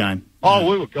in this game. Oh,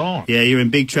 we were gone. Yeah, you're in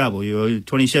big trouble. You were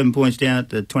 27 points down at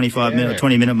the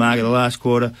 20-minute mark of the last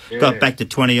quarter. Yeah. Got back to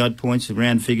 20-odd points, the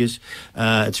round figures,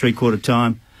 at 3/4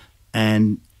 time,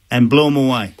 and blew them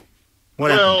away.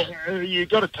 What happened? You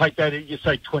got to take that. You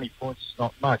say 20 points is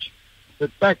not much,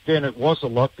 but back then it was a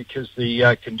lot, because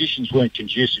the conditions weren't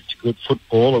conducive to good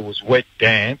football. It was wet,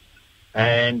 damp,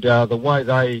 and the way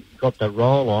they got the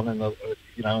roll on, and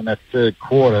in that third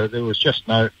quarter, there was just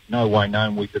no way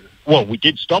known we could. Well, we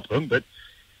did stop them, but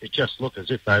it just looked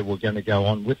as if they were going to go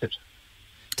on with it.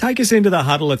 Take us into the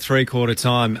huddle at 3/4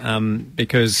 time,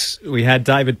 because we had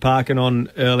David Parkin on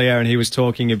earlier, and he was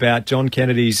talking about John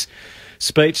Kennedy's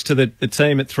speech to the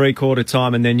team at 3/4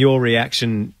 time, and then your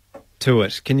reaction to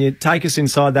it. Can you take us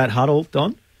inside that huddle,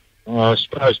 Don? Well, I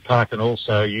suppose Parkin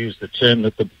also used the term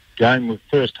that game, the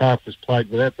first half was played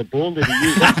without the ball. Did he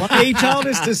use that one? He told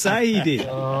us to say he did.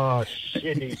 Oh,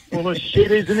 shit, he's full of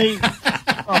shit, isn't he?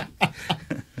 Oh.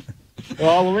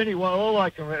 Well, anyway, all I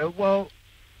can...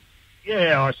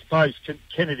 yeah, I suppose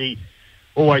Kennedy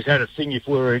always had a thing if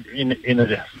we were in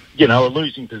a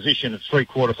losing position at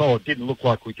three-quarter final. It didn't look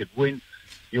like we could win.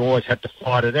 You always had to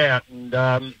fight it out. And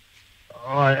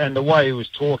and the way he was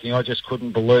talking, I just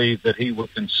couldn't believe that he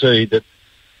would concede that,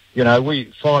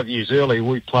 5 years earlier,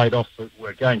 we played off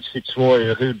against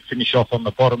Fitzroy, who'd finish off on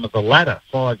the bottom of the ladder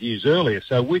 5 years earlier.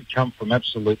 So we'd come from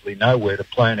absolutely nowhere to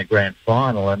play in a grand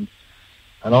final. And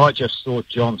I just thought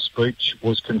John's speech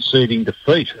was conceding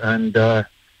defeat. And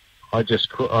I just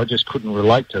couldn't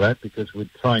relate to that because we'd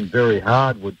trained very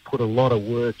hard. We'd put a lot of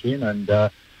work in.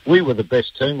 And we were the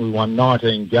best team. We won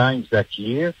 19 games that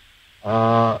year.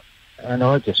 And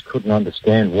I just couldn't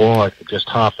understand why for just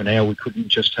half an hour we couldn't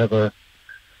just have a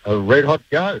red-hot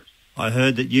go. I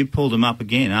heard that you pulled them up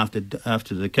again after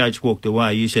the coach walked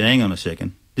away. You said, hang on a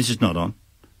second, this is not on.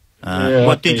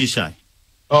 What did you say?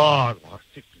 Oh, like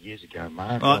 50 years ago,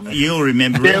 Mark. Oh, you'll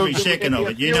remember every second of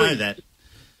it. You know that.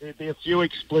 There'd be a few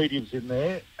expletives in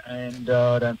there, and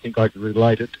I don't think I could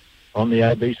relate it on the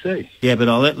ABC. Yeah, but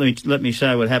let me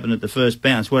say what happened at the first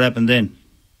bounce. What happened then?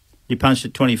 You punched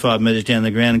it 25 metres down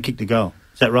the ground and kicked the goal.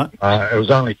 Is that right? It was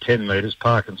only 10 metres.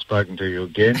 Parkin's spoken to you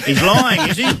again. He's lying,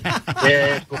 is he?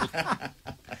 Yeah.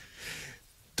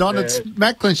 Don, it's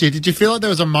Matt Clinch here. Did you feel like there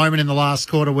was a moment in the last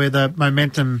quarter where the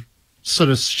momentum sort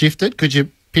of shifted? Could you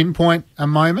pinpoint a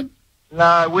moment?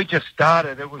 No, we just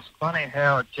started. It was funny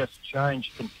how it just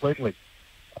changed completely.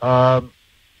 The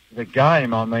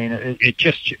game, I mean, it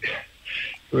just...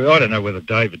 I don't know whether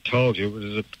David told you, it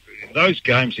was those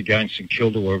games against St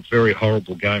Kilda were very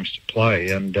horrible games to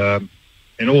play, and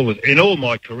in all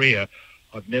my career,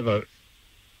 I've never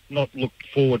not looked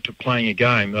forward to playing a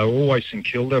game. They were always St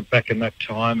Kilda back in that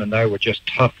time, and they were just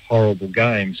tough, horrible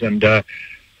games. And it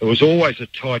was always a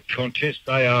tight contest.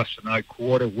 They asked for no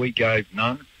quarter, we gave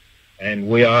none, and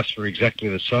we asked for exactly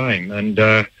the same. And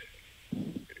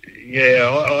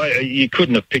you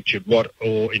couldn't have pictured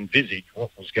or envisaged what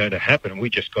was going to happen. We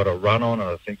just got a run on, and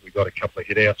I think we got a couple of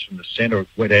hit-outs from the centre. It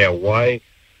went our way,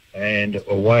 and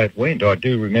away it went. I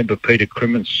do remember Peter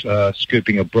Crimmins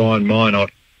scooping a Brian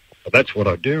Minot. That's what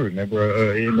I do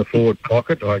remember, in the forward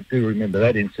pocket. I do remember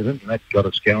that incident, and that got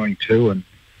us going too. And,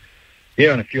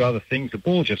 and a few other things. The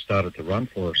ball just started to run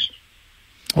for us.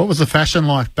 What was the fashion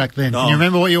like back then? Can you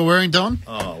remember what you were wearing, Don?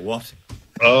 Oh, what?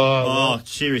 Oh,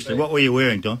 seriously, what were you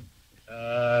wearing, Don?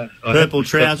 Purple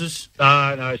trousers?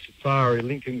 No, safari,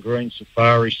 Lincoln green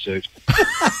safari suit.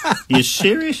 You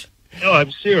serious? No,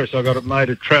 I'm serious. I got it made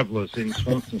at Travellers in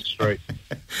Swanston Street.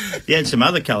 You had some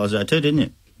other colours though too, didn't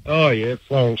you? Oh, yeah,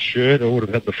 floral shirt. I would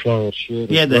have had the floral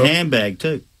shirt. You had the handbag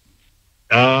too.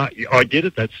 I did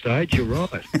at that stage, you're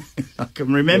right. I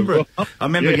can remember it. I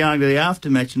remember going to the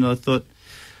aftermatch, and I thought...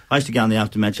 I used to go on the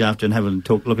aftermatch after and have a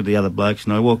look at the other blokes,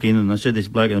 and I walk in and I see this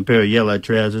bloke in a pair of yellow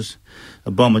trousers,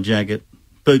 a bomber jacket,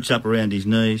 boots up around his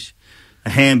knees,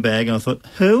 a handbag, and I thought,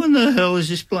 who in the hell is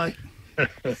this bloke?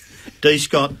 D.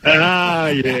 Scott.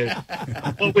 Yeah.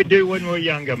 What we do when we're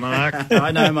younger, Mark.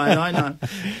 I know, mate, I know.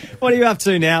 What are you up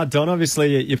to now, Don?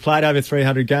 Obviously, you played over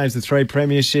 300 games, the 3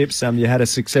 premierships. You had a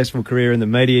successful career in the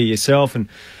media yourself, and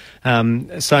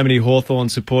so many Hawthorn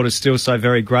supporters still so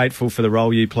very grateful for the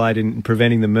role you played in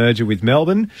preventing the merger with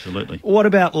Melbourne. Absolutely. What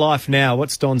about life now?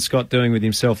 What's Don Scott doing with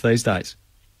himself these days?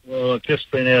 Well, I've just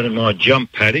been out in my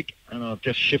jump paddock, and I've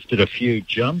just shifted a few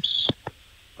jumps.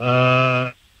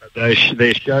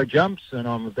 They're show jumps, and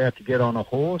I'm about to get on a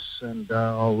horse, and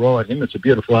I'll ride him. It's a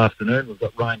beautiful afternoon. We've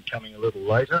got rain coming a little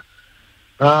later.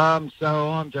 So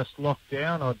I'm just locked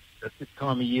down. At this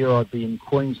time of year, I'd be in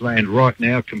Queensland right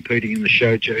now competing in the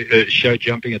show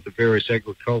jumping at the various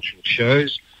agricultural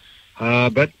shows.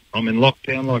 But I'm in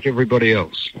lockdown like everybody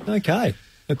else. Okay.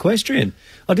 Equestrian.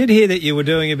 I did hear that you were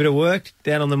doing a bit of work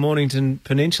down on the Mornington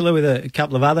Peninsula with a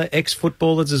couple of other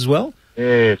ex-footballers as well.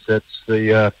 Yes, that's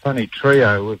the funny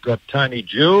trio. We've got Tony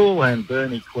Jewell and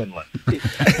Bernie Quinlan.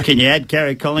 Can you add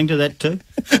Gary Colling to that too?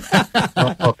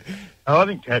 I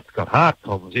think Cat's got heart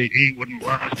problems. He wouldn't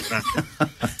last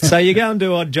enough. So you go and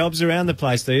do odd jobs around the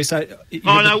place, do you?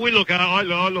 No, I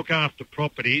look after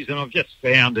properties, and I've just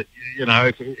found that,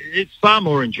 it's far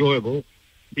more enjoyable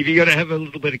if you've got to have a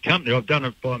little bit of company. I've done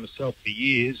it by myself for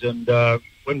years, and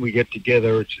when we get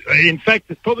together,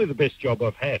 it's probably the best job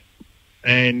I've had.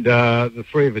 And the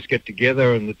three of us get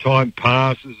together, and the time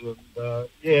passes,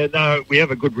 and we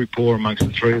have a good rapport amongst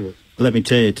the three of us. Let me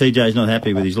tell you, TJ's not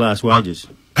happy with his last wages.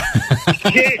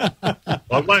 Yeah.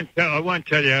 I won't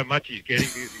tell you how much he's getting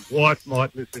because his wife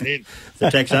might listen in. The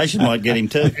taxation might get him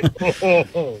too.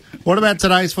 What about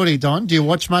today's footy, Don? Do you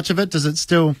watch much of it? Does it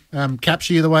still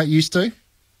capture you the way it used to?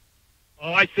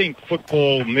 I think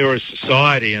football mirrors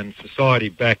society, and society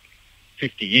back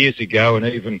 50 years ago and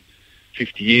even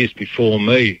 50 years before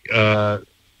me,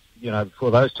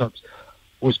 before those times,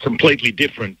 was completely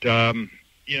different. You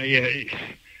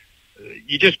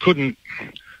just couldn't...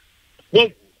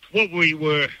 What we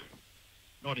were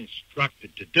not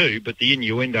instructed to do, but the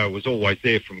innuendo was always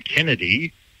there from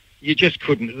Kennedy, you just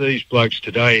couldn't... These blokes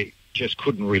today just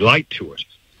couldn't relate to it.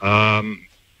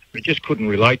 They just couldn't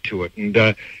relate to it. And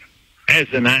as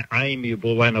an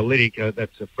amiable analytic,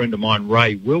 that's a friend of mine,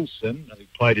 Ray Wilson, who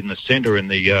played in the centre in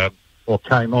the...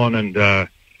 came on and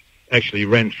actually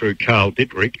ran through Carl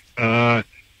Dittrich.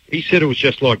 He said it was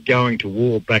just like going to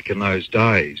war back in those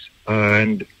days.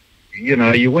 And,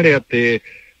 you went out there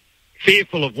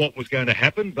fearful of what was going to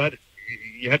happen, but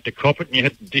you had to cop it and you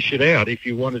had to dish it out if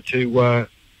you wanted to,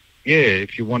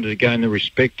 if you wanted to gain the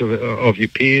respect of your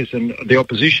peers and the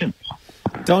opposition.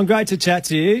 Don, great to chat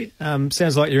to you.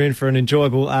 Sounds like you're in for an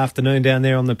enjoyable afternoon down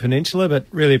there on the peninsula, but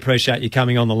really appreciate you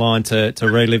coming on the line to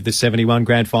relive the 71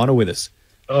 Grand Final with us.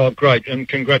 Oh, great, and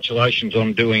congratulations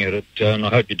on doing it, and I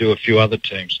hope you do a few other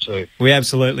teams too. We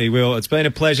absolutely will. It's been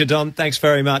a pleasure, Don. Thanks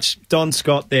very much. Don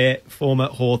Scott there, former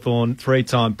Hawthorn,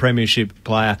 three-time premiership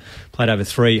player, played over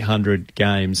 300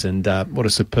 games, and what a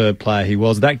superb player he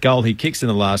was. That goal he kicks in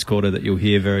the last quarter that you'll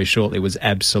hear very shortly was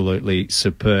absolutely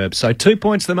superb. So 2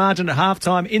 points the margin at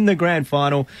halftime in the Grand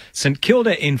Final. St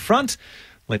Kilda in front.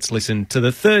 Let's listen to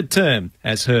the third term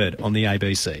as heard on the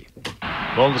ABC.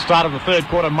 Well, the start of the third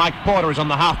quarter, Mike Porter is on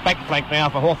the half-back flank now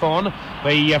for Hawthorn.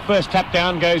 The first tap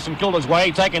down goes St Kilda's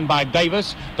way, taken by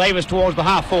Davis. Davis towards the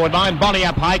half-forward line. Bonnie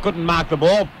up high, couldn't mark the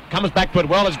ball. Comes back to it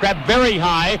well, is grabbed very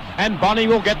high, and Bonnie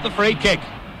will get the free kick.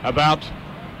 About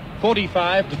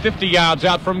 45 to 50 yards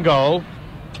out from goal.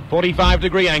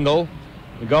 45-degree angle.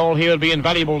 The goal here would be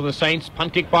invaluable to the Saints.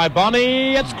 Punt kick by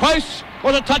Bonnie. It's close.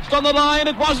 Was it touched on the line?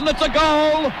 It wasn't. It's a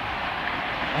goal.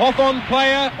 Hawthorn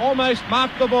player almost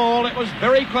marked the ball. It was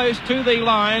very close to the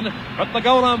line, but the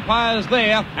goal umpire's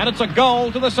there, and it's a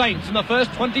goal to the Saints in the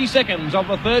first 20 seconds of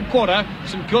the third quarter.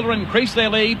 St Kilda increased their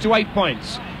lead to 8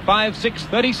 points.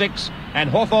 5-6-36, and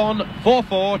Hawthorn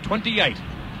 4-4-28.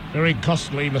 Very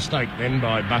costly mistake then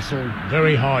by Bussell.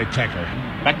 Very high tackle.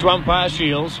 Back to umpire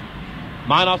Shields.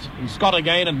 Minot and Scott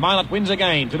again, and Minot wins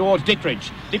again towards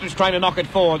Dittrich. Dittrich trying to knock it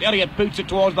forward. Elliott boots it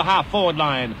towards the half-forward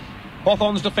line.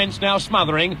 Hawthorn's defence now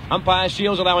smothering. Umpire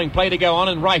Shields allowing play to go on,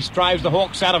 and Rice drives the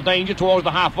Hawks out of danger towards the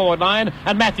half-forward line,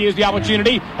 and Matthews the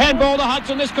opportunity. Handball to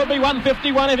Hudson. This could be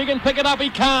 151 if he can pick it up.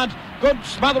 He can't. Good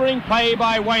smothering play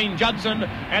by Wayne Judson,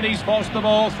 and he's forced the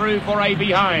ball through for a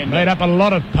behind. Made up a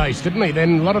lot of pace, didn't he?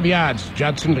 Then a lot of yards,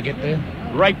 Judson, to get there.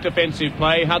 Great defensive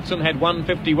play. Hudson had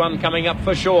 151 coming up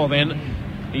for sure then.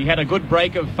 He had a good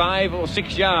break of 5 or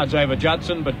 6 yards over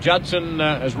Judson, but Judson,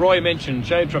 as Roy mentioned,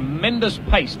 showed tremendous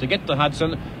pace to get to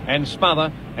Hudson and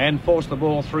smother and force the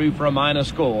ball through for a minor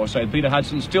score. So Peter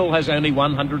Hudson still has only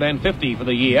 150 for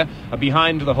the year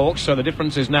behind the Hawks, so the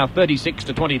difference is now 36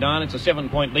 to 29. It's a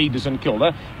 7-point lead to St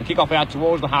Kilda. The kick-off out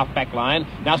towards the half-back line.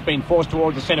 Now it's been forced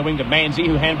towards the centre wing to Manzi,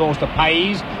 who handballs to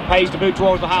Pays. Pays to boot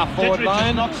towards the half-forward Dittrich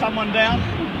line. just knocked someone down.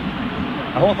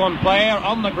 A Hawthorn player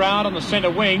on the ground on the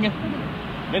centre wing.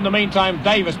 In the meantime,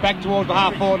 Davis back towards the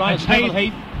half-forward line. It's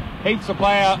Heath. Heath's the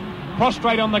player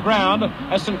prostrate on the ground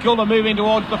as St Kilda move in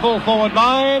towards the full-forward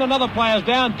line. Another player's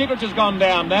down. Dittrich has gone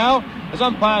down now as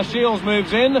umpire Shields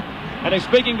moves in. And he's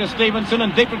speaking to Stevenson,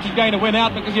 and Dittrich is going to win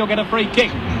out because he'll get a free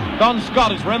kick. Don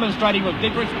Scott is remonstrating with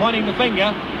Dittrich, pointing the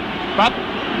finger. But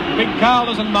Big Carl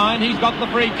doesn't mind. He's got the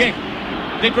free kick.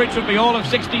 Dittrich would be all of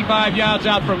 65 yards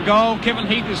out from goal. Kevin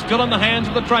Heath is still in the hands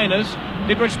of the trainers.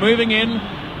 Dittrich moving in.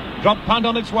 Drop punt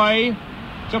on its way.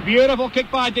 It's a beautiful kick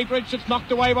by Dittrich. It's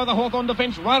knocked away by the Hawthorn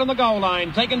defence right on the goal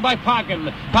line. Taken by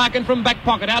Parkin. Parkin from back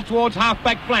pocket out towards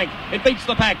half-back flank. It beats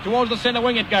the pack. Towards the centre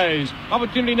wing it goes.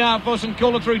 Opportunity now for St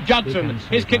Kilda through Judson.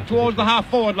 His kick towards the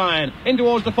half-forward line. In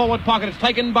towards the forward pocket. It's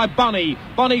taken by Bonnie.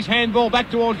 Bonnie's handball back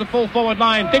towards the full-forward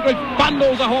line. Dittrich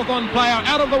bundles a Hawthorn player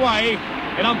out of the way.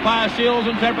 In umpire Shields'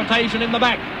 interpretation in the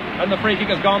back. And the free kick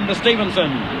has gone to Stevenson.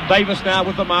 Davis now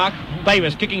with the mark.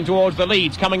 Davis kicking towards the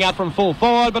leads, coming out from full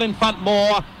forward, but in front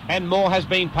Moore, and Moore has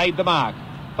been paid the mark.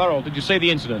 Farrell, did you see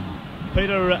the incident?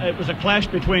 Peter, it was a clash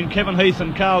between Kevin Heath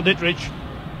and Carl Dittrich,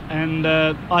 and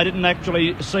I didn't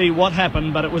actually see what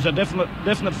happened, but it was a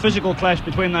definite physical clash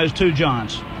between those two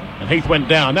giants. And Heath went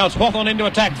down. Now it's Hawthorn into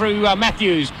attack through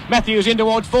Matthews. Matthews in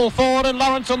towards full forward, and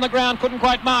Lawrence on the ground couldn't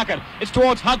quite mark it. It's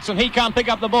towards Hudson. He can't pick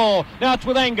up the ball. Now it's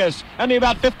with Angus. Only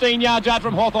about 15 yards out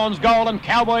from Hawthorn's goal, and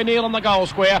Cowboy Neal on the goal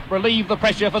square relieve the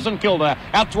pressure for St Kilda.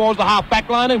 Out towards the half-back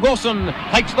line, and Wilson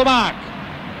takes the mark.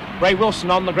 Ray Wilson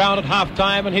on the ground at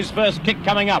half-time, and his first kick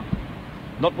coming up.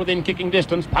 Not within kicking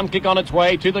distance. Punt kick on its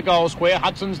way to the goal square.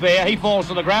 Hudson's there. He falls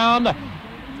to the ground.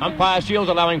 Umpire Shields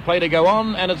allowing play to go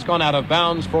on, and it's gone out of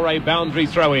bounds for a boundary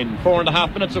throw-in.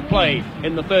 4.5 minutes of play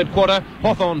in the third quarter.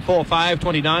 Hawthorn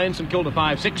 4-5-29, St Kilda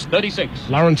 5-6-36.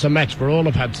 Lawrence a match for all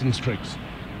of Hudson's tricks.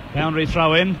 Boundary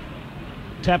throw-in.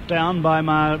 Tap down by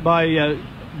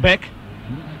Beck.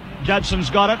 Judson's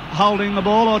got it, holding the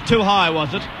ball, or too high,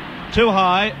 was it? Too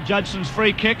high. Judson's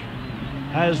free kick,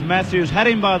 as Matthews had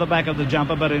him by the back of the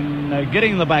jumper, but in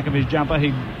getting the back of his jumper,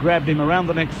 he grabbed him around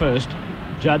the neck first.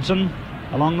 Judson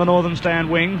along the northern stand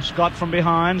wing. Scott from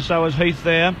behind, so is Heath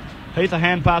there. Heath, a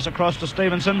hand pass across to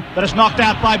Stevenson, but it's knocked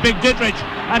out by Big Dittrich,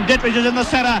 and Dittrich is in the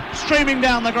centre, streaming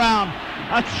down the ground.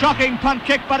 A shocking punt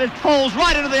kick, but it falls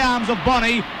right into the arms of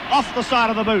Bonney, off the side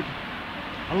of the boot.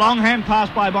 A long hand pass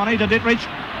by Bonney to Dittrich,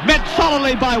 met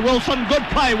solidly by Wilson. Good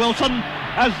play, Wilson,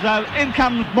 as in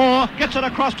comes Moore, gets it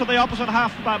across to the opposite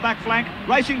half back flank.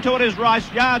 Racing to it is Rice,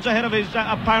 yards ahead of his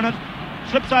opponent,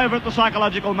 slips over at the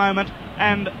psychological moment,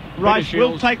 and Rice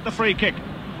will take the free kick.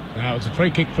 Now it's a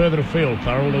free kick further afield,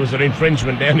 Farrell. There was an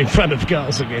infringement down in front of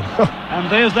goals again.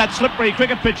 And there's that slippery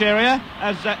cricket pitch area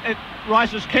as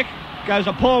Rice's kick goes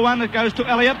a poor one. It goes to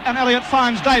Elliott, and Elliott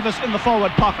finds Davis in the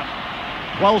forward pocket.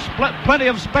 Well, plenty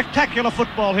of spectacular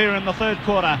football here in the third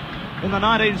quarter in the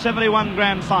 1971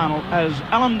 Grand Final, as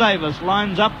Alan Davis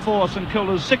lines up for St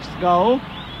Kilda's 6th goal.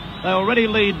 They already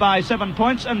lead by 7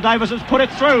 points, and Davis has put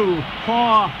it through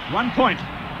for 1 point.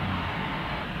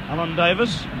 Alan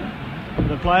Davis,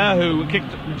 the player who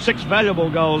kicked 6 valuable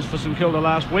goals for St Kilda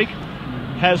last week,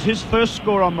 has his first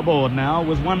score on the board now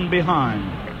with 1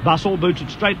 behind. Bussell boots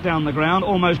it straight down the ground,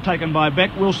 almost taken by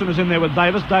Beck. Wilson is in there with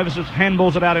Davis. Davis just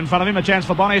handballs it out in front of him. A chance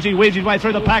for Bonney as he weaves his way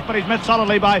through the pack, but he's met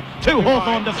solidly by 2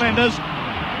 Hawthorn defenders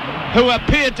who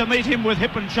appeared to meet him with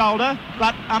hip and shoulder,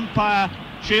 but umpire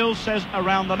Shields says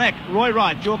around the neck. Roy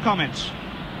Wright, your comments.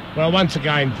 Well, once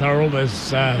again, Thurl,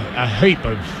 there's a heap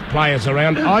of players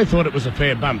around. I thought it was a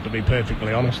fair bump, to be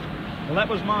perfectly honest. Well, that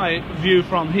was my view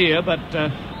from here, but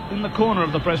in the corner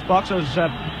of the press box as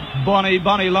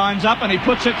Bonney lines up, and he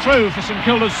puts it through for St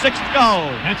Kilda's 6th goal.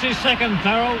 That's his second,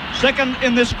 Thurl. Second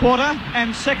in this quarter,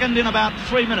 and second in about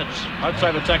 3 minutes. I'd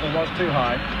say the tackle was too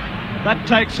high. That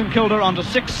takes St Kilda on to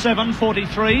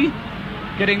 6-7-43,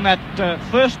 getting that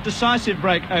first decisive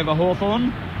break over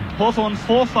Hawthorn. Hawthorn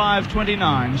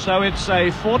 4-5-29, so it's a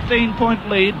 14-point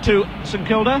lead to St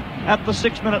Kilda at the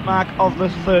 6-minute mark of the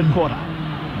third quarter.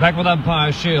 Back with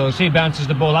umpire Shields. He bounces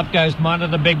the ball up, goes Minor,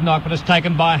 the big knock, but it's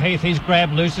taken by Heath. He's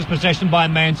grabbed loose, his possession by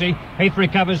Manzi. Heath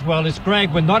recovers well. It's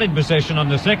Gregg were not in possession on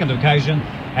the second occasion,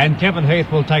 and Kevin Heath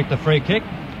will take the free kick,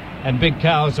 and Big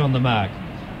Carl's on the mark.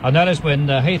 I noticed when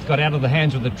Heath got out of the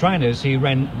hands of the trainers, he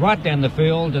ran right down the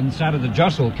field and started to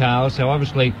jostle Carl, so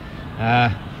obviously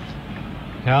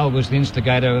Carl was the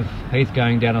instigator of Heath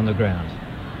going down on the ground.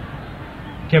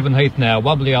 Kevin Heath now,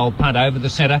 wobbly old punt over the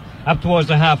centre, up towards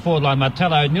the half-forward line.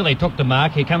 Martello nearly took the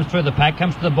mark. He comes through the pack,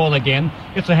 comes to the ball again,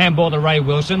 gets a handball to Ray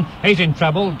Wilson. He's in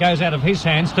trouble, goes out of his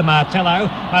hands to Martello.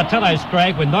 Martello's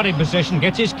Gregg, when not in possession,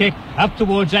 gets his kick up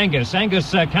towards Angus.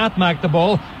 Angus can't mark the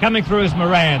ball. Coming through is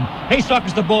Moran. He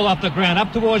sockets the ball off the ground,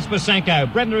 up towards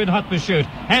Basenko. Bremner in hot pursuit.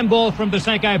 Handball from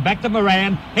Basenko back to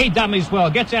Moran. He dummies well,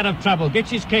 gets out of trouble, gets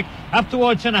his kick up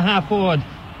towards centre half-forward.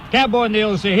 Cowboy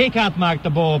Neal's here, he can't mark the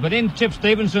ball, but in chips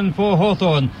Stevenson for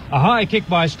Hawthorn. A high kick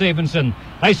by Stevenson.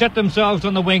 They set themselves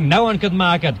on the wing, no one can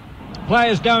mark it.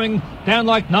 Players going down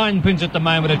like 9 pins at the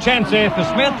moment. A chance there for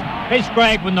Smith. It's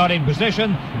Gregg when not in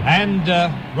possession, and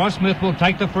Ross Smith will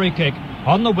take the free kick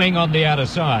on the wing on the outer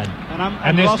side.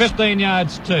 And there's Ross, 15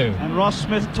 yards too. And Ross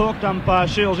Smith talked umpire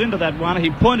Shields into that one. He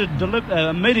pointed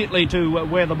immediately to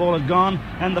where the ball had gone,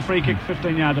 and the free kick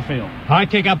 15 yards afield. High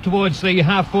kick up towards the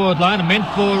half-forward line, meant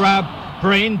for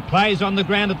Breen. Plays on the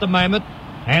ground at the moment,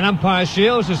 and umpire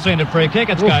Shields has seen a free kick.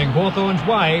 It's going Hawthorn's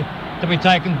way, to be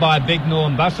taken by Big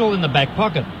Norm Bussell in the back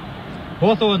pocket.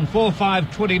 Hawthorn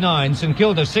 4-5-29, St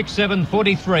Kilda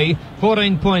 6-7-43,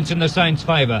 14 points in the Saints'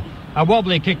 favour. A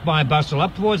wobbly kick by Bussell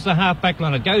up towards the half-back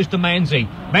line. It goes to Manzi.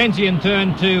 Manzi in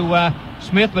turn to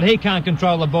Smith, but he can't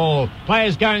control the ball.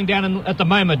 Players going down at the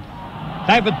moment.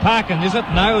 David Parkin, is it?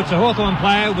 No, it's a Hawthorn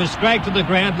player. Was dragged to the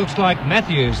ground. Looks like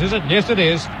Matthews, is it? Yes, it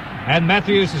is. And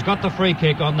Matthews has got the free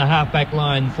kick on the half-back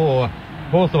line for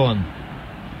Hawthorn.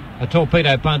 A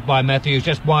torpedo punt by Matthews,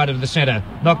 just wide of the centre.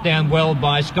 Knocked down well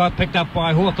by Scott, picked up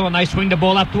by Hawthorn. They swing the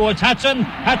ball up towards Hudson.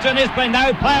 Hudson is been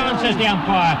no ploughing, says the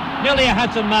umpire. Nearly a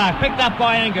Hudson mark, picked up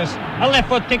by Angus. A left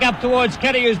foot kick up towards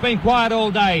Keddy, who's been quiet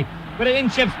all day. But it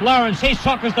in-chips Lawrence. He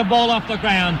sockers the ball off the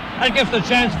ground and gives the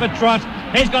chance for Trott.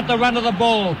 He's got the run of the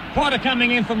ball. Porter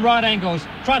coming in from right angles.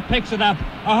 Trott picks it up.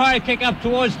 A high kick up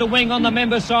towards the wing on the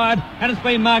member side, and it's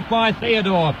been marked by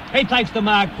Theodore. He takes the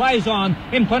mark, plays on,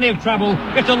 in plenty of trouble.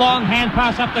 Gets a long hand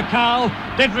pass up to Carl.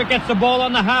 Dietrich gets the ball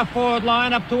on the half-forward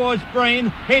line up towards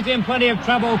Breen. He's in plenty of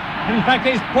trouble. And in fact,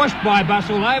 he's pushed by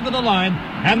Bustle over the line,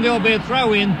 and there'll be a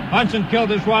throw-in on St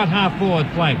Kilda's right half-forward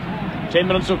flank. 10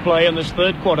 minutes of play in this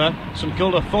third quarter. St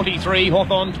Kilda 43,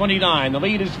 Hawthorn 29. The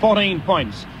lead is 14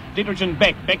 points. Dietrich and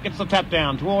Beck. Beck gets the tap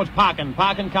down towards Parkin.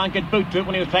 Parkin can't get boot to it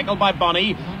when he was tackled by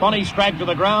Bonnie. Bonnie dragged to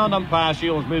the ground. Umpire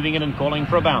Shields moving in and calling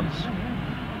for a bounce.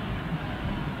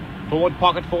 Forward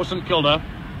pocket for St Kilda.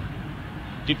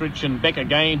 Dietrich and Beck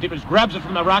again. Dietrich grabs it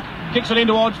from the ruck. Kicks it in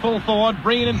towards full forward.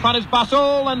 Breen in front is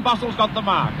Bustle, and Bustle's got the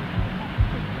mark.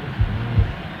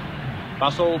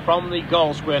 Bustle from the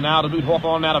goal square now to boot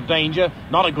Hawthorn out of danger.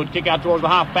 Not a good kick out towards the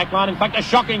half-back line. In fact, a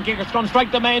shocking kick. It's gone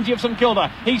straight to Manzi of St Kilda.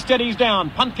 He steadies down.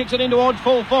 Punt kicks it in towards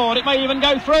full forward. It may even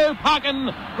go through.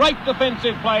 Parkin. Great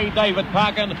defensive play, David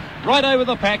Parkin. Right over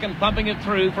the pack and pumping it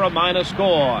through for a minor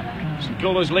score. St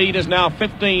Kilda's lead is now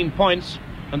 15 points,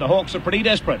 and the Hawks are pretty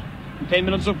desperate. 10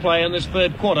 minutes of play in this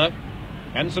third quarter,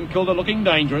 and St Kilda looking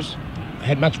dangerous.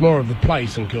 Had much more of the play,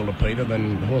 St Kilda, Peter,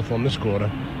 than Hawthorn this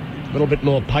quarter. A little bit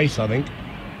more pace, I think.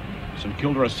 St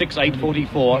Kilda are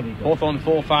 6-8-44. Hawthorn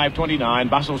 4-5-29.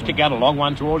 Bustle's kick out a long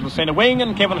one towards the centre wing,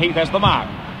 and Kevin Heath has the mark.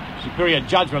 Superior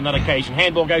judgment on that occasion.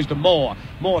 Handball goes to Moore.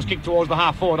 Moore's kick towards the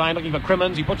half-forward line, looking for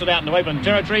Crimmins. He puts it out into open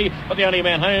territory, but the only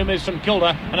man home is St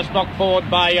Kilda, and it's knocked forward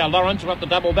by Lawrence. We'll have to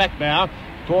double back now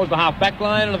towards the half-back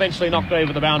line, and eventually knocked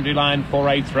over the boundary line for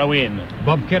a throw-in.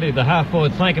 Bob Keddy, the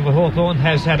half-forward flanker for Hawthorn,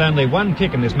 has had only one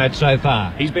kick in this match so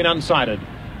far. He's been unsighted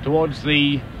towards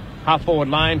the half-forward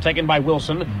line, taken by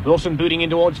Wilson. Wilson booting in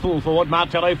towards full forward.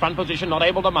 Martello, front position, not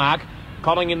able to mark.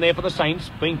 Colling in there for the Saints,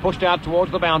 being pushed out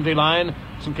towards the boundary line.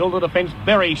 St Kilda defence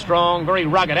very strong, very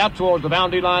rugged, out towards the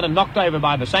boundary line and knocked over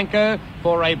by Vasanko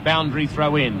for a boundary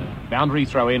throw-in. Boundary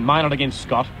throw-in, mined against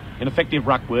Scott. Ineffective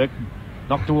ruck work.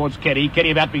 Knocked towards Keddy.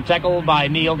 Keddy about to be tackled by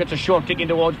Neal. Gets a short kick in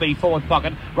towards the forward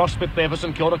pocket. Ross Smith there for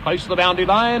St Kilda, close to the boundary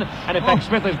line. And in fact,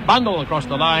 Smith is bundled across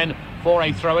the line for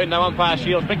a throw-in. No umpire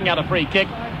Shields picking out a free kick.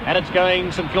 And it's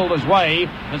going St Kilda's way.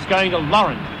 And it's going to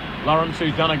Lawrence. Lawrence,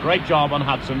 who's done a great job on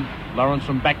Hudson. Lawrence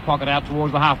from back pocket out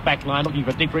towards the half-back line, looking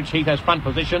for Dietrich. Heath has front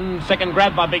position. Second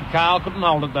grab by Big Carl. Couldn't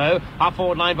hold it, though.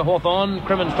 Half-forward line for Hawthorn.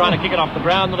 Crimmins trying to kick it off the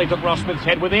ground. Then he took Ross Smith's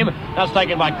head with him. That's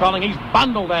taken by Colling. He's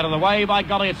bundled out of the way. By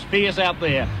golly, it's fierce out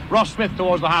there. Ross Smith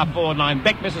towards the half-forward line.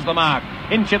 Beck misses the mark.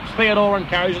 In chips Theodore and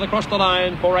carries it across the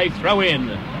line for a throw-in.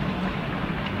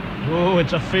 Oh,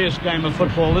 it's a fierce game of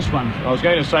football, this one. I was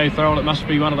going to say, Thurl, it must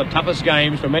be one of the toughest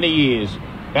games for many years.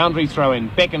 Boundary throw-in.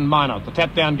 Beck and Minot. The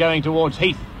tap down going towards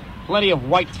Heath. Plenty of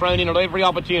weight thrown in at every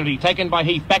opportunity. Taken by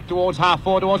Heath back towards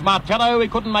half-forward towards Martello. He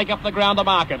couldn't make up the ground to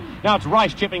mark it. Now it's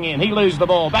Rice chipping in. He loses the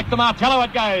ball. Back to Martello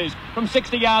it goes. From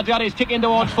 60 yards out, he's kick in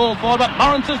towards full forward, but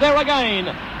Lawrence is there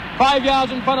again. 5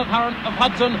 yards in front of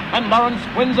Hudson, and Lawrence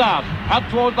wins out. Out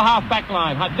towards the half-back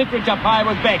line. Dietrich up high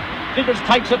with Beck. Dietrich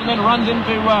takes it and then runs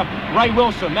into Ray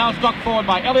Wilson. Now it's knocked forward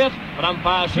by Elliott, but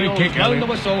umpire Shields blown the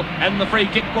whistle, and the free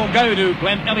kick will go to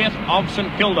Glenn Elliott of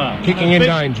St Kilda. Kicking in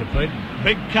danger, Pete.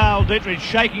 Big Carl Dietrich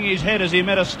shaking his head as he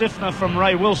met a stiffener from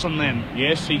Ray Wilson then.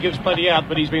 Yes, he gives plenty out,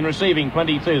 but he's been receiving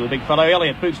plenty too. The big fellow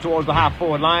Elliott boots towards the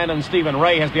half-forward line, and Stephen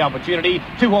Ray has the opportunity.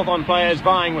 Two Hawthorn players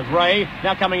vying with Ray.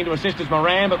 Now coming in to assist is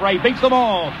Moran, but Ray beats them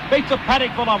all. Beats a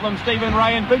paddock full of them, Stephen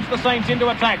Ray, and boots the Saints into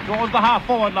attack towards the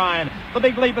half-forward line. The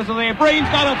big leapers are there. Breen's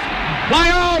got it.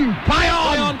 Play on! Play on!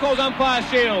 Play on, calls umpire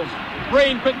Shields.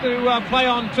 Breen quick to play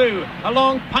on too. A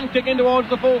long punt kick in towards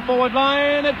the full forward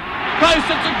line. It's close,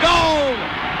 it's a goal!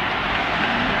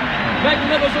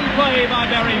 Magnificent play by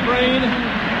Barry Breen.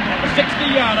 A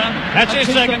 60-yarder. That's his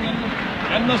second.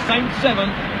 And the Saints 7.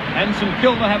 And St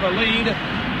Kilda have a lead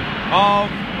of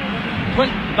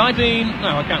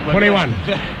 21.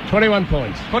 21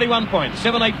 points. 21 points.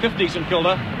 7-8-50 St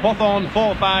Kilda. Hawthorn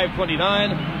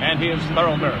 4-5-29. And here's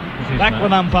Beryl Merritt. Back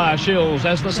with umpire Shields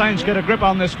as the Saints get a grip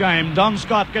on this game. Don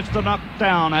Scott gets the knock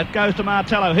down. It goes to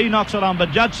Martello. He knocks it on,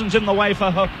 but Judson's in the way for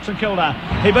St Kilda.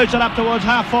 He boots it up towards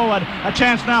half forward. A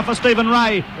chance now for Stephen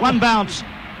Ray. One bounce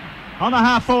on the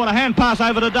half forward. A hand pass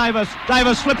over to Davis.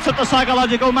 Davis slips at the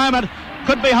psychological moment.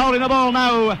 Could be holding the ball.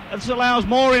 No, it allows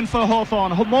Moore in for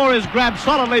Hawthorn. Moore is grabbed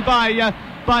solidly by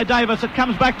by Davis. It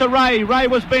comes back to Ray. Ray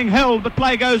was being held, but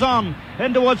play goes on.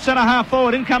 In towards centre half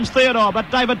forward. In comes Theodore, but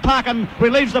David Parkin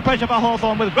relieves the pressure for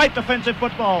Hawthorn with great defensive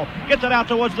football. Gets it out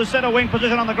towards the centre wing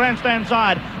position on the grandstand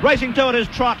side. Racing to it is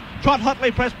Trott. Trott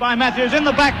hotly pressed by Matthews. In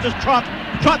the back does Trott.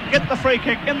 Trott gets the free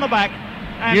kick in the back.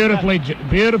 And,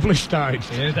 beautifully staged.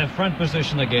 Here's that front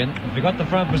position again. If you got the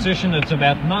front position, it's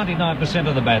about 99%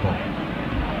 of the battle.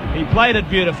 He played it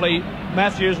beautifully.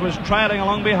 Matthews was trailing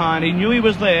along behind. He knew he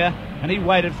was there, and he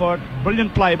waited for it.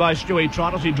 Brilliant play by Stewie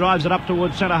Trott as he drives it up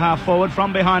towards centre half forward.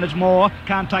 From behind it's Moore.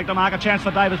 Can't take the mark. A chance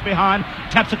for Davis behind.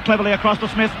 Taps it cleverly across to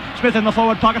Smith. Smith in the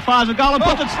forward pocket. Fires a goal and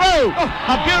puts it through.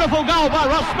 A beautiful goal by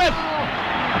Ross Smith.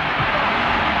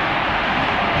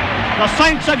 The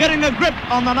Saints are getting a grip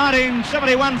on the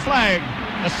 1971 flag.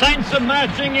 The Saints are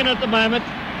marching in at the moment.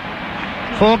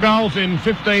 4 goals in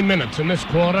 15 minutes in this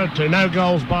quarter to no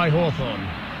goals by Hawthorn.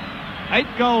 8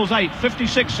 goals, 8,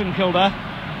 56 St Kilda.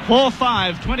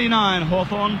 4-5, 29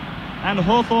 Hawthorn. And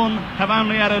Hawthorn have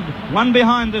only added 1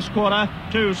 behind this quarter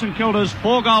to St Kilda's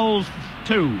 4 goals,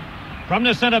 2. From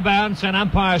the centre bounce, and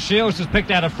umpire Shields has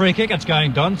picked out a free kick. It's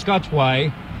going Don Scott's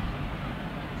way.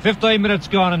 15 minutes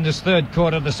gone in this third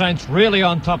quarter. The Saints really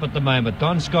on top at the moment.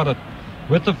 Don Scott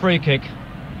with the free kick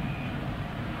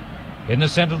in the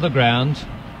centre of the ground.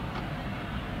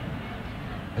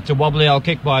 It's a wobbly old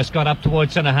kick by Scott up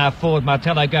towards centre half forward.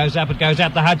 Martello goes up. It goes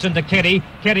out to Hudson to Keddy.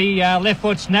 Keddy left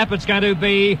foot snap. It's going to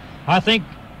be, I think,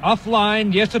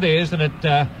 offline. Yes, it is. And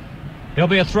it'll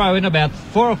be a throw in about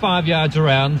 4 or 5 yards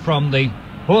around from the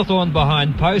Hawthorn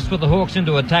behind post for the Hawks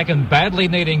into attack and badly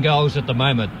needing goals at the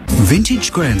moment.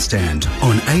 Vintage Grandstand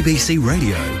on ABC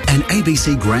Radio and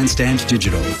ABC Grandstand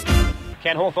Digital.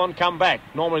 Can Hawthorn come back?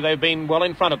 Normally they've been well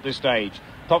in front at this stage.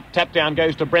 Top tap down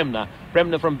goes to Bremner.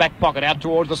 Bremner from back pocket out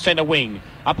towards the centre wing.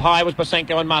 Up high was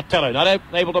Basenko and Martello. Not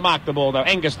able to mark the ball though.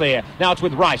 Angus there. Now it's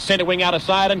with Rice. Centre wing out of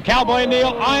side and Cowboy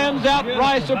Neal irons out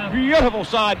Rice. A beautiful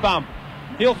side bump.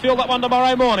 He'll feel that one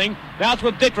tomorrow morning. Now it's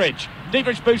with Dittrich.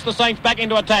 Dittrich boosts the Saints back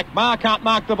into attack. Marr can't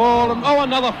mark the ball. And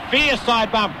another fierce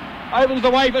side bump. Opens the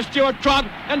way for Stuart Trott.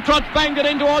 And Trott's banged it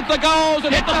in towards the goals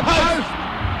and hit the post.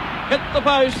 Hit the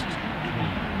post.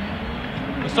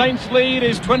 The Saints lead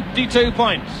is 22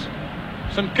 points.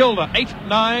 St Kilda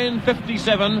 8-9,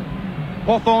 57.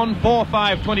 Hawthorn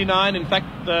 4-5, 29. In fact,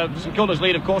 St Kilda's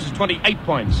lead, of course, is 28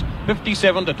 points.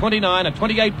 57 to 29, a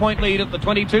 28-point lead at the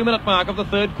 22-minute mark of the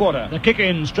third quarter. The kick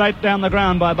in straight down the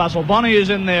ground by Bussell. Bonnie is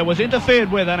in there, was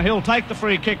interfered with, and he'll take the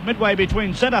free kick midway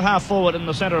between centre half forward and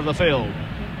the centre of the field.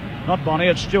 Not Bonnie,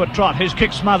 it's Stuart Trott. His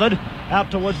kick smothered. Out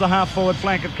towards the half-forward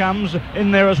flank it comes.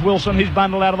 In there is Wilson. He's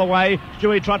bundled out of the way.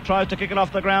 Stewie Trott tries to kick it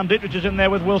off the ground. Dittrich is in there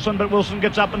with Wilson, but Wilson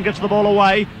gets up and gets the ball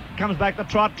away. Comes back to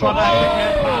Trott. Trott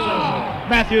passes.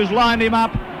 Matthews lined him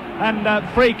up. And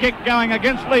free kick going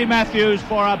against Lee Matthews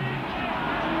for a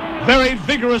very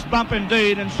vigorous bump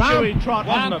indeed. And Stewie Trott,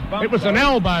 wasn't it? It was an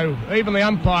elbow. Even the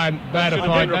umpire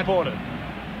notified that. Reported.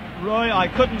 Roy, I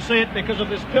couldn't see it because of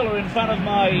this pillar in front of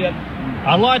my...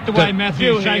 I like the way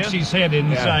Matthews shakes his head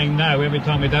in saying no every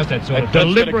time he does that sort of thing. A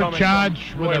deliberate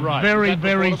charge with a very,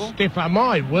 very reportable? stiff...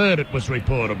 my word, it was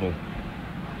reportable.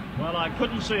 Well, I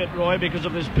couldn't see it, Roy, because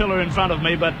of this pillar in front of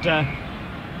me, but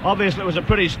obviously it was a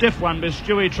pretty stiff one because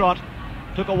Stewie Trott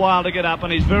took a while to get up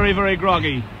and he's very, very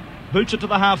groggy. Boots it to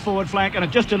the half-forward flank and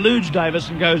it just eludes Davis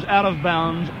and goes out of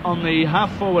bounds on the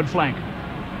half-forward flank.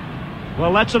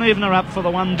 Well, that's an evener up for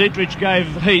the one Dittrich gave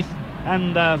Heath,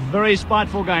 and a very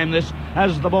spiteful game this,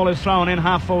 as the ball is thrown in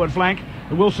half-forward flank.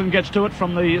 Wilson gets to it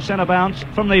from the centre bounce,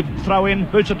 from the throw-in,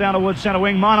 boots it down towards centre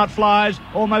wing. Minot flies,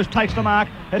 almost takes the mark.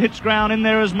 It hits ground. In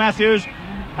there is Matthews,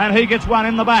 and he gets one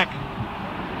in the back.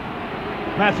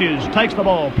 Matthews takes the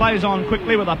ball, plays on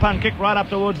quickly with a punt kick right up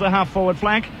towards the half-forward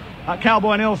flank.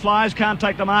 Cowboy Neal flies, can't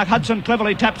take the mark. Hudson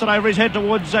cleverly taps it over his head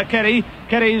towards Keddy.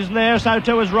 Keddy's there, so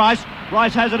too is Rice.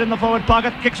 Rice has it in the forward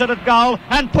pocket, kicks it at goal,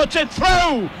 and puts it through!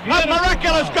 A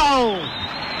miraculous goal!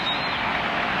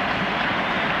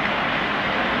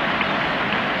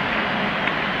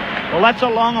 Well, that's a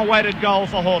long-awaited goal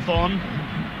for Hawthorn.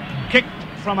 Kicked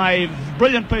from a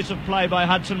brilliant piece of play by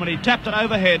Hudson when he tapped it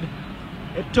overhead.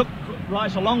 It took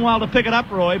Rice a long while to pick it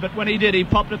up, Roy, but when he did, he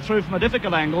popped it through from a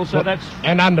difficult angle, so that's...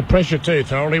 And under pressure too,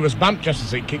 Thorne. He was bumped just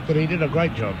as he kicked it. He did a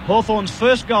great job. Hawthorn's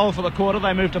first goal for the quarter.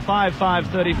 They moved to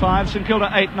 5-5-35. St Kilda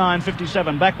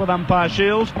 8-9-57. Back with umpire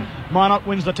Shields. Minot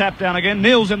wins the tap down again.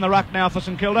 Neal's in the ruck now for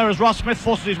St Kilda as Ross Smith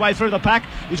forces his way through the pack.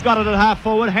 He's got it at half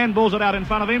forward. Handballs it out in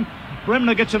front of him.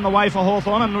 Bremner gets in the way for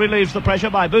Hawthorn and relieves the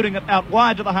pressure by booting it out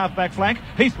wide to the half-back flank.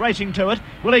 Heath racing to it.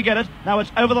 Will he get it? No,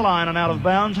 it's over the line and out of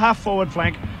bounds. Half-forward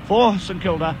flank for St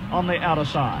Kilda on the outer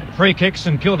side. Free kick,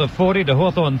 St Kilda 40 to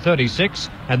Hawthorn 36,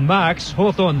 and marks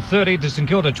Hawthorn 30 to St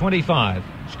Kilda 25.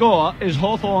 Score is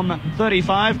Hawthorn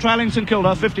 35, trailing St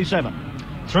Kilda 57.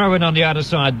 Throw in on the outer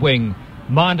side wing.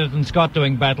 Minded and Scott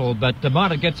doing battle, but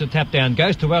Minded gets a tap down,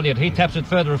 goes to Elliott. He taps it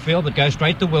further afield, but goes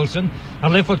straight to Wilson. A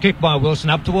left foot kick by Wilson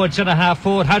up towards centre half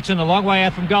forward. Hudson a long way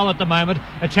out from goal at the moment.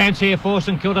 A chance here for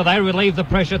St Kilda. They relieve the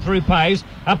pressure through Pays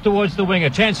up towards the wing. A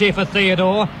chance here for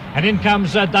Theodore, and in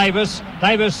comes Davis.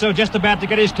 Davis just about to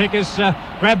get his kick is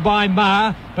grabbed by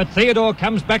Marr, but Theodore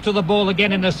comes back to the ball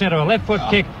again in the centre. A left foot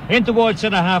kick in towards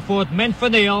centre half forward, meant for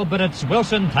Neil, but it's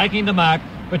Wilson taking the mark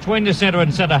between the centre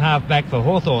and centre half back for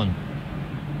Hawthorn.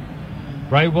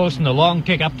 Ray Wilson, a long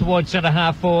kick up towards centre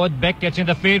half forward. Beck gets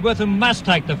interfered with and must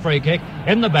take the free kick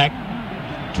in the back.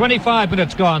 25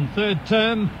 minutes gone. Third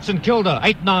term, St Kilda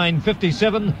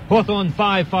 8-9-57, Hawthorn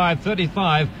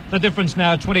 5-5-35. The difference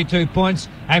now 22 points,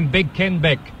 and Big Ken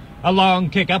Beck. A long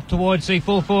kick up towards the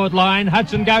full forward line.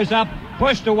 Hudson goes up,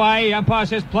 pushed away. Umpire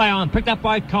says play on. Picked up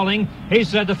by Colling.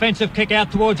 His defensive kick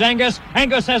out towards Angus.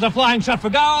 Angus has a flying shot for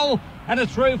goal, and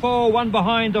it's through for one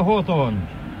behind to Hawthorn.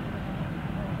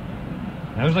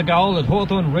 That was the goal that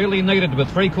Hawthorn really needed,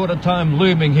 with three-quarter time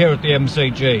looming here at the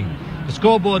MCG. The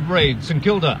scoreboard reads St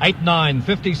Kilda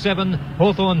 8-9-57,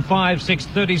 Hawthorn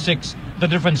 5-6-36. The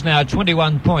difference now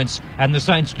 21 points, and the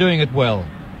Saints doing it well.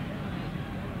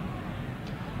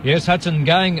 Yes, Hudson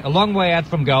going a long way out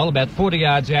from goal, about 40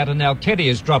 yards out, and now Teddy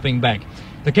is dropping back.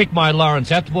 The kick by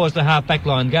Lawrence out towards the half-back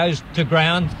line, goes to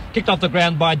ground, kicked off the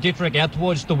ground by Dietrich out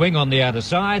towards the wing on the outer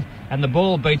side, and the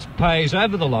ball beats Pays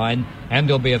over the line, and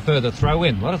there'll be a further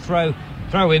throw-in. A lot of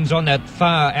throw-ins on that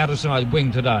far outer side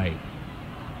wing today.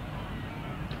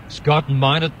 Scott and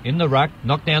Minot in the ruck,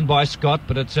 knocked down by Scott,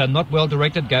 but it's not well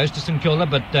directed, goes to St Kilda,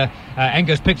 but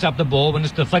Angus picks up the ball when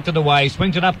it's deflected away,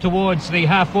 swings it up towards the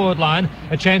half-forward line.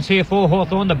 A chance here for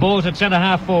Hawthorn. The ball's at centre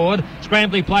half-forward.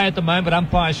 Scrambly play at the moment.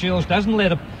 Umpire Shields doesn't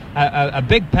let a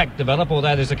big pack develop,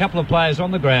 although there's a couple of players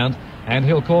on the ground, and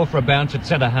he'll call for a bounce at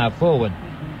centre half-forward.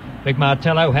 Big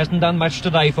Martello hasn't done much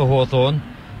today for Hawthorn.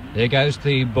 There goes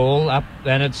the ball up,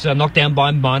 and it's knocked down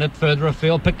by Minot further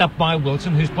afield, picked up by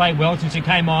Wilson, who's played well since he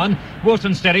came on.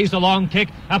 Wilson steadies the long kick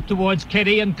up towards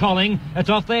Keddy and Colling. It's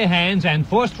off their hands and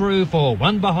forced through for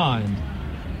one behind.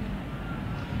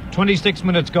 26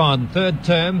 minutes gone, third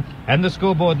term, and the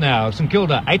scoreboard now. St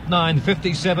Kilda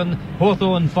 8-9-57,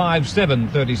 Hawthorn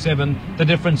 5-7-37. The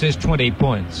difference is 20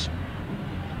 points.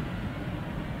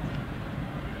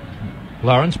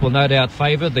 Lawrence will no doubt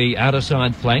favour the outer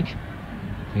side flank.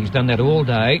 He's done that all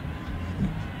day.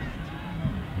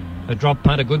 A drop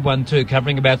punt, a good one too,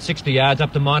 covering about 60 yards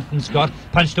up to Martin Scott.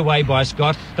 Punched away by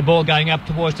Scott. The ball going up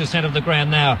towards the centre of the ground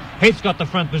now. Heath's got the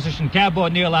front position. Cowboy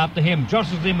Neal after him.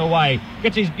 Jostles him away.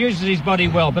 Uses his body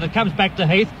well, but it comes back to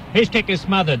Heath. His kick is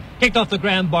smothered. Kicked off the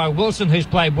ground by Wilson, who's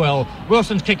played well.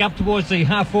 Wilson's kick up towards the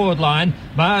half-forward line.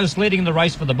 Marr's leading the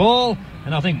race for the ball.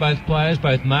 And I think both players,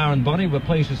 both Marr and Bonnie, were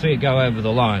pleased to see it go over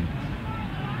the line.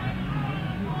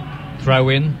 Throw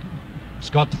in.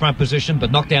 Scott the front position,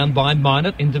 but knocked down by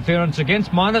Minot. Interference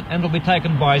against Minot, and it'll be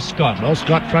taken by Scott. Well,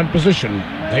 Scott front position.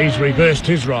 He's reversed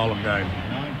his role of game.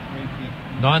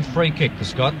 Ninth free kick for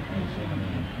Scott.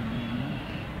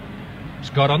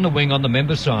 Scott on the wing on the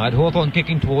member side. Hawthorn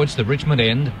kicking towards the Richmond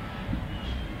end.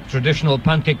 Traditional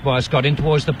punt kick by Scott in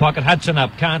towards the pocket. Hudson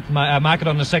up, can't mark it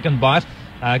on the second bite.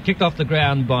 Kicked off the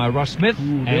ground by Ross Smith.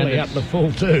 Nearly out in the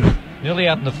full too. Nearly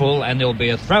out in the full, and there'll be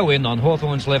a throw-in on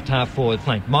Hawthorn's left half-forward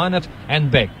flank. Minot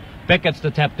and Beck. Beck gets the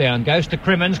tap down, goes to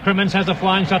Crimmins. Crimmins has a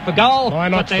flying shot for goal,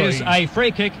 but there's a free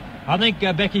kick. I think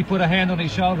Becky put a hand on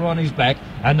his shoulder on his back,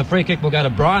 and the free kick will go to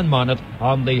Brian Minot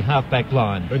on the half-back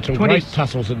line. Been some great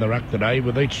tussles in the ruck today,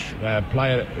 with each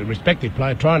respective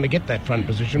player trying to get that front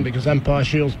position, because umpire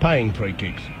Shields paying free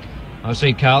kicks. I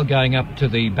see Carl going up to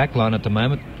the back line at the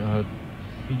moment.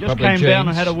 He just came down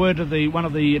and had a word to one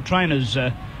of the trainers.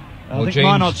 I think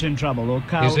Minot's in trouble, or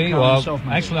Carl. Is he? Carl well, himself,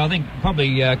 actually, I think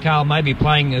probably Carl may be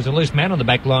playing as a loose man on the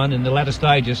back line in the latter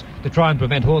stages to try and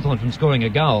prevent Hawthorn from scoring a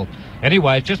goal.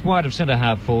 Anyway, it's just wide of centre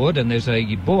half forward, and there's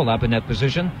a ball up in that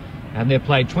position, and they've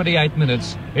played 28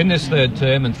 minutes in this third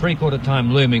term, and three-quarter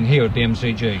time looming here at the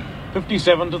MCG.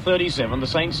 57-37. The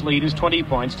Saints lead is 20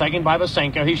 points, taken by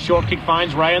Basenko. His short kick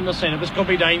finds Ray in the centre. This could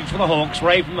be dangerous for the Hawks.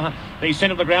 Ray from the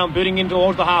centre of the ground, booting in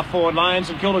towards the half-forward line.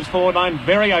 St Kilda's forward line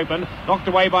very open, knocked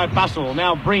away by Bussell.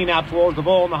 Now Breen out towards the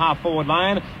ball on the half-forward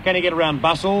line. Can he get around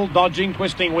Bussell? Dodging,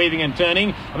 twisting, weaving and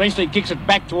turning. Eventually kicks it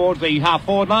back towards the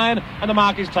half-forward line, and the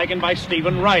mark is taken by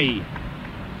Stephen Ray.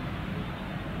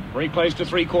 Very close to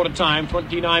three-quarter time.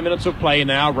 29 minutes of play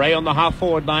now. Ray on the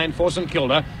half-forward line for St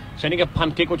Kilda. sending a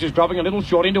punt kick which is dropping a little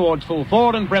short in towards full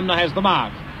forward, and Bremner has the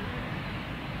mark.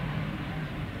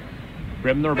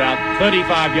 Bremner about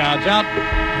 35 yards out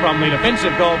from the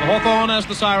defensive goal for Hawthorn as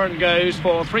the siren goes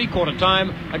for three-quarter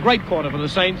time. A great quarter for the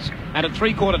Saints, and at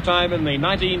three-quarter time in the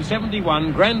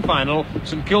 1971 Grand Final,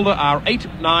 St Kilda are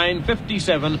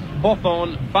 8-9-57,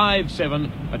 Hawthorn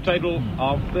 5-7, a total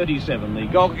of 37. The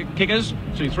goal kickers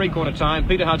to three-quarter time,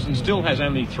 Peter Hudson still has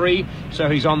only 3,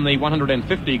 so he's on the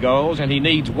 150 goals, and he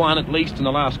needs 1 at least in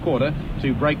the last quarter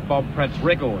to break Bob Pratt's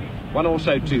record. 1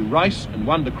 also to Rice and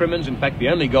 1 to Crimmins. In fact, the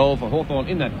only goal for Hawthorn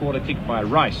in that quarter kicked by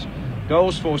Rice.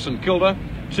 Goals for St Kilda,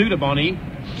 2 to Bonney,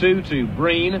 2 to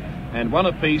Breen, and 1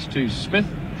 apiece to Smith,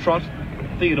 Trott,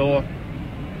 Theodore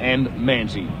and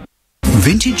Manzi.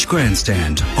 Vintage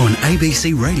Grandstand on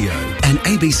ABC Radio and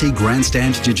ABC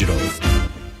Grandstand Digital.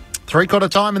 Three-quarter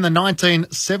time in the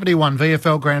 1971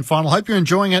 VFL Grand Final. Hope you're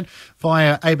enjoying it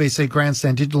via ABC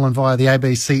Grandstand Digital and via the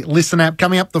ABC Listen app.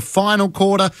 Coming up the final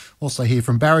quarter, also hear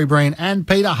from Barry Breen and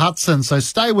Peter Hudson. So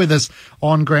stay with us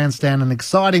on Grandstand, an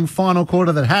exciting final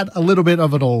quarter that had a little bit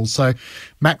of it all. So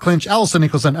Matt Clinch, Alistair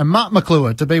Nicholson and Mark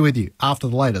McClure to be with you after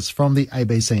the latest from the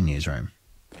ABC Newsroom.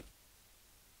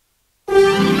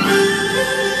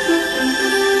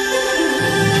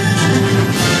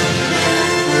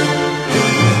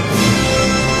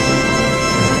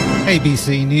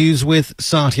 ABC News with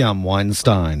Satyam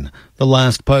Weinstein. The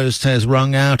last post has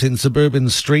rung out in suburban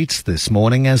streets this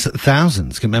morning as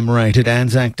thousands commemorated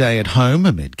Anzac Day at home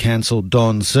amid cancelled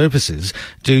dawn services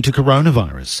due to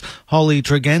coronavirus. Holly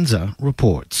Tregenza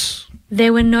reports.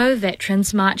 There were no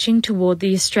veterans marching toward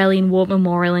the Australian War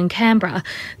Memorial in Canberra,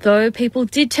 though people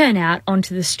did turn out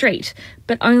onto the street,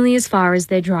 but only as far as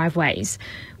their driveways.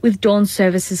 With dawn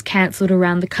services cancelled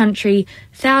around the country,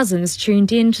 thousands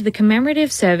tuned in to the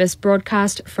commemorative service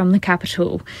broadcast from the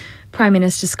capital. Prime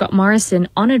Minister Scott Morrison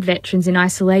honoured veterans in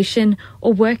isolation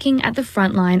or working at the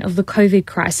front line of the COVID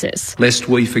crisis. Lest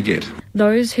we forget.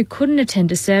 Those who couldn't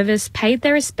attend a service paid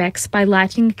their respects by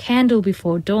lighting a candle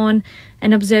before dawn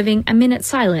and observing a minute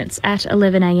silence at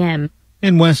 11 a.m.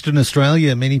 In Western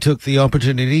Australia, many took the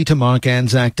opportunity to mark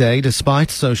Anzac Day despite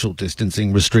social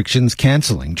distancing restrictions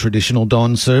cancelling traditional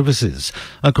dawn services.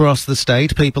 Across the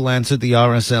state, people answered the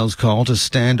RSL's call to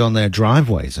stand on their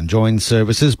driveways and join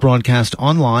services broadcast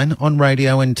online on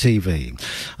radio and TV.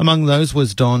 Among those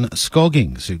was Dawn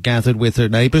Scoggins, who gathered with her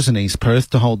neighbours in East Perth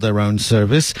to hold their own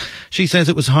service. She says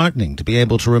it was heartening to be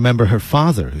able to remember her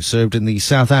father, who served in the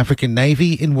South African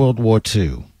Navy in World War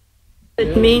II.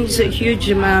 It means a huge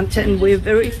amount, and we're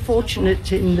very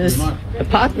fortunate in this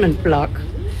apartment block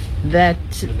that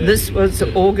this was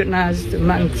organised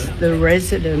amongst the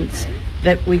residents,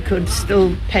 that we could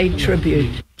still pay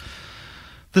tribute.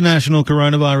 The national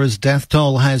coronavirus death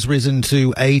toll has risen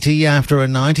to 80 after a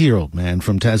 90-year-old man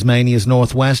from Tasmania's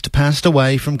northwest passed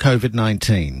away from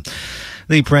COVID-19.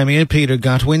 The Premier, Peter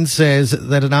Gutwein, says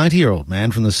that a 90-year-old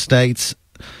man from the state's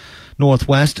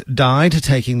Northwest died,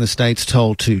 taking the state's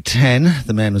toll to 10.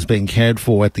 The man was being cared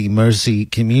for at the Mercy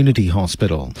Community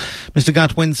Hospital. Mr.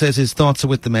 Gutwein says his thoughts are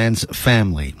with the man's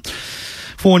family.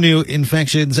 4 new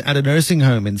infections at a nursing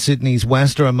home in Sydney's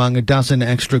west are among a dozen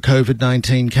extra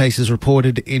COVID-19 cases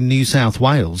reported in New South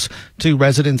Wales. 2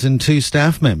 residents and 2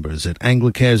 staff members at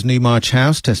Anglicare's Newmarch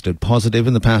House tested positive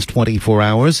in the past 24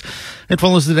 hours. It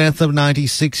follows the death of a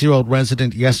 96-year-old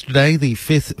resident yesterday, the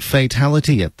 5th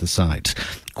fatality at the site.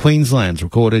 Queensland's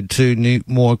recorded 2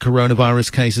 more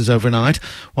coronavirus cases overnight,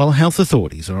 while health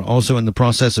authorities are also in the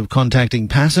process of contacting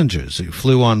passengers who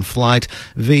flew on flight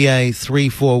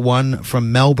VA341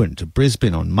 from Melbourne to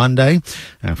Brisbane on Monday,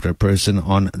 after a person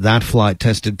on that flight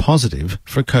tested positive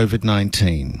for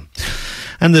COVID-19.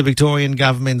 And the Victorian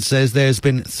government says there's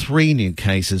been 3 new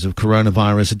cases of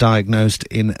coronavirus diagnosed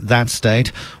in that state.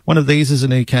 One of these is a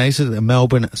new case at a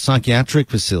Melbourne psychiatric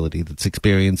facility that's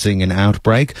experiencing an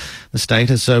outbreak. The state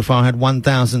has so far had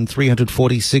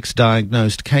 1,346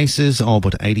 diagnosed cases. All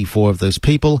but 84 of those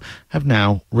people have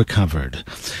now recovered.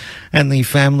 And the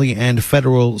family and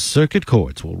federal circuit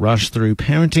courts will rush through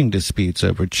parenting disputes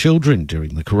over children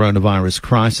during the coronavirus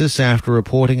crisis after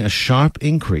reporting a sharp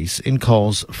increase in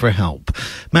calls for help.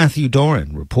 Matthew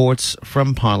Doran reports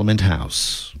from Parliament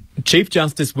House. Chief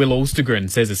Justice Will Alstergren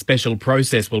says a special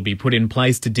process will be put in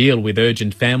place to deal with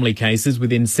urgent family cases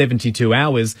within 72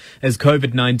 hours as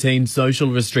COVID-19 social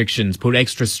restrictions put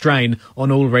extra strain on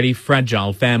already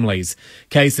fragile families.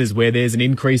 Cases where there's an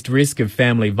increased risk of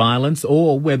family violence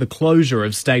or where the closure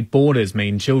of state borders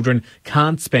mean children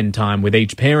can't spend time with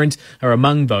each parent are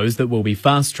among those that will be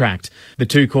fast-tracked. The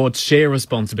 2 courts share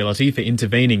responsibility for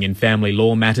intervening in family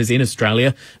law matters in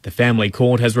Australia. The Family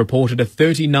Court has reported a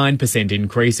 39%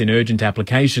 increase in urgent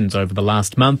applications over the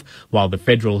last month, while the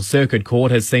Federal Circuit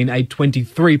Court has seen a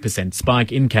 23%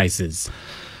 spike in cases.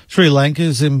 Sri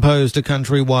Lanka's imposed a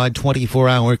countrywide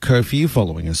 24-hour curfew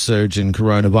following a surge in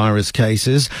coronavirus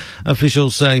cases.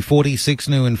 Officials say 46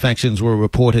 new infections were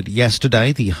reported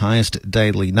yesterday, the highest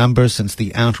daily number since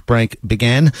the outbreak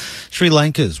began. Sri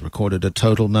Lanka's recorded a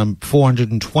total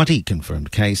 420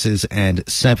 confirmed cases and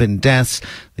 7 deaths.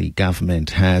 The government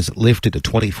has lifted a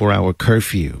 24-hour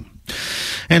curfew.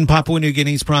 And Papua New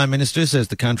Guinea's Prime Minister says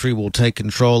the country will take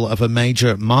control of a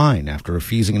major mine after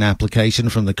refusing an application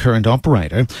from the current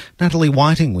operator. Natalie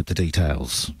Whiting with the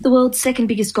details. The world's second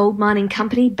biggest gold mining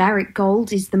company, Barrick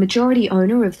Gold, is the majority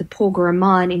owner of the Porgera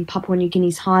mine in Papua New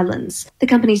Guinea's highlands. The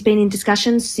company's been in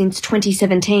discussions since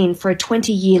 2017 for a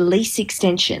 20-year lease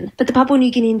extension, but the Papua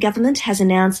New Guinean government has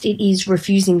announced it is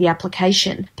refusing the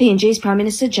application. PNG's Prime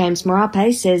Minister James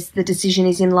Marape says the decision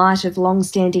is in light of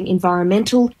long-standing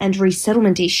environmental and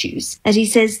resettlement issues, and he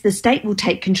says the state will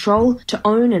take control to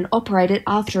own and operate it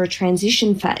after a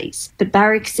transition phase. But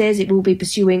Barrick says it will be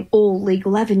pursuing all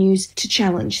legal avenues to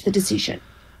challenge the decision.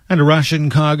 And a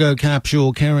Russian cargo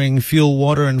capsule carrying fuel,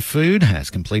 water and food has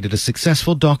completed a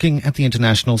successful docking at the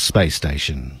International Space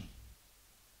Station.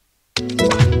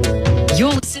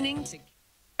 You're listening to...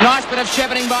 Nice bit of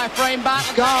shepherding by Freem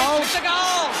Barton. Goal. It's a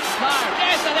goal. No.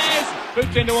 Yes, it is.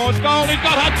 Boots in towards goal. He's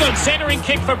got Hudson. Centering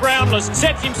kick for Brownless.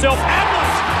 Sets himself.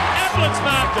 Ablett's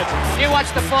marked it. You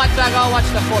watch the fight, Doug. I'll watch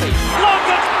the footy. Lock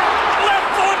it. Left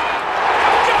foot.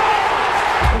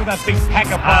 Goal. Look at that big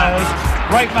pack of players.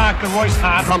 Great mark to Royce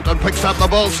Hart. Compton picks up the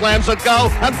ball, slams it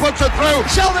goal, and puts it through.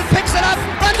 Sheldon picks it up.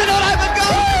 Runs it all over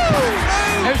goal.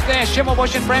 Who's there?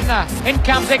 Schimmelbusch and Bremner. In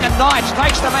comes Egan Knight.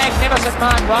 Takes the magnificent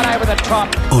mark right over the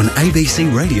top. On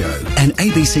ABC Radio and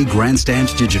ABC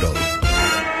Grandstand Digital.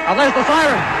 Oh, there's the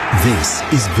siren. This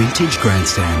is Vintage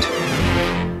Grandstand.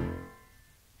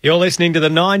 You're listening to the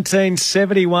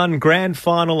 1971 Grand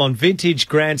Final on Vintage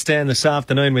Grandstand this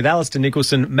afternoon with Alistair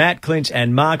Nicholson, Matt Clinch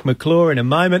and Mark McClure. In a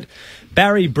moment,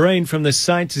 Barry Breen from the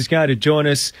Saints is going to join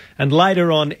us, and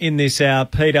later on in this hour,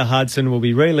 Peter Hudson will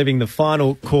be reliving the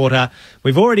final quarter.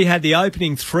 We've already had the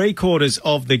opening 3 quarters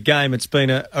of the game. It's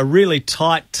been a really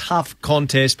tight, tough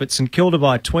contest, but St Kilda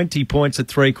by 20 points at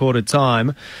 3-quarter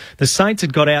time. The Saints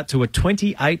had got out to a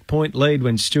 28-point lead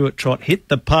when Stuart Trott hit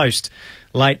the post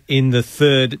late in the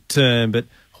third term, but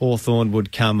Hawthorn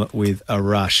would come with a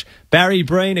rush. Barry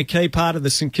Breen, a key part of the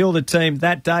St Kilda team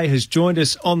that day, has joined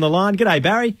us on the line. G'day,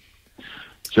 Barry.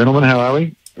 Gentlemen, how are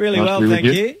we? Really nice well, thank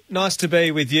you. Nice to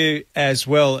be with you as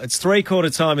well. It's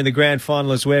 3-quarter time in the grand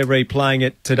final as we're replaying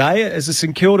it today. As a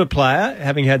St Kilda player,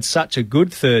 having had such a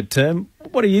good third term,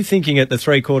 what are you thinking at the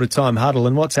 3-quarter time huddle,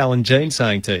 and what's Alan Jean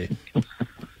saying to you?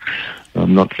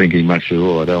 I'm not thinking much at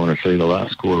all. I don't want to see the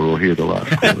last quarter or hear the last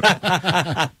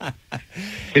quarter.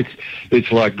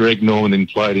 It's like Greg Norman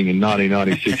inflating in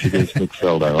 1996 against Nick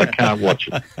Feldo. I can't watch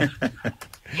it.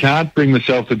 Can't bring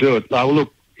myself to do it. Oh,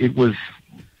 look, it was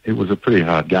a pretty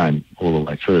hard game all the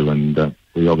way through, and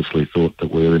we obviously thought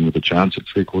that we were in with a chance at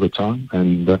 3-quarter time.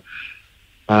 And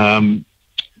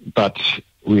but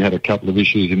we had a couple of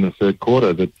issues in the third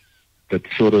quarter that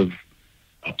sort of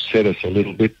upset us a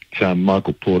little bit.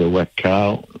 Michael Porter whacked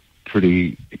Carl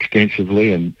pretty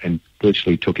extensively and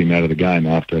virtually took him out of the game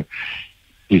after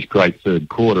his great third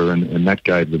quarter, and that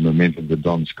gave the momentum to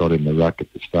Don Scott in the ruck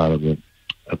at the start of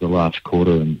the last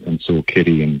quarter, and saw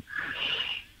Ketty and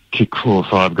kick 4 or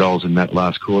 5 goals in that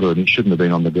last quarter, and he shouldn't have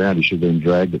been on the ground. He should have been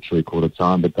dragged at 3-quarter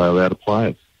time, but they were out of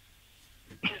players.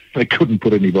 They couldn't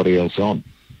put anybody else on.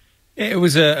 It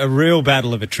was a real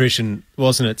battle of attrition,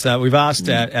 wasn't it? So we've asked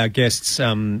our guests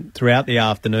throughout the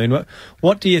afternoon,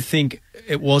 what do you think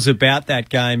it was about that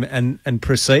game and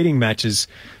preceding matches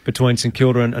between St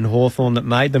Kilda and Hawthorn that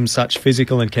made them such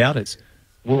physical encounters?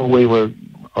 Well, we were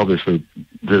obviously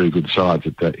very good sides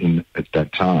at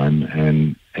that time,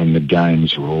 and the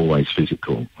games were always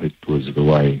physical. It was the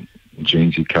way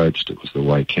Jeansy coached, it was the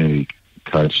way Kennedy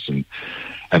coached,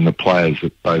 and the players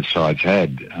that both sides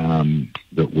had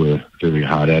that were very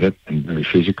hard at it and very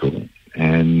physical.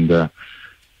 And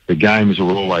the games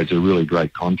were always a really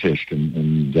great contest,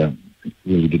 and it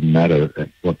really didn't matter at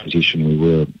what position we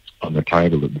were on the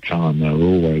table at the time. They were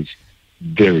always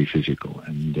very physical,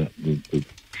 and the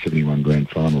 71 Grand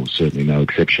Final was certainly no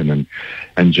exception.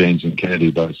 And Jeans and Kennedy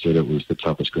both said it was the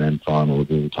toughest Grand Final of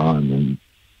all time, and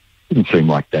it didn't seem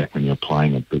like that when you're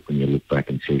playing it, but when you look back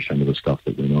and see some of the stuff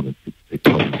that went on, it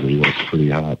probably was pretty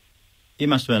hard. You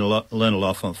must have learned a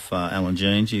lot off Alan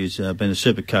Jeans. He's been a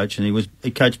super coach, and he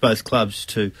coached both clubs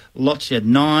to lots. He had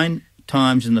 9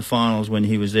 times in the finals when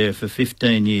he was there for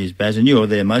 15 years, Baz, and you were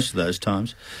there most of those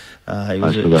times. He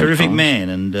was a terrific man,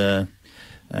 and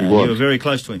He was. You were very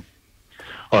close to him.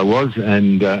 I was,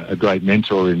 and a great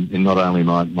mentor in not only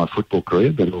my football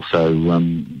career, but also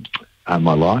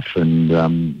my life,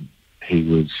 and he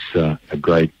was a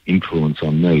great influence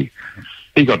on me.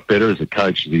 He got better as a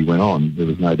coach as he went on. There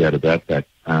was no doubt about that.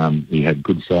 He had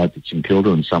good sides at St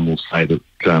Kilda, and some will say that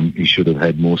he should have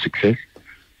had more success.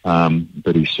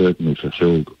 But he certainly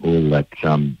fulfilled all that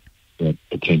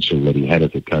potential that he had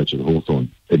as a coach at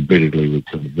Hawthorn, admittedly with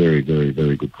some very, very,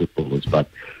 very good footballers. But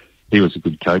he was a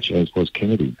good coach, as was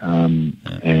Kennedy.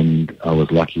 And I was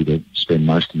lucky to spend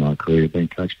most of my career being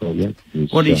coached by him.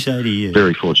 What did he say to you?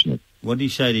 Very fortunate. What did he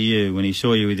say to you when he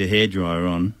saw you with your hairdryer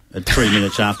on at 3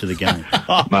 minutes after the game?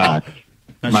 Mark.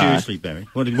 Seriously, Barry.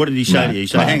 What did he say to you? He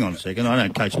said, hang on a second, I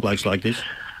don't coach blokes like this.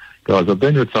 Guys, I've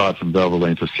been retired from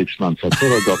Valvoline for 6 months. I thought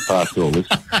I got past all this.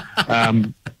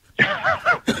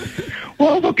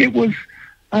 Well, look, it was...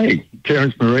 Hey,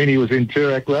 Terence Marini was in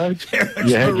Turak Road.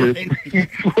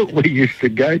 It's what we used to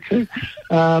go to.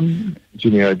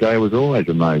 Jimmy O'Day was always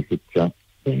amazed that how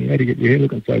do you get your hair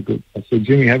looking so good? I said,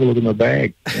 Jimmy, have a look at my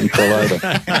bag. And fell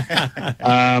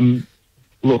over.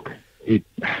 Look, it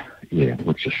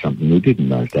was just something we did in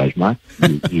those days, mate.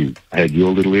 You had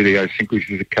your little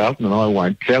idiosyncrasies at Carlton, and I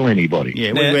won't tell anybody.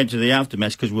 Yeah, we went to the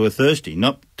aftermatch because we were thirsty,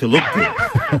 not to look good.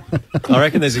 I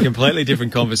reckon there's a completely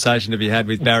different conversation to be had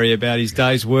with Barry about his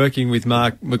days working with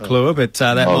Mark McClure, but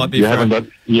that might be... You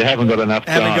haven't got enough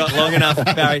time. Haven't got long enough,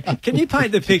 Barry. Can you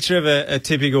paint the picture of a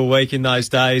typical week in those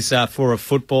days for a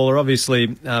footballer? Obviously,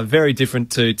 very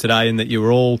different to today in that you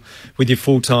were all with your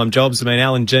full-time jobs. I mean,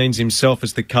 Alan Jeans himself,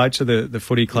 as the coach of the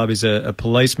footy club, is a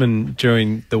policeman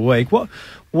during the week.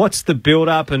 What's the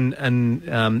build-up and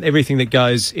everything that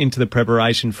goes into the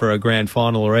preparation for a grand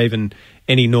final or even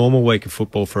any normal week of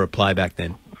football for a player back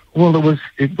then? Well,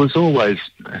 it was always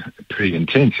pretty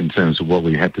intense in terms of what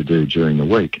we had to do during the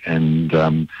week,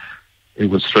 and it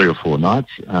was 3 or 4 nights.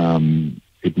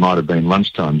 It might have been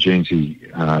lunchtime.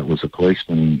 Jeansy was a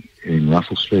policeman in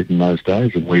Russell Street in those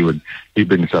days, and he'd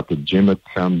bring us up to the gym at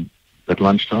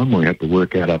lunchtime. We had to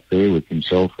work out up there with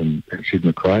himself and Sid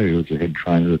McRae, who was the head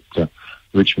trainer at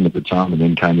Richmond at the time, and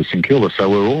then came to St Kilda. So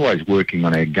we were always working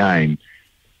on our game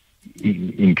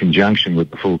in conjunction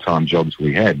with the full-time jobs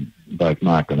we had. Both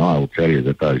Mark and I will tell you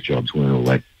that those jobs weren't all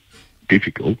that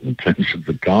difficult in terms of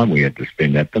the time we had to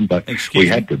spend at them, but we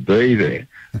had to be there.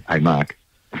 Hey, Mark.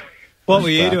 What were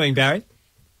you doing, Barry?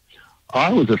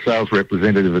 I was a sales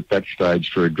representative at that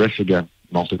stage for Dressiger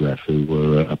Multigraph, who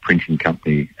were a printing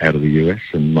company out of the US,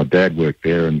 and my dad worked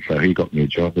there, and so he got me a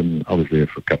job, and I was there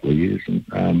for a couple of years, and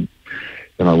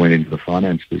then I went into the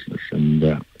finance business, and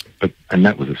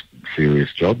that was a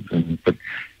serious job, but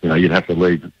you'd have to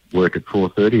leave work at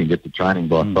 4:30 and get to training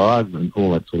by 5 and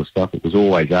all that sort of stuff. It was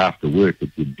always after work that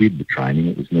you did the training.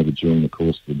 It was never during the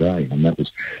course of the day, and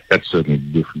that's certainly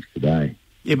the difference today.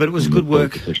 Yeah, but it was a good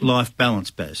work-life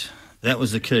balance, Baz. That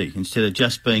was the key, instead of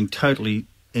just being totally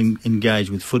engaged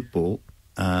with football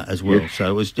as well. Yes.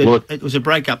 So it was a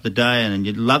break up the day, and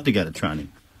you'd love to go to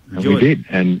training. And we did,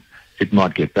 and it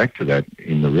might get back to that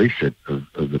in the reset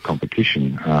of the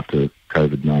competition after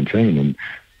COVID-19, and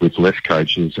with less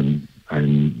coaches and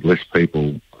less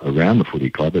people around the footy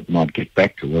club, it might get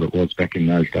back to what it was back in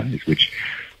those days, which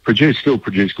still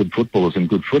produced good footballers and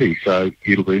good footy. So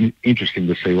it'll be interesting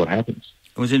to see what happens.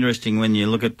 It was interesting when you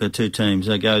look at the two teams.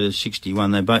 They go to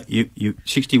 61.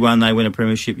 61. They win a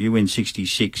premiership. You win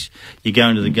 66. You go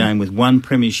into the game with 1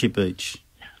 premiership each.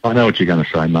 I know what you're going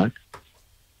to say, mate.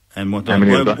 And what am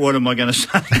I going to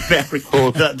say, Barry?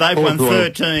 They've won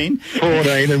 13.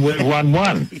 14 and we've won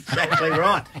 1. Exactly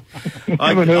right. I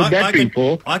haven't heard that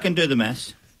before. I can do the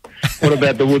maths. What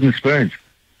about the wooden spoons?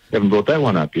 You haven't brought that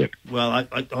one up yet. Well,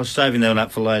 I was saving that one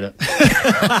up for later.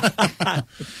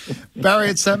 Barry,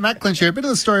 it's Matt Clinch here. A bit of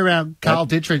the story around Carl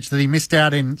Dittrich that he missed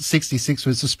out in 66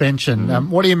 with suspension.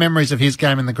 What are your memories of his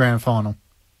game in the grand final?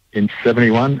 In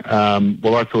 71,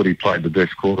 well, I thought he played the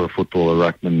best quarter of football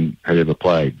a ruckman had ever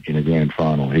played in a grand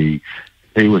final. He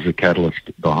was a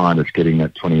catalyst behind us getting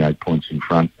that 28 points in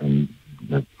front, and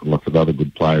lots of other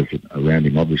good players around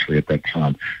him, obviously, at that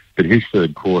time. But his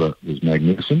third quarter was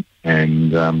magnificent,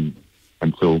 and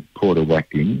until Porter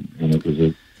whacked him, and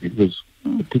it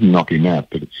didn't knock him out,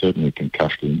 but it certainly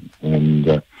concussed him.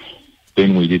 And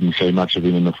then we didn't see much of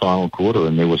him in the final quarter,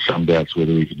 and there were some doubts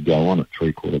whether he could go on at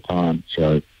 3/4 time.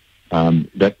 So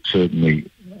that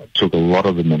certainly took a lot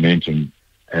of the momentum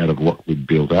out of what we'd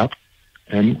built up.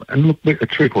 And look, at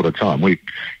 3/4 time,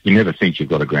 you never think you've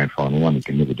got a grand final one. You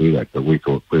can never do that. But we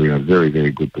thought we were in a very,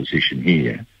 very good position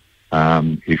here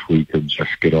if we could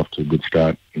just get off to a good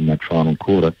start in that final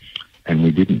quarter. And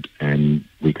we didn't. And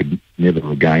we could never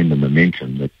regain the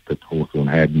momentum that Hawthorn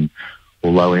had. And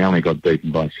although we only got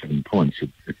beaten by 7 points,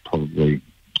 it probably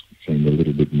seemed a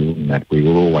little bit more than that. We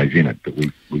were always in it, but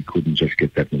we couldn't just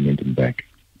get that momentum back.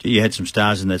 You had some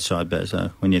stars in that side,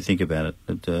 Bazo, when you think about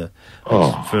it.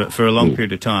 For a long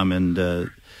period of time, and it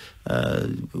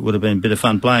would have been a bit of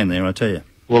fun playing there, I tell you.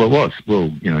 Well, it was.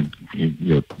 Well, you know,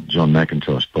 you John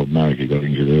McIntosh, Bob Murray, who got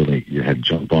injured early. You had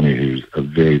John Bonney, who's a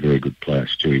very, very good player,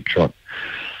 Stewie Trott,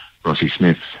 Rossi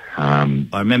Smith. I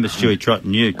remember Stewie Trott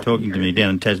and you talking to me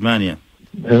down in Tasmania.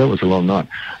 Yeah, that was a long night.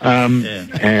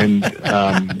 And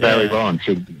Barry Lawrence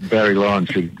said,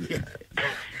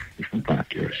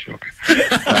 Mark, you're a shock.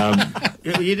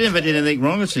 You never did anything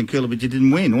wrong at St Kilda, but you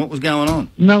didn't win. What was going on?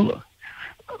 No,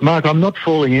 Mark, I'm not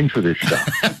falling into this stuff.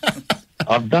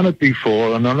 I've done it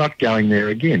before, and I'm not going there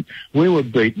again. We were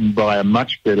beaten by a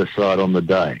much better side on the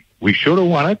day. We should have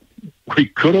won it, we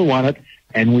could have won it,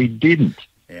 and we didn't.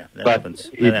 Yeah, that happens.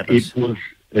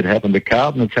 It happened to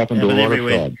Carlton, it's happened to a lot of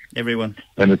sides. Everyone.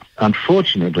 And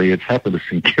unfortunately, it's happened to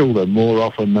St Kilda more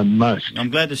often than most. I'm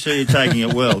glad to see you taking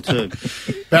it well, too.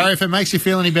 Barry, if it makes you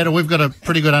feel any better, we've got a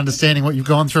pretty good understanding what you've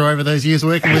gone through over those years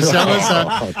working with sellers.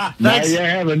 No, you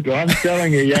haven't. I'm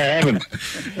telling you, you haven't.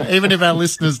 Even if our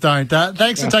listeners don't.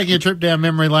 Thanks for taking a trip down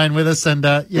memory lane with us, and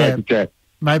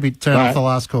maybe turn off the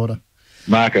last quarter.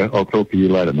 Marco, I'll talk to you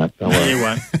later, mate. Don't worry. You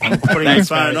won't. I'm putting the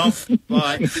phone off.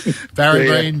 Bye. Barry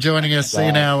Green joining us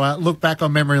in our look back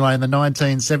on memory lane, the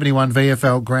 1971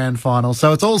 VFL Grand Final.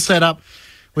 So it's all set up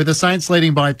with the Saints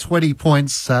leading by 20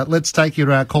 points. Let's take you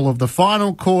to our call of the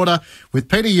final quarter with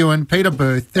Peter Ewan, Peter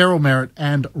Booth, Errol Merritt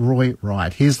and Roy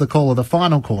Wright. Here's the call of the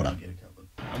final quarter.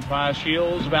 Umpire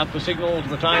Shields about to signal to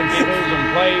the timekeepers,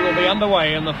 and play will be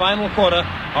underway in the final quarter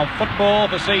of football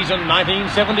for season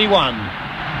 1971.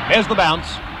 There's the bounce.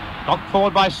 Knocked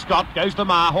forward by Scott. Goes to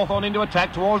Marr. Hawthorn into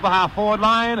attack towards the half-forward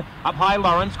line. Up high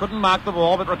Lawrence. Couldn't mark the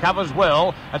ball, but recovers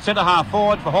well. At centre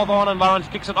half-forward for Hawthorn, and Lawrence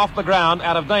kicks it off the ground.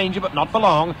 Out of danger, but not for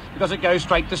long, because it goes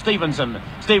straight to Stevenson.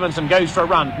 Stevenson goes for a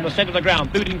run from the centre of the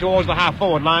ground, booting towards the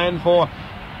half-forward line for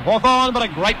Hawthorn, but a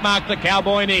great mark to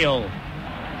Cowboy Neal.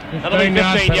 That'll be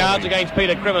 15 yards against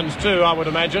Peter Crimmins too, I would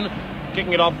imagine.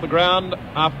 Kicking it off the ground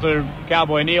after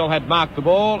Cowboy Neal had marked the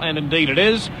ball, and indeed it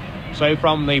is. So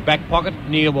from the back pocket,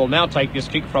 Neal will now take this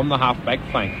kick from the half-back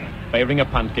flank, favouring a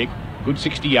punt kick. Good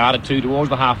 60-yard or two towards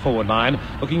the half-forward line.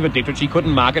 Looking for Dittrich. He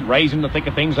couldn't mark it. Ray's in the thick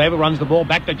of things. Overruns the ball.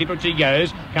 Back to Dittrich he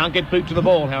goes. Can't get boot to the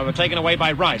ball, however. Taken away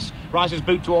by Rice. Rice's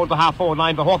boot towards the half-forward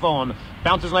line for Hawthorn.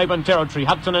 Bounces in open territory.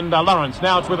 Hudson and Lawrence.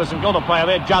 Now it's with a St Kilda player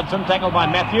there. Judson tackled by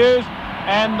Matthews.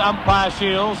 And umpire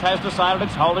Shields has decided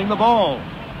it's holding the ball.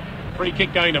 Free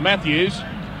kick going to Matthews.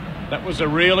 That was a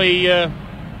really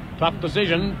tough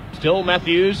decision. Still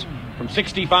Matthews from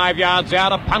 65 yards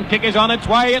out. A punt kick is on its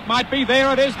way. It might be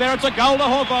there. It is there. It's a goal to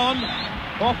Hawthorn.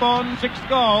 Hawthorn's sixth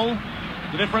goal.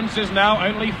 The difference is now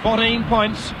only 14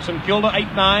 points. St Kilda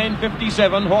 8-9,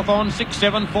 57. Hawthorn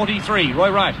 6-7, 43.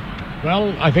 Roy Wright.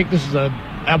 Well, I think this is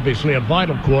obviously a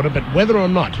vital quarter, but whether or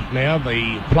not now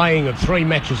the playing of 3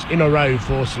 matches in a row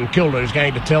for St Kilda is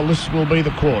going to tell, this will be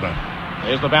the quarter.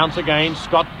 There's the bounce again.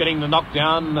 Scott getting the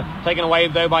knockdown. Taken away,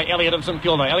 though, by Elliott of St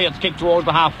Kilda. Elliott's kick towards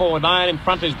the half-forward line. In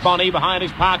front is Bonney. Behind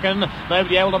is Parkin.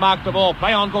 Nobody able to mark the ball.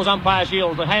 Play on calls umpire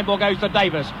Shields. The handball goes to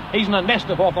Davis. He's in a nest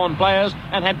of Hawthorn players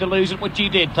and had to lose it, which he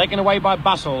did. Taken away by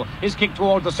Bustle. His kick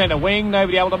towards the centre wing.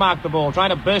 Nobody able to mark the ball. Trying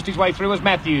to burst his way through as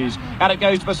Matthews. Out it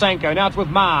goes to Vasenko. Now it's with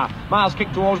Marr. Marr's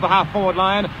kick towards the half-forward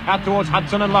line. Out towards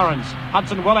Hudson and Lawrence.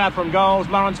 Hudson well out from goals.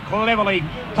 Lawrence cleverly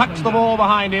tucks the ball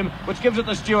behind him, which gives it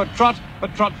to Stuart Trott.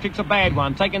 But Trott kicks a bad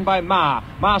one, taken by Marr.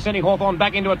 Marr sending Hawthorn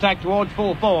back into attack towards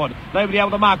full forward. Nobody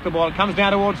able to mark the ball. It comes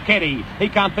down towards Keddy. He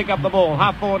can't pick up the ball.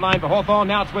 Half forward line for Hawthorn.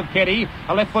 Now it's with Keddy.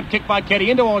 A left foot kick by Keddy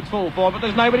in towards full forward, but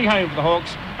there's nobody home for the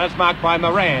Hawks. That's marked by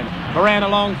Moran. Moran a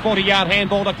long 40-yard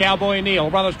handball to Cowboy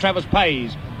Neal. Brothers Travis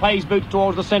Pays. Pays boots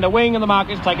towards the centre wing, and the mark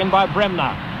is taken by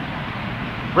Bremner.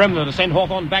 Bremner to send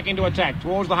Hawthorn back into attack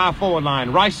towards the half-forward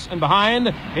line. Rice and behind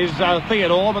is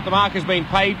Theodore, but the mark has been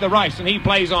paid to Rice, and he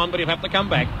plays on, but he'll have to come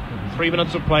back. 3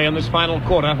 minutes of play in this final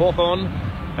quarter. Hawthorn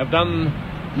have done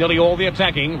nearly all the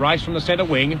attacking. Rice from the centre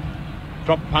wing.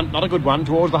 Drop punt, not a good one,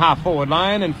 towards the half-forward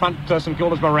line. In front, St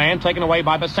Kilda's Moran, taken away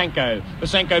by Basenko.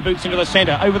 Basenko boots into the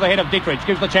centre, over the head of Dittrich.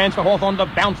 Gives the chance for Hawthorn to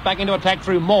bounce back into attack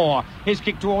through Moore. His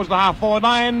kick towards the half-forward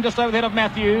line, just over the head of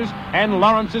Matthews. And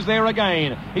Lawrence is there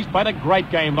again. He's played a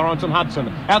great game, Lawrence and Hudson.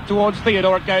 Out towards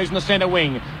Theodore it goes in the centre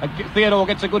wing. Theodore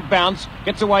gets a good bounce,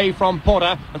 gets away from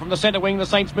Porter. And from the centre wing, the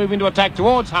Saints move into attack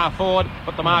towards half-forward.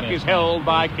 But the mark is held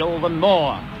by Kilvin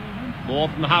Moore. Moore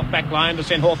from the half-back line to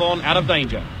send Hawthorn out of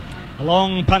danger. A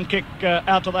long punt kick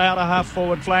out to the outer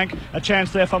half-forward flank. A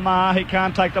chance there for Marr. He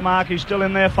can't take the mark. He's still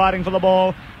in there fighting for the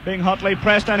ball. being hotly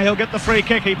pressed, and he'll get the free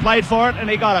kick. He played for it and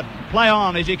he got it. Play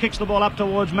on as he kicks the ball up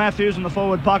towards Matthews in the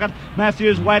forward pocket.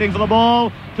 Matthews waiting for the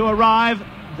ball to arrive.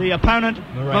 The opponent,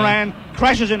 Moran,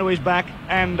 crashes into his back,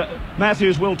 and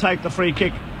Matthews will take the free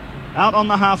kick. Out on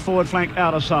the half-forward flank,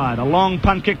 outer side. A long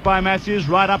punt kick by Matthews,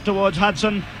 right up towards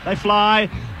Hudson. They fly.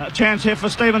 A chance here for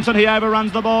Stevenson. He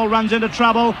overruns the ball, runs into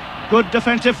trouble. Good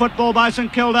defensive football by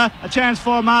St Kilda. A chance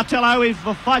for Martello. He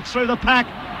fights through the pack.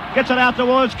 Gets it out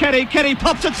towards Keddy. Keddy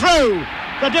pops it through.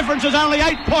 The difference is only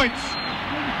 8 points.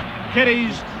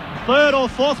 Keddy's third or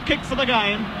fourth kick for the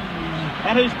game.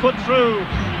 And he's put through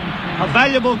a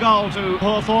valuable goal to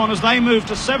Hawthorn as they move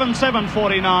to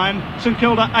 7-7-49. St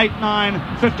Kilda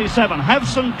 8-9-57. Have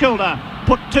St Kilda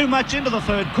put too much into the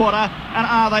third quarter, and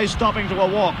are they stopping to a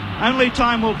walk? Only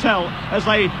time will tell as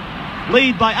they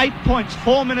lead by 8 points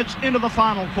 4 minutes into the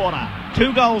final quarter.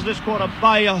 2 goals this quarter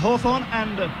by Hawthorn,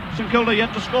 and St Kilda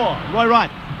yet to score. Roy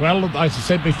Wright. Well, as I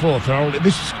said before, Thurl,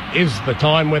 this is the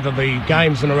time whether the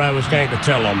games in a row is going to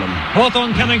tell on them.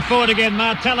 Hawthorn coming forward again.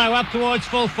 Martello up towards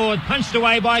full forward. Punched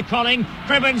away by Colling.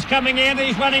 Cribbins coming in.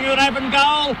 He's running an open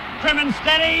goal. Cribbins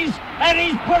steadies. And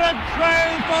he's put it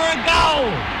through for a goal.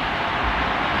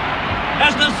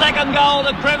 That's the second goal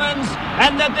to Cribbins.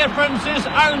 And the difference is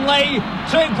only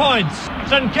 2 points.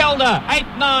 St Kilda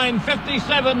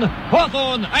 8-9-57,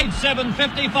 Hawthorn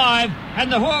 8-7-55, and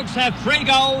the Hawks have 3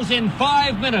 goals in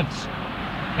 5 minutes.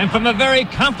 And from a very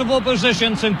comfortable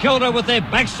position, St Kilda with their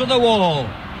backs to the wall.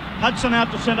 Hudson out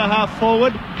to centre half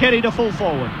forward, Keddy to full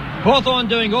forward. Hawthorn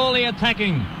doing all the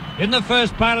attacking in the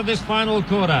first part of this final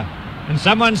quarter. And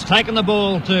someone's taken the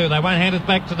ball too. They won't hand it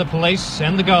back to the police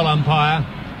and the goal umpire.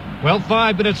 Well,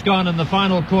 5 minutes gone in the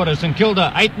final quarter. St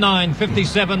Kilda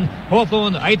 8-9-57,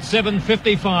 Hawthorn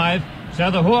 8-7-55. So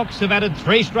the Hawks have added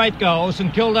 3 straight goals.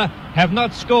 St Kilda have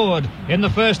not scored in the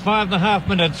first 5.5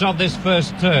 minutes of this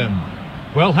first term.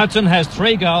 Well, Hudson has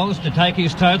 3 goals to take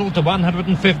his total to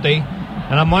 150.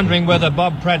 And I'm wondering whether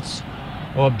Bob Pratt's,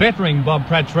 or bettering Bob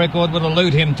Pratt's record, would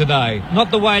elude him today. Not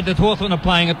the way that Hawthorn are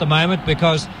playing at the moment,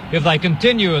 because if they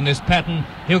continue in this pattern,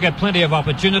 he'll get plenty of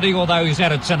opportunity, although he's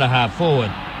out at centre half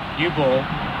forward. New ball.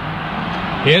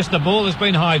 Yes, the ball has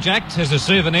been hijacked as a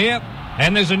souvenir.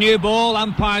 And there's a new ball.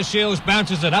 Umpire Shields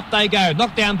bounces it. Up they go.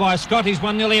 Knocked down by Scott. He's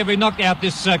won nearly every knockout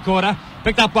this quarter.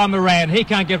 Picked up by Moran. He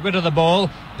can't get rid of the ball.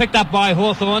 Picked up by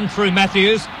Hawthorn through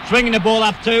Matthews. Swinging the ball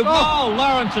up to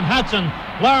Lawrence and Hudson.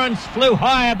 Lawrence flew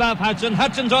high above Hudson.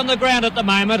 Hudson's on the ground at the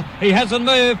moment. He hasn't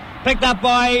moved. Picked up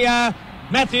by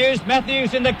Matthews.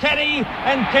 Matthews in the Keddy.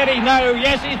 And Keddy,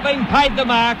 yes, he's been paid the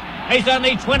mark. He's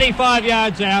only 25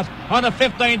 yards out on a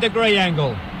 15-degree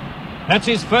angle. That's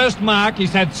his first mark.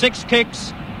 He's had 6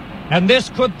 kicks, and this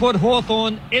could put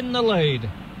Hawthorn in the lead.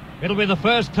 It'll be the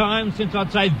first time since,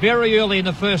 I'd say, very early in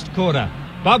the first quarter.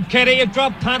 Bob Keddy, a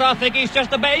drop punt. I think he's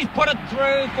just about. He's put it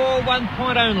through for 1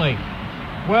 point only.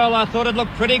 Well, I thought it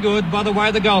looked pretty good by the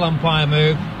way the goal umpire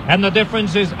moved, and the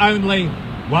difference is only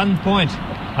 1 point.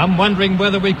 I'm wondering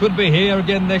whether we could be here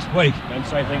again next week. Don't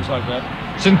say things like that.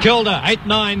 St Kilda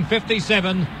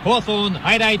 8-9-57, Hawthorn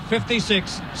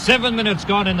 8-8-56. 7 minutes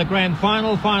gone in the grand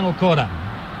final quarter.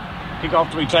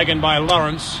 Kick-off to be taken by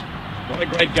Lawrence. What a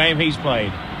great game he's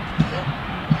played.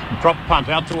 Drop punt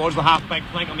out towards the half-back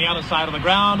flank on the other side of the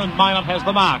ground, and Minot has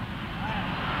the mark.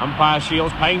 Umpire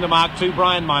Shields paying the mark to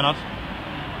Brian Minot.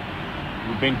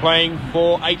 We've been playing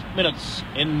for 8 minutes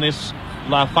in this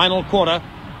final quarter.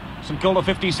 St Kilda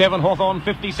 57, Hawthorn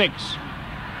 56.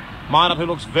 Minot, who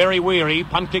looks very weary,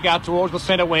 punt kick out towards the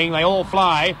centre wing. They all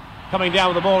fly. Coming down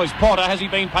with the ball is Porter. Has he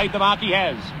been paid the mark? He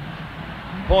has.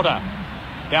 Porter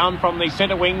down from the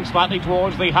centre wing, slightly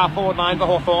towards the half-forward line for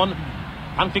Hawthorn.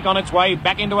 Punt kick on its way,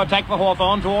 back into attack for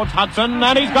Hawthorn towards Hudson,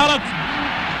 and he's got it!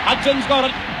 Hudson's got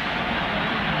it!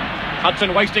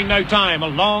 Hudson wasting no time. A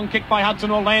long kick by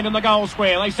Hudson will land in the goal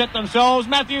square. They set themselves.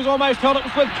 Matthews almost held it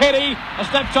with Keddy. A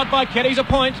snapshot by Keddy's a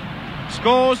point.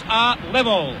 Scores are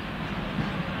level.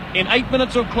 In 8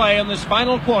 minutes of play in this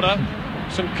final quarter,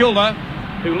 St Kilda,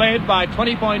 who led by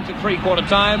 20 points at three-quarter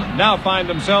time, now find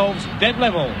themselves dead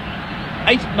level.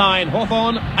 8-9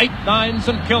 Hawthorn, 8-9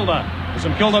 St Kilda. The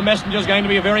St Kilda messenger's going to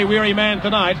be a very weary man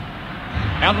tonight.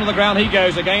 Out on the ground he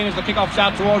goes again as the kick-off's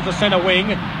out towards the centre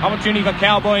wing. Opportunity for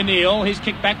Cowboy Neal. His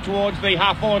kick back towards the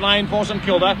half-forward line for St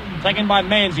Kilda, taken by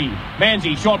Manzi.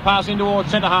 Manzi, short pass in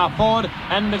towards centre half-forward,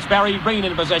 and it's Barry Breen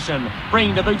in possession.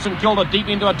 Breen to boot St Kilda deep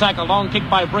into attack. A long kick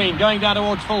by Breen, going down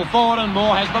towards full forward, and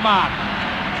Moore has the mark.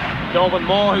 Delvin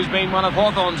Moore, who's been one of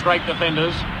Hawthorn's great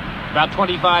defenders, About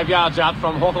 25 yards out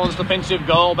from Hawthorn's defensive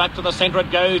goal. Back to the centre it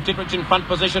goes. Dittrich in front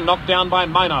position, knocked down by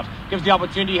Minot. Gives the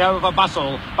opportunity, however, for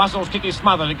Bussell. Bussell's kick is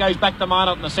smothered. It goes back to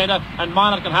Minot in the centre, and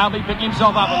Minot can hardly pick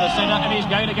himself up in the centre, and he's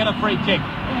going to get a free kick.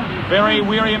 Very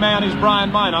weary man is Brian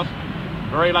Minot.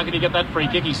 Very lucky to get that free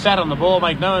kick. He sat on the ball,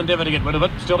 made no endeavour to get rid of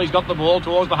it. Still, he's got the ball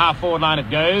towards the half-forward line it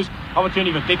goes.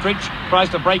 Opportunity for Dittrich. Tries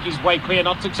to break his way clear,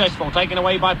 not successful. Taken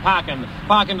away by Parkin.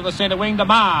 Parkin to the centre wing to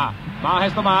Ma. Ma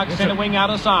has the mark, centre wing out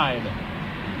of side.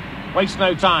 Wastes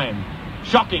no time.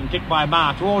 Shocking kick by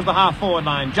Ma towards the half-forward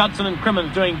line. Judson and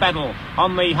Crimmins doing battle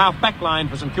on the half-back line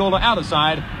for St Kilda out of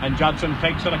side. And Judson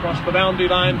takes it across the boundary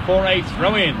line for a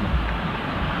throw-in.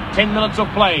 10 minutes of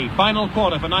play. Final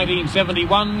quarter for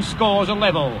 1971. Scores a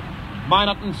level.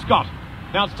 Minot and Scott.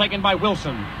 Now it's taken by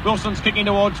Wilson. Wilson's kicking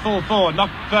towards full forward.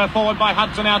 Knocked forward by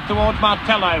Hudson out towards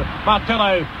Martello.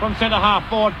 Martello from centre half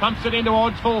forward. Punts it in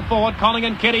towards full forward. Colling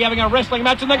and Keddy having a wrestling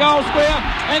match in the goal square.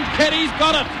 And Keddy's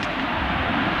got it.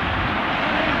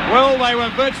 Well, they were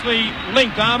virtually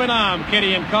linked arm in arm,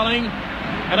 Keddy and Colling.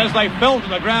 And as they fell to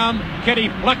the ground, Keddy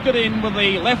plucked it in with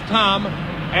the left arm.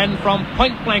 And from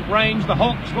point-blank range, the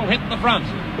Hawks will hit the front.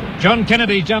 John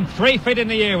Kennedy jumped 3 feet in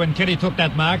the air when Keddy took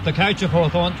that mark, the coach of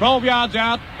Hawthorn. 12 yards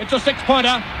out. It's a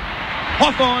 6-pointer.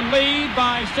 Hawthorn lead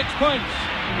by 6 points.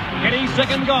 Keddy's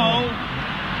second goal.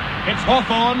 It's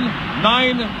Hawthorn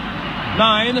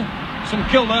 9-9. St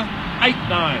Kilda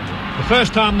 8-9. The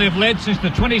first time they've led since the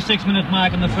 26-minute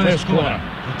mark in the first quarter.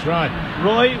 That's right.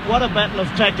 Roy, what a battle of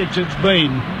tactics it's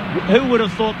been. Who would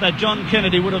have thought that John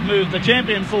Kennedy would have moved the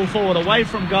champion full forward away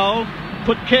from goal,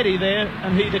 put Keddy there,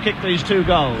 and he to kick these 2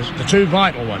 goals? The 2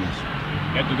 vital ones.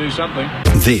 Had to do something.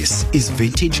 This is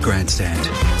Vintage Grandstand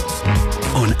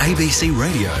on ABC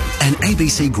Radio and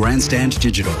ABC Grandstand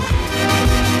Digital.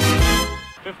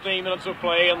 15 minutes of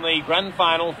play in the grand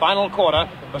final quarter.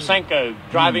 Basanko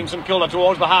driving St Kilda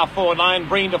towards the half-forward line.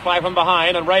 Breen to fly from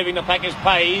behind, and raving attack is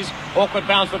Pays. Awkward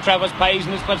bounce for Travis Pays,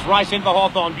 and this splits Rice in for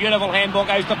Hawthorn. Beautiful handball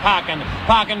goes to Parkin.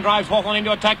 Parkin drives Hawthorn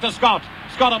into attack to Scott.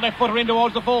 Scott a left footer in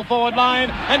towards the full forward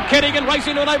line, and Keddy can race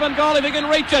into an open goal if he can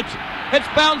reach it. It's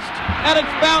bounced, and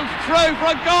it's bounced through for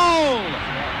a goal.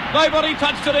 Nobody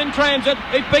touched it in transit.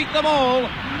 It beat them all,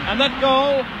 and that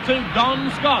goal to Don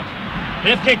Scott.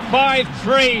 They've kicked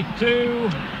 5-3 to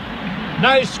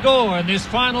no score in this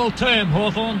final term,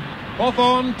 Hawthorn.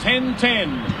 Hawthorn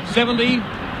 10-10, 70.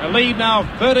 A lead now of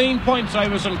 13 points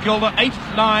over St Kilda,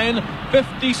 8-9,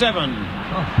 57.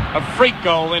 A freak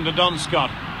goal into Don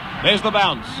Scott. There's the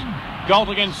bounce. Galt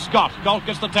against Scott. Galt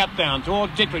gets the tap down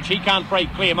towards Dittrich. He can't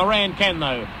break clear. Moran can,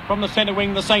 though. From the centre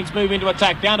wing, the Saints move into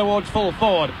attack. Down towards full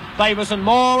forward. Davison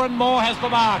more and more has the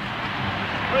mark.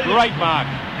 Great mark.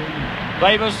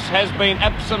 Davis has been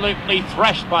absolutely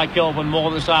thrashed by Kelvin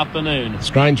Moore this afternoon.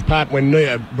 Strange part, when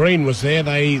Breen was there,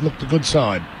 they looked a good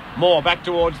side. Moore back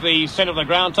towards the centre of the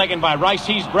ground, taken by Rice.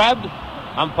 He's grabbed.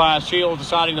 Umpire Shields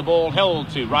deciding the ball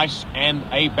held to Rice, and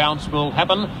a bounce will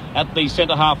happen at the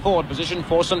centre half forward position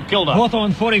for St Kilda.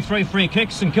 Hawthorn 43 free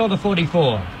kicks, St Kilda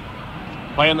 44.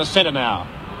 Play in the centre now.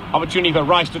 Opportunity for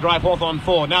Rice to drive Hawthorn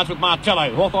forward. Now it's with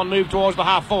Martello. Hawthorn move towards the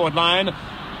half forward line.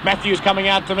 Matthews coming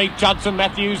out to meet Judson.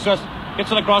 Matthews gets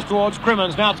it across towards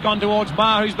Crimmins. Now it's gone towards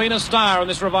Barr, who's been a star in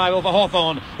this revival for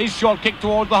Hawthorn. His short kick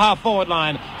towards the half-forward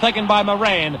line, taken by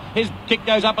Moran. His kick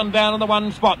goes up and down in the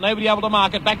one spot. Nobody able to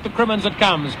mark it. Back to Crimmins it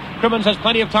comes. Crimmins has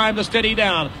plenty of time to steady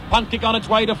down. Punt kick on its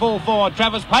way to full forward.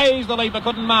 Travis Pays the lead, but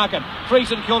couldn't mark it. 3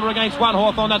 St Kilda against 1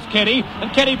 Hawthorn. That's Keddy.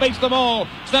 And Keddy beats them all.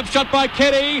 Snapshot by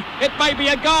Keddy. It may be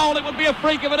a goal. It would be a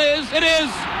freak if it is. It is.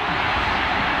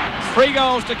 3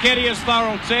 goals to Keddy, as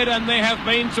Thorold said, and there have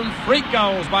been some freak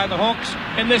goals by the Hawks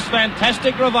in this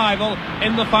fantastic revival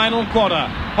in the final quarter.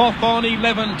 Hawthorn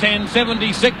 11-10,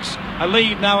 76, a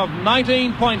lead now of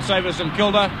 19 points over St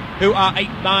Kilda, who are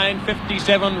 8-9,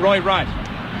 57. Roy Wright.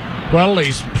 Well,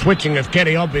 he's switching of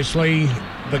Keddy, obviously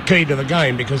the key to the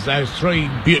game, because those 3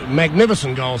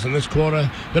 magnificent goals in this quarter,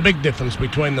 the big difference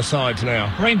between the sides now.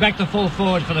 Bring back the full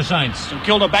forward for the Saints. St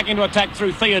Kilda back into attack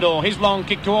through Theodore. His long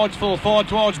kick towards full forward,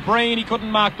 towards Breen. He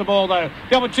couldn't mark the ball, though.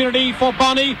 The opportunity for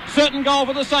Bonnie. Certain goal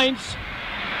for the Saints.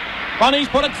 Bonnie's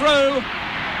put it through.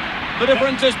 The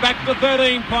difference is back to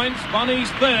 13 points.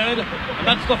 Bonnie's third, and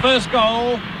that's the first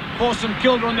goal for St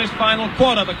Kilda in this final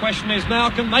quarter. The question is now,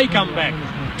 can they come back?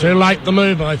 Too late the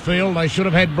move, I feel. They should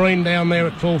have had Breen down there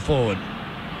at full forward.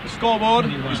 The scoreboard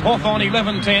is Hawthorn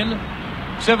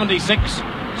 11-10, 76.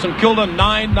 St Kilda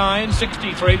 9-9,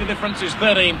 63. The difference is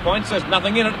 13 points. There's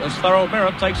nothing in it as Thorold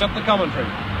Merritt takes up the commentary.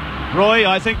 Roy,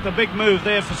 I think the big move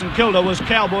there for St Kilda was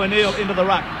Cowboy Neal into the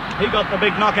ruck. He got the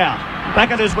big knockout.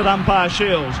 Back it is with umpire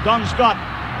Shields. Don Scott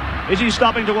Is he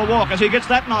stopping to a walk as he gets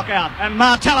that knockout? And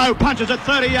Martello punches it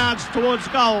 30 yards towards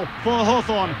goal for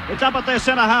Hawthorn. It's up at their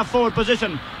centre half forward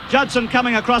position. Judson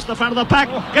coming across the front of the pack,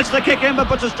 gets the kick in but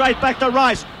puts it straight back to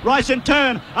Rice. Rice in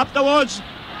turn, up towards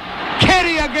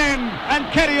Keddy again, and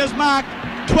Keddy is marked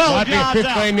 12 yards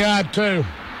out. 15-yard too.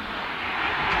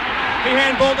 He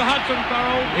handballed to Hudson,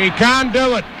 Farrell. He can't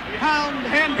do it. He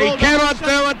cannot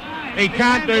do it. He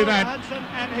can't do that. Hudson,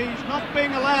 and he's not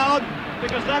being allowed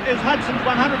because that is Hudson's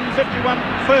 151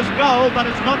 first goal, but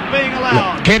it's not being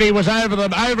allowed. Keddy was over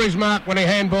his mark when he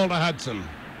handballed to Hudson.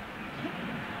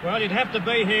 Well, you'd have to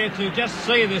be here to just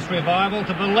see this revival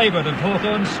to believe it of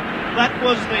Hawthorn's. That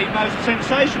was the most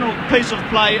sensational piece of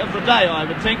play of the day, I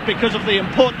would think, because of the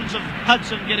importance of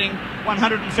Hudson getting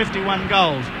 151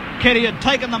 goals. Keddy had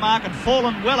taken the mark and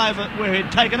fallen well over where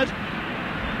he'd taken it.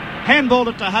 Handballed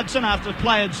it to Hudson after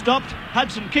play had stopped.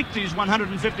 Hudson kicked his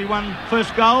 151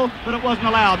 first goal, but it wasn't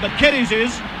allowed. But Keddy's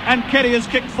is, and Keddy has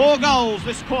kicked 4 goals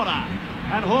this quarter.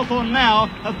 And Hawthorn now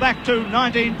have back to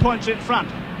 19 points in front.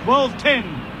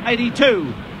 12-10.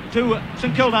 82 to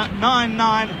St Kilda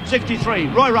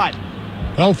 9-9-63. Roy Wright.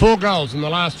 Well, 4 goals in the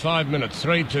last 5 minutes,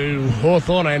 3 to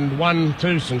Hawthorn and 1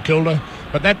 to St Kilda.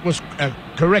 But that was a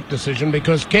correct decision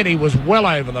because Keddy was well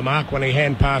over the mark when he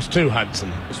hand passed to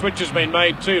Hudson. The switch has been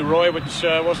made too, Roy, which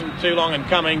wasn't too long in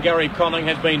coming. Gary Conning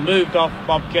has been moved off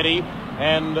Bob Keddy,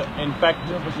 and in fact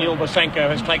Neil Bosanko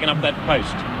has taken up that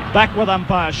post. Back with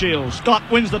umpire Shields. Scott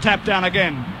wins the tap down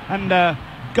again, and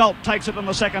Galt takes it on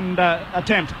the second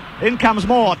attempt. In comes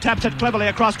Moore, taps it cleverly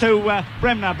across to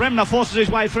Bremner. Bremner forces his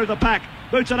way through the pack,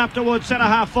 boots it up towards centre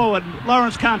half forward.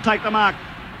 Lawrence can't take the mark.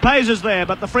 Pays is there,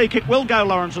 but the free kick will go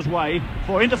Lawrence's way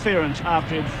for interference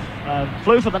after he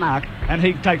flew for the mark, and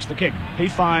he takes the kick. He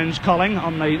finds Colling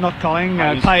on the, not Colling,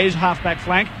 Pays half-back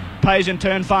flank. Pays in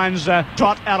turn finds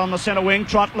Trott out on the centre wing.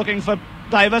 Trott looking for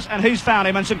Davis, and he's found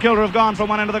him, and St Kilda have gone from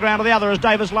one end of the ground to the other as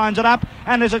Davis lines it up,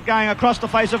 and is it going across the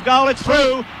face of goal? It's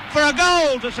through for a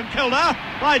goal to St Kilda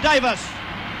by Davis.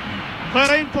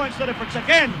 13 points the difference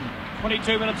again.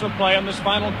 22 minutes of play in this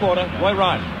final quarter. Roy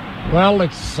Wright. Well,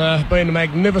 it's been a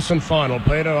magnificent final,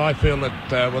 Peter. I feel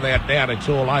that without doubt it's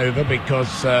all over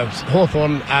because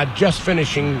Hawthorn are just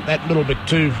finishing that little bit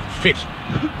too fit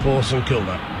for St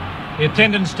Kilda. The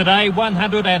attendance today,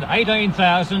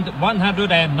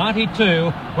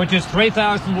 118,192, which is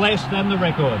 3,000 less than the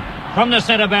record. From the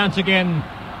centre bounce again,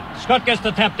 Scott gets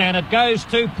the tap down. It goes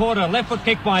to Porter. Left foot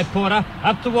kick by Porter.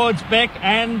 Up towards Beck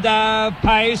and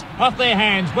Pays. Off their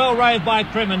hands. Well rode by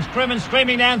Crimmins. Crimmins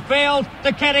streaming downfield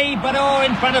to Keddy, but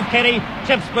in front of Keddy,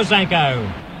 chips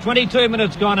Bosanko. 22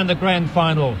 minutes gone in the grand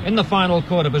final. In the final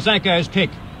quarter, Bosanko's kick.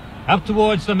 Up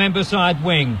towards the member side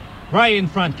wing. Ray in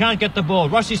front, can't get the ball.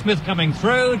 Rossi Smith coming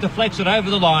through, deflects it over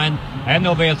the line, and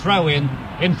there'll be a throw in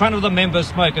front of the member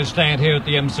smokers stand here at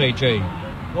the MCG.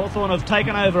 Hawthorn have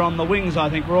taken over on the wings, I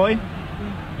think, Roy.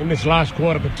 In this last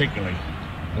quarter particularly.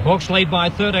 The Hawks lead by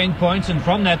 13 points, and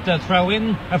from that throw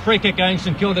in, a free kick going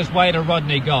St Kilda's way to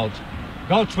Rodney Galt.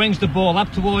 Galt swings the ball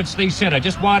up towards the centre,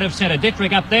 just wide of centre.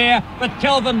 Dietrich up there, but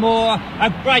Kelvin Moore, a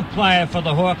great player for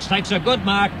the Hawks, takes a good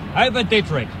mark over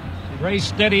Dietrich. Very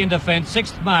steady in defence,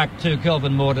 6th mark to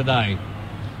Kelvin Moore today.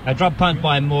 A drop punt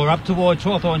by Moore up towards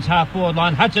Hawthorn's half-forward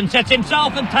line. Hudson sets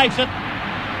himself and takes it.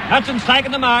 Hudson's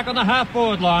taken the mark on the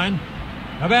half-forward line.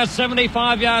 About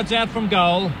 75 yards out from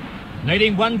goal.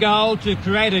 Needing 1 goal to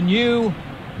create a new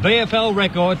VFL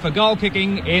record for goal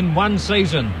kicking in 1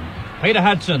 season. Peter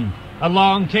Hudson. A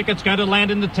long kick, it's going to land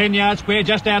in the 10-yard square,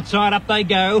 just outside, up they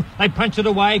go. They punch it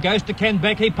away, goes to Ken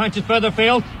Beck, he punches further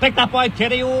field, picked up by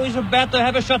Keddy, who was about to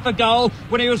have a shot for goal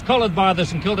when he was collared by the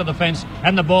St Kilda defence,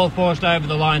 and the ball forced over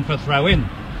the line for throw-in.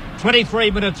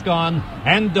 23 minutes gone,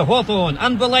 and Hawthorn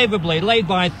unbelievably lead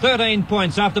by 13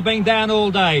 points after being down all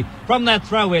day. From that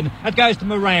throw-in, it goes to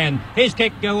Moran. His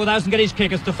kick doesn't get his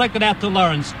kick, it's deflected out to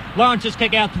Lawrence. Lawrence's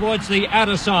kick out towards the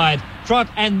outer side. Trott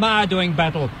and Marr doing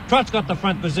battle. Trott's got the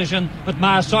front position, but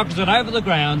Marr sockers it over the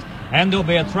ground, and there'll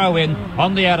be a throw-in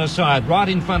on the outer side, right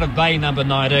in front of bay number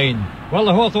 19. Well,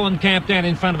 the Hawthorn camp down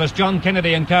in front of us, John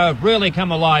Kennedy and co have really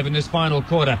come alive in this final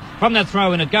quarter. From that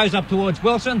throw-in, it goes up towards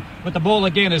Wilson, but the ball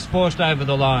again is forced over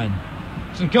the line.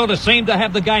 St Kilda seem to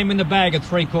have the game in the bag at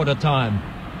three-quarter time,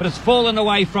 but it's fallen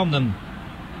away from them.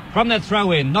 From that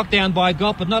throw-in, knocked down by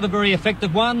Galt, but not a very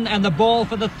effective one, and the ball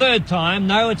for the 3rd time,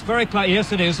 no, it's very close,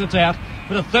 yes it is, it's out,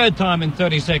 for the 3rd time in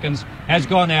 30 seconds, has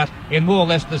gone out in more or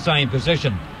less the same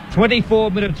position.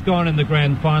 24 minutes gone in the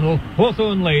grand final.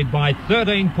 Hawthorn lead by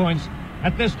 13 points.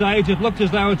 At this stage, it looks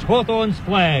as though it's Hawthorn's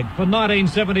flag for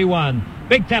 1971.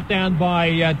 Big tap down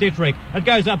by Dietrich. It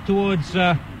goes up towards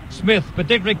Smith, but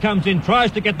Dietrich comes in,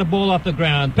 tries to get the ball off the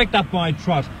ground, picked up by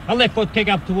Trott. A left foot kick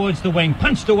up towards the wing,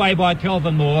 punched away by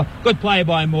Kelvin Moore. Good play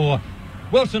by Moore.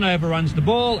 Wilson overruns the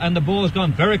ball, and the ball's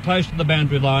gone very close to the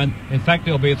boundary line. In fact,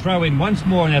 there'll be a throw-in once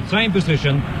more in that same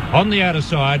position on the outer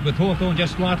side, with Hawthorn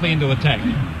just slightly into attack.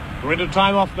 We're into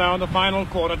time off now in the final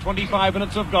quarter. 25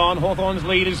 minutes have gone. Hawthorn's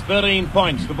lead is 13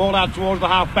 points. The ball out towards the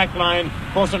half-back line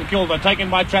for St Kilda,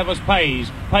 taken by Travis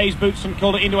Pays. Pays boots St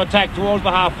Kilda into attack towards the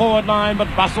half-forward line,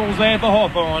 but Bustle's there for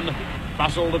Hawthorn.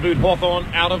 Bustle to boot Hawthorn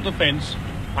out of defence.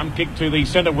 Punt kick to the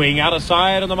centre wing, outer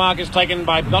side, and the mark is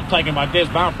not taken by Des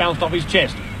Barth, bounced off his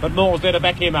chest. But Moore's there to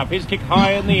back him up. His kick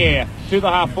high in the air to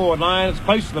the half-forward line. It's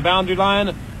close to the boundary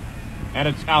line, and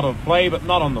it's out of play, but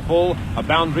not on the full. A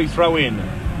boundary throw-in.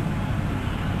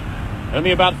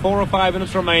 Only about 4 or 5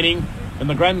 minutes remaining in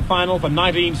the grand final for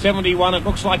 1971. It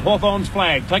looks like Hawthorn's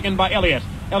flag, taken by Elliott.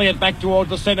 Elliott back towards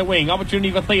the centre wing. Opportunity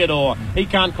for Theodore. He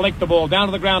can't collect the ball. Down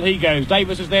to the ground he goes.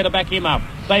 Davis is there to back him up.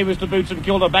 Davis to boot St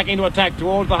Kilda back into attack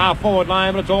towards the half-forward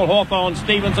line, but it's all Hawthorn.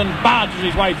 Stevenson barges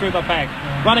his way through the pack.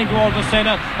 Running towards the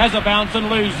centre, has a bounce and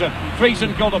loses it. 3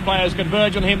 St Kilda players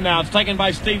converge on him now. It's taken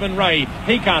by Stephen Ray.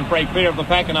 He can't break clear of the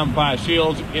pack, and umpire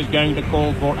Shields is going to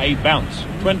call for a bounce.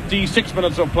 26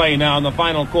 minutes of play now in the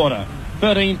final quarter.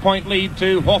 13-point lead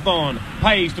to Hawthorn.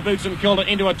 Pays to boot St Kilda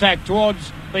into attack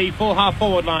towards the full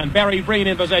half-forward line. Barry Breen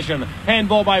in possession.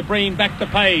 Handball by Breen back to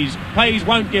Pays. Pays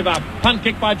won't give up. Punt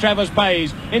kick by Travis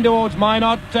Pays. In towards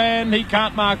Minot, and he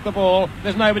can't mark the ball.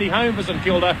 There's nobody home for St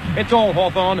Kilda. It's all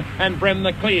Hawthorn, and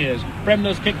Bremner clears.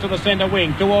 Bremner's kick to the centre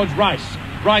wing towards Rice.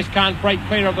 Rice can't break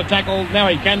clear of the tackle. Now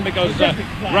he can because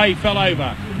Ray fell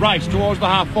over. Rice towards the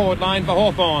half-forward line for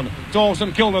Hawthorn. It's all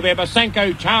St Kilda there.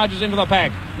 Basanko charges into the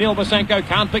pack. Neil Basanko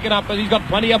can't pick it up, but he's got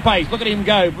plenty of pace. Look at him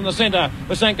go from the centre.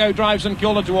 Basanko drives St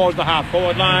Kilda towards the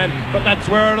half-forward line, but that's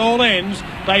where it all ends.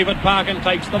 David Parkin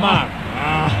takes the mark.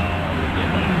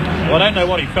 Well, I don't know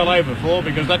what he fell over for,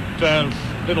 because that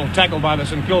little tackle by the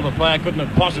St Kilda player couldn't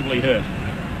have possibly hurt.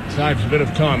 Saves a bit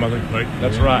of time, I think, Pete.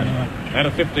 That's right. And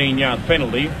a 15-yard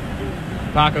penalty.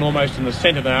 Parkin almost in the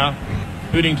centre now,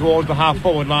 booting towards the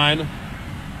half-forward line.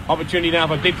 Opportunity now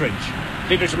for Dietrich.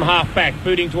 Dietrich from half-back,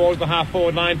 booting towards the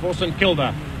half-forward line for St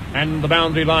Kilda. And the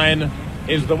boundary line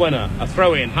is the winner. A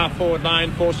throw-in, half-forward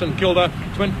line for St Kilda.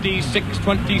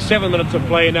 27 minutes of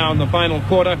play now in the final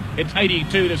quarter. It's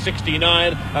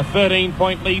 82-69. A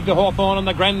 13-point lead to Hawthorn, and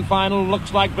the grand final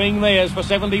looks like being theirs for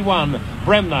 71.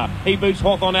 Bremner, he boots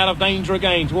Hawthorn out of danger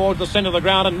again towards the centre of the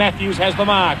ground, and Matthews has the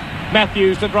mark.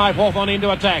 Matthews to drive Hawthorn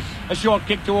into attack. A short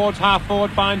kick towards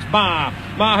half-forward finds Marr.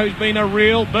 Marr, who's been a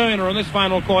real burner in this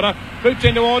final quarter, boots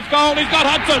in towards goal. He's got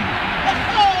Hudson.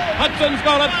 Hudson's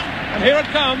got it, and here it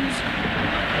comes.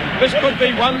 This could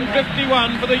be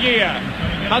 151 for the year.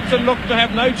 Hudson looked to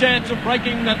have no chance of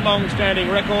breaking that long-standing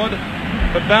record,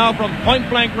 but now from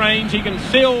point-blank range he can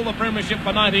seal the premiership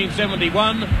for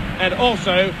 1971 and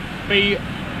also be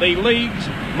the league's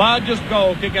largest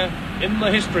goal kicker in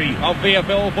the history of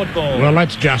VFL football. Well,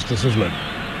 that's justice, isn't it?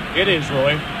 It is,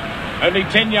 Roy. Only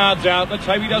 10 yards out. Let's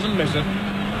hope he doesn't miss it.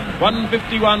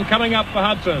 151 coming up for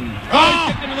Hudson. Oh,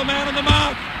 he kicked into the man on the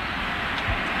mark.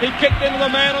 He kicked into the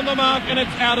man on the mark, and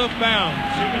it's out of bounds.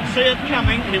 You can see it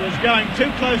coming. He was going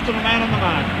too close to the man on the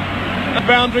mark. A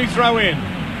boundary throw in.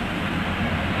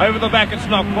 Over the back it's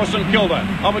knocked for St Kilda.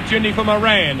 Opportunity for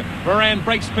Moran. Moran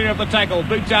breaks clear of the tackle.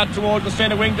 Boots out towards the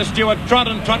centre wing to Stewart Trott,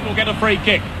 and Trott will get a free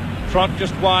kick. Trott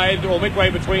just wide or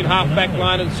midway between half-back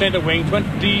line and centre wing.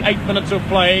 28 minutes of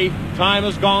play. Time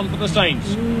has gone for the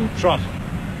Saints. Trott.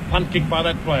 Punt kick by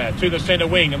that player to the centre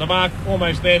wing, and the mark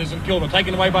almost there to St Kilda,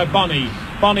 taken away by Bonney.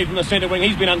 Bonney from the centre wing,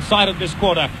 he's been unsighted this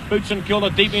quarter. Boots St Kilda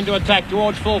deep into attack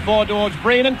towards full forward towards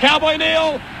Breen, and Cowboy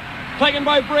Neal taken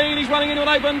by Breen. He's running into an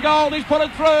open goal. He's put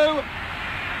it through.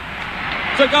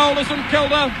 It's a goal to St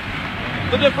Kilda.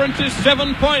 The difference is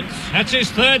 7 points. That's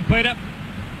his third, Peter.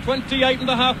 28 and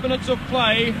a half minutes of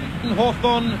play.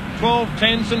 Hawthorn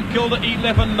 12-10, St Kilda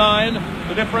 11-9.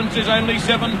 The difference is only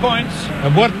 7 points.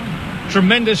 And what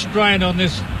tremendous strain on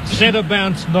this centre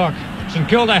bounce knock. St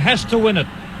Kilda has to win it.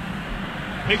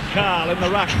 Big Carl in the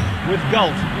ruck with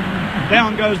Galt.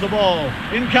 Down goes the ball.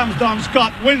 In comes Don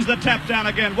Scott. Wins the tap down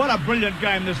again. What a brilliant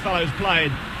game this fellow's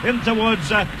played. In towards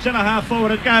centre half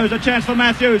forward it goes. A chance for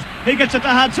Matthews. He gets it to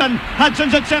Hudson.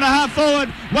 Hudson's at centre half forward.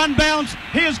 One bounce.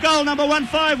 Here's goal number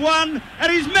 151.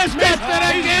 And he's missed it.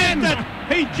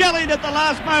 He jellied at the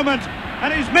last moment.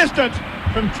 And he's missed it.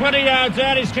 From 20 yards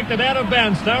out, he's kicked it out of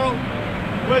bounds, Darryl.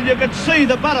 Well, you could see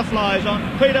the butterflies on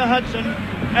Peter Hudson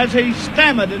as he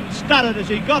stammered and stuttered as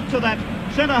he got to that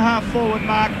centre half forward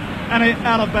mark, and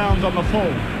out of bounds on the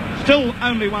full. Still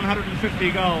only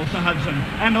 150 goals to Hudson,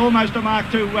 and almost a mark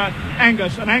to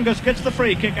Angus. And Angus gets the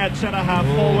free kick at centre-half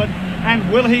forward.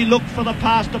 And will he look for the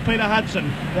pass to Peter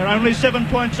Hudson? They're only 7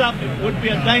 points up. It would be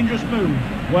a dangerous move.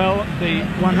 Well, the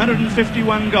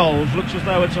 151 goals looks as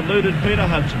though it's eluded Peter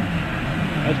Hudson,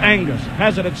 as Angus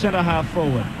has it at centre-half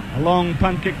forward. A long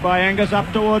punt kick by Angus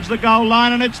up towards the goal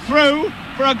line, and it's through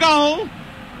for a goal.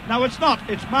 No, it's not.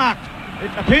 It's marked.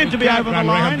 It appeared to be over the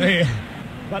line.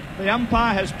 But the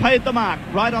umpire has paid the mark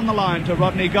right on the line to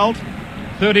Rodney Galt.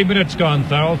 30 minutes gone,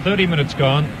 Thurl. 30 minutes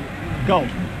gone. Galt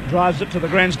drives it to the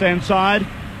grandstand side.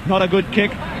 Not a good kick.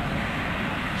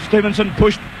 Stevenson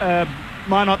pushed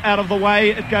Minot out of the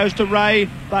way. It goes to Ray,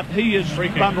 but he is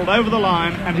bundled over the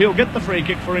line, and he'll get the free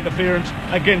kick for interference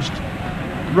against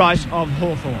Rice of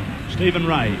Hawthorn. Stephen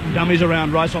Ray dummies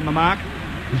around Rice on the mark.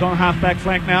 He's on half-back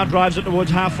flank now, drives it towards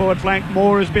half-forward flank.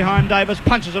 Moore is behind Davis,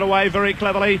 punches it away very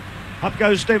cleverly. Up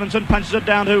goes Stevenson, punches it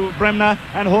down to Bremner,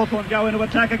 and Hawthorn go into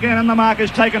attack again, and the mark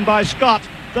is taken by Scott,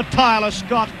 the tireless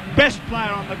Scott, best player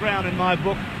on the ground in my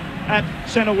book, at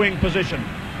centre wing position.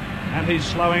 And he's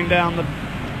slowing down the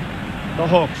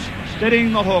Hawks,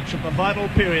 steadying the Hawks at the vital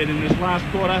period in this last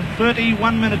quarter.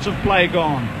 31 minutes of play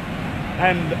gone,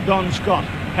 and Don Scott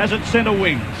has it centre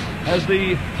wing as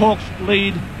the Hawks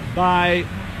lead by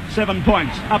 7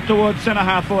 points. Up towards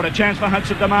centre-half forward. A chance for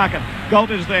Hudson to mark it.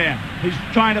 Galt is there. He's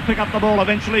trying to pick up the ball.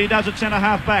 Eventually he does it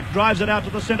centre-half back. Drives it out to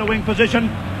the centre wing position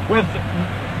with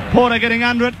Porter getting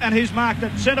under it, and he's marked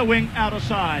it centre wing outer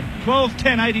side.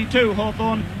 12-10-82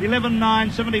 Hawthorn.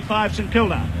 11-9-75 St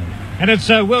Kilda. And it's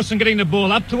Wilson getting the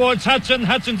ball up towards Hudson.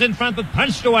 Hudson's in front, but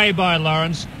punched away by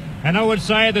Lawrence. And I would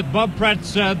say that Bob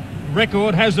Pratt's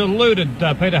record has eluded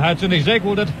Peter Hudson. He's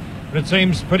equalled it. But it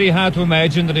seems pretty hard to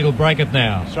imagine that he'll break it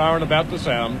now. Siren about to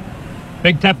sound.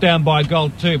 Big tap down by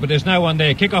Galt too, but there's no one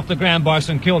there. Kick off the ground by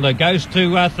St Kilda. Goes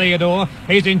to Theodore.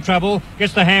 He's in trouble.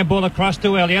 Gets the handball across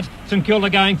to Elliott. St Kilda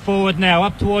going forward now.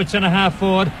 Up towards centre-half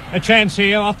forward. A chance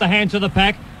here off the hands of the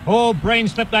pack. Oh, Breen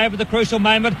slipped over the crucial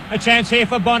moment. A chance here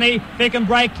for Bonnie. If he can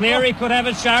break clear, he could have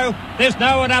a show. There's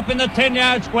no one up in the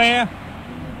 10-yard square.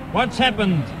 What's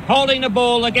happened? Holding the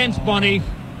ball against Bonnie.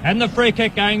 And the free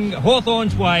kick going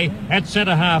Hawthorn's way at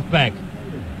centre-half back.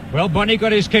 Well, Bonnie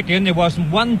got his kick in. There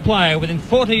wasn't one player within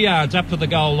 40 yards up to the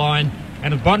goal line.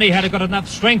 And if Bonnie had got enough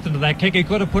strength into that kick, he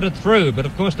could have put it through. But,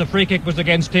 of course, the free kick was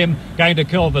against him, going to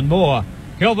Kelvin Moore.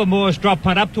 Kelvin Moore's drop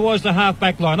punt up towards the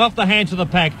half-back line, off the hands of the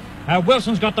pack.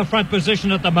 Wilson's got the front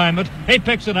position at the moment. He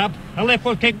picks it up. A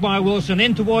left-foot kick by Wilson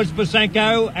in towards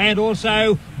Bosanko. And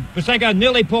also, Bosanko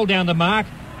nearly pulled down the mark.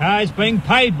 Is being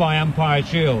paid by umpire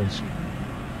Shields.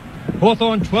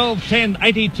 Hawthorn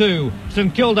 12-10-82,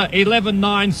 St Kilda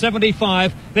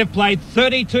 11-9-75. They've played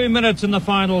 32 minutes in the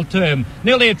final term.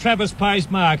 Nearly a Travis Pace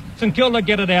mark. St Kilda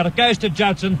get it out. It goes to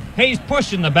Judson. He's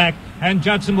pushed in the back, and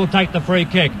Judson will take the free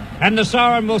kick. And the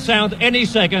siren will sound any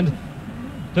second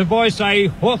to voice a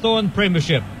Hawthorn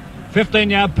premiership.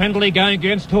 15-yard penalty going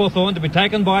against Hawthorn to be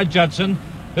taken by Judson.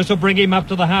 This will bring him up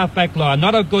to the half-back line.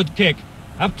 Not a good kick.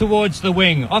 Up towards the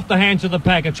wing, off the hands of the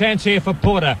pack. A chance here for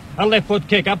Porter. A left foot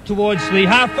kick up towards the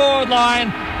half-forward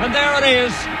line. And there it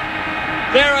is.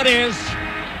 There it is.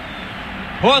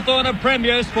 Hawthorn are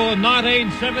premiers for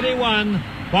 1971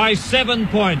 by 7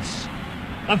 points.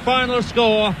 The final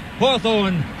score,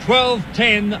 Hawthorn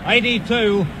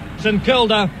 12-10-82. St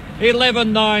Kilda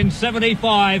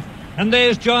 11-9-75. And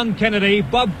there's John Kennedy,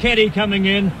 Bob Kenny coming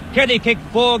in. Kenny kicked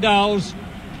 4 goals.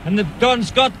 And the Don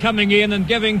Scott coming in and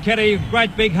giving Kenny a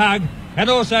great big hug. And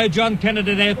also John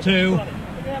Kennedy there too.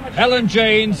 Alan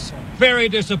Jeans, very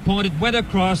disappointed, went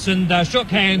across and shook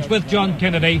hands with John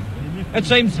Kennedy. It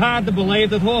seems hard to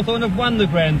believe that Hawthorn have won the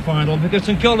grand final because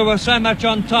St Kilda were so much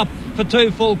on top for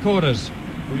 2 full quarters.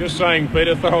 We're just saying,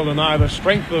 Peter, Thorold and I, the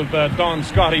strength of Don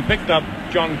Scott. He picked up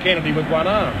John Kennedy with one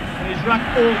arm. And he's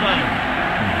rucked all day.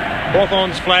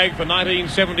 Hawthorn's flag for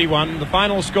 1971. The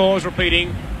final scores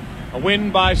repeating. A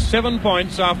win by 7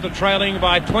 points after trailing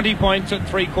by 20 points at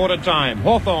three-quarter time.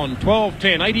 Hawthorn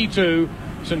 12-10-82.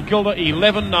 St Kilda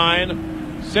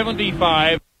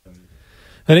 11-9-75.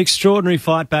 An extraordinary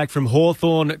fight back from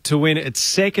Hawthorn to win its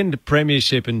second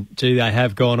premiership, and gee, they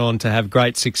have gone on to have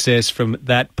great success from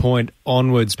that point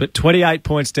onwards. But 28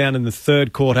 points down in the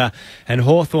third quarter, and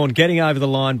Hawthorn getting over the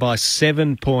line by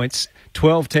 7 points.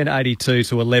 12-10-82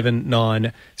 to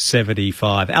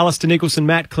 11-9-75. Alistair Nicholson,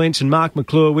 Matt Clinch and Mark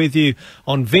McClure with you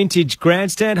on Vintage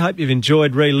Grandstand. Hope you've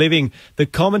enjoyed reliving the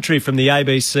commentary from the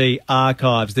ABC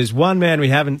archives. There's one man we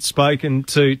haven't spoken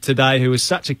to today who was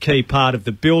such a key part of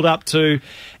the build-up to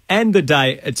and the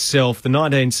day itself, the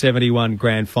 1971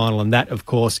 Grand Final, and that, of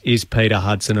course, is Peter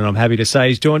Hudson. And I'm happy to say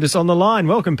he's joined us on the line.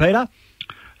 Welcome, Peter.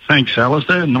 Thanks,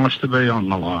 Alistair. Nice to be on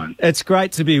the line. It's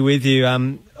great to be with you.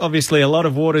 Obviously, a lot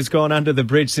of water's gone under the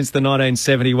bridge since the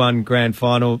 1971 Grand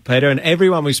Final, Peter, and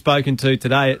everyone we've spoken to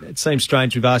today, it seems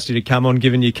strange we've asked you to come on,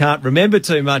 given you can't remember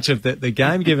too much of the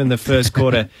game, given the first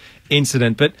quarter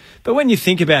incident. But when you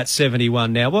think about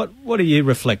 71 now, what do you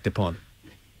reflect upon?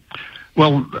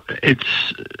 Well,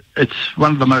 it's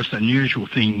one of the most unusual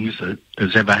things that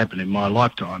has ever happened in my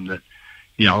lifetime, that,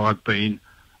 you know, I've been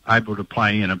able to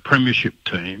play in a premiership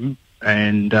team,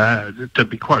 and to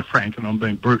be quite frank, and I'm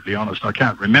being brutally honest, I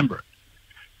can't remember it.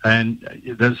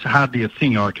 And there's hardly a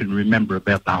thing I can remember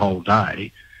about the whole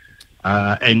day.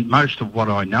 And most of what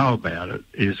I know about it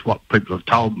is what people have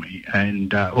told me,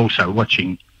 and also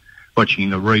watching the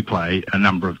replay a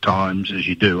number of times, as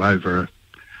you do over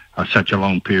such a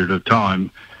long period of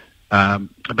time.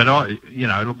 But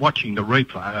watching the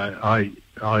replay,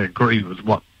 I agree with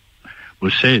what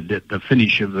was said at the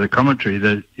finish of the commentary,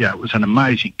 that it was an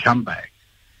amazing comeback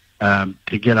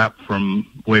to get up from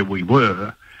where we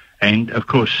were, and of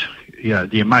course,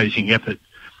 the amazing effort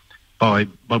by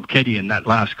Bob Keddy in that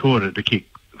last quarter to kick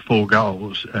 4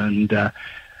 goals, and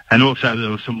also there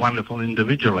were some wonderful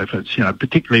individual efforts,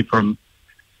 particularly from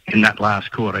in that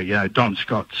last quarter. Don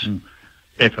Scott's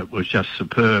effort was just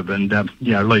superb, and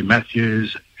Lee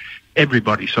Matthews,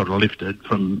 everybody sort of lifted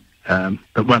from.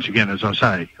 But once again, as I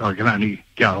say, I can only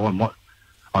go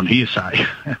on hearsay.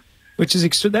 Which is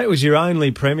that was your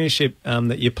only premiership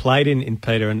that you played in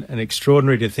Peter, and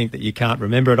extraordinary to think that you can't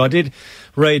remember it. I did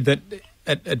read that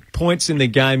at points in the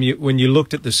game, when you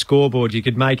looked at the scoreboard, you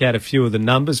could make out a few of the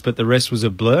numbers, but the rest was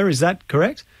a blur. Is that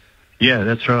correct? Yeah,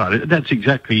 that's right. That's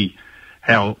exactly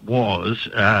how it was.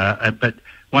 But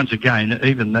once again,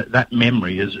 even that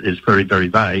memory is very, very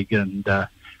vague, and.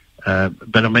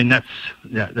 But I mean, that's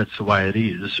the way it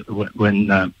is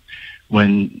when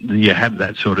you have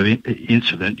that sort of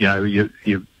incident. Your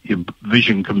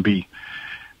vision can be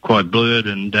quite blurred,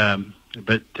 and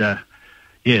it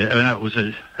was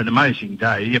an amazing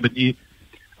day. Yeah, but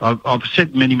I've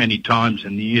said many times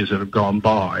in the years that have gone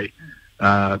by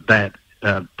that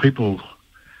people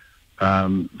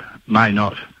may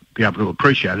not be able to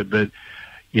appreciate it, but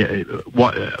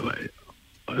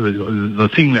the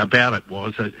thing about it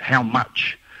was that how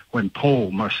much, when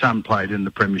Paul, my son, played in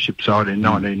the premiership side in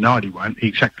 1991,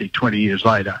 exactly 20 years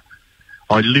later,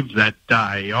 I lived that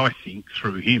day, I think,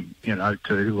 through him,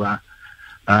 to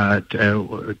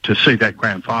see that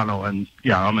grand final. And,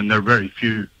 there are very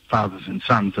few fathers and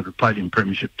sons that have played in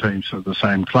premiership teams for the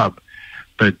same club.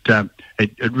 But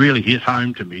it really hit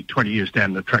home to me 20 years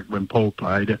down the track when Paul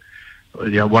played,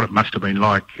 what it must have been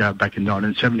like back in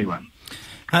 1971.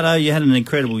 Hutto, you had an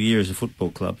incredible year as a football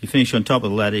club. You finished on top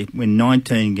of the ladder, win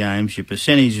 19 games, your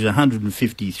percentage is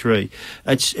 153.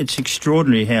 It's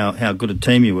extraordinary how good a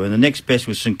team you were. And the next best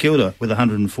was St Kilda with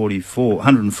 140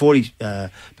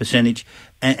 percentage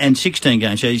and 16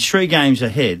 games. So you're 3 games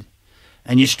ahead,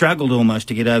 and you struggled almost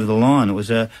to get over the line. It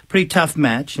was a pretty tough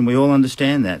match, and we all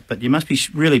understand that. But you must be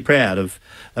really proud of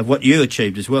what you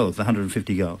achieved as well, with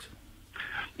 150 goals.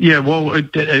 Yeah, well,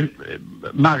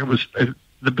 Mark, it was...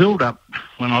 the build-up,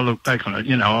 when I look back on it,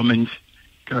 you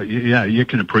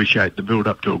can appreciate the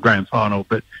build-up to a grand final,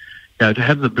 but to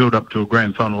have the build-up to a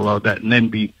grand final like that and then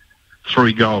be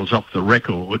 3 goals off the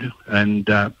record, and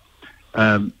I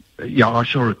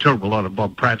saw a terrible lot of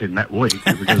Bob Pratt in that week.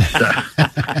 Because,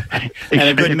 and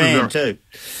a good man too.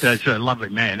 That's a lovely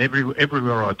man.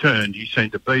 Everywhere I turned, he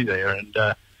seemed to be there, and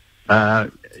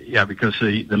because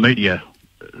the media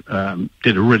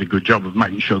did a really good job of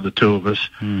making sure the two of us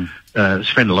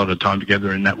spent a lot of time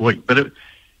together in that week. But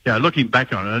looking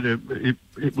back on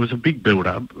it was a big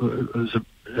build-up. It was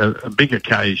a big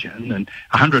occasion, and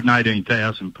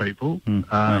 118,000 people.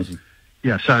 Amazing.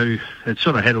 So it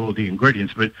sort of had all the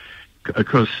ingredients, but of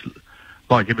course,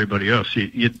 like everybody else,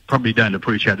 you probably don't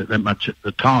appreciate it that much at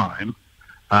the time,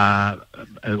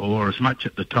 or as much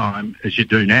at the time as you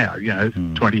do now,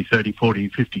 20, 30, 40,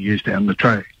 50 years down the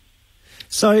track.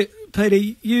 So, Peter,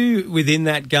 you, within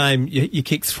that game, you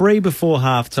kicked 3 before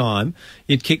half-time.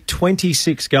 You'd kicked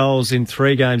 26 goals in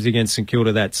 3 games against St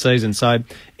Kilda that season. So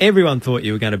everyone thought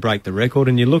you were going to break the record,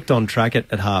 and you looked on track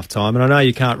at half-time. And I know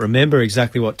you can't remember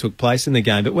exactly what took place in the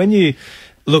game, but when you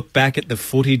look back at the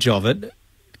footage of it,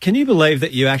 can you believe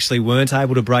that you actually weren't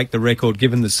able to break the record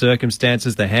given the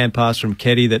circumstances, the hand pass from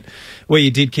Keddy, that where you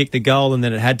did kick the goal and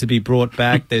then it had to be brought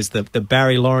back? There's the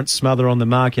Barry Lawrence smother on the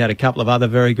mark. You had a couple of other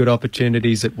very good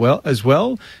opportunities as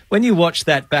well. When you watch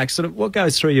that back, sort of what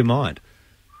goes through your mind?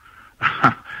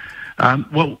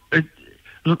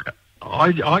 Look,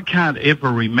 I can't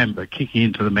ever remember kicking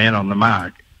into the man on the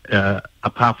mark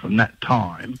apart from that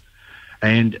time.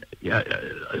 And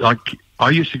I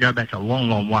used to go back a long,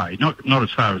 long way. Not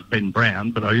as far as Ben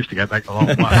Brown, but I used to go back a long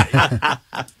way.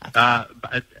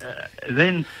 But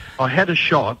then I had a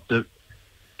shot that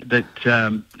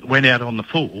went out on the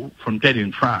full from dead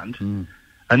in front. And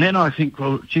then I think,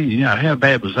 well, gee, you know, how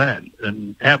bad was that?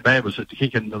 And how bad was it to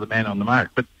kick it into the man on the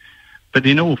mark? But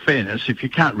in all fairness, if you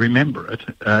can't remember it,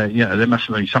 you know, there must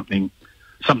have been something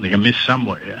amiss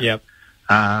somewhere. Yep.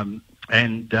 You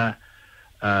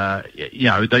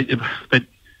know, but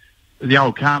the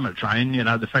old karma train, you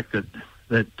know, the fact that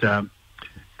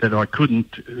I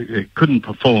couldn't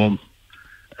perform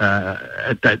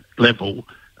at that level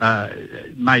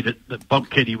made it that Bob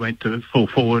Ketty went to full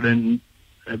forward and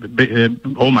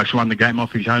almost won the game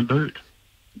off his own boot.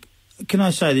 Can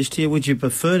I say this to you? Would you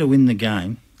prefer to win the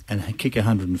game and kick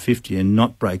 150 and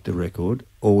not break the record,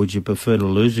 or would you prefer to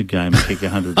lose a game and kick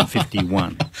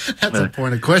 151? That's a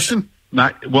pointed question.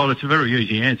 Mate, well, it's a very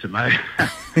easy answer, mate.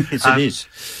 Yes, it is.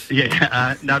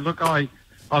 Yeah. No, look, I've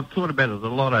thought about it a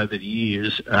lot over the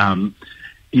years.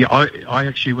 Yeah, I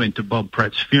actually went to Bob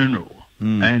Pratt's funeral,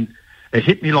 and it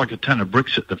hit me like a ton of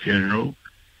bricks at the funeral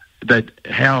that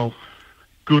how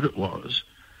good it was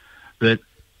that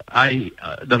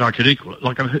that I could equal it.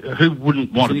 Like, who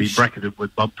wouldn't want to be bracketed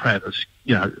with Bob Pratt? As,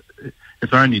 you know, if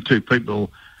there are only two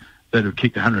people that have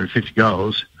kicked 150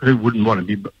 goals, who wouldn't want to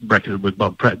be bracketed with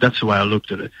Bob Pratt? That's the way I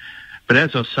looked at it. But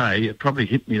as I say, it probably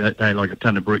hit me that day like a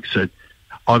ton of bricks that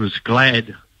I was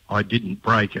glad I didn't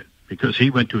break it, because he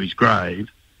went to his grave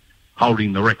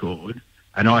holding the record,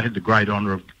 and I had the great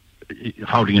honour of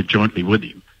holding it jointly with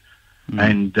him.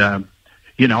 And,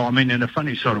 you know, I mean, in a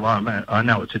funny sort of way, I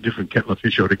know it's a different kettle of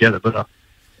fish altogether, but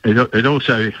it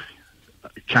also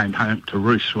came home to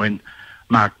roost when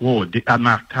Mark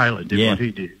Taylor did what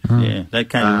he did. Yeah, that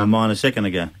came to my mind a second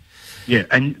ago. Yeah,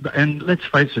 and let's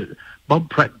face it, Bob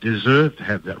Pratt deserved to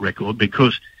have that record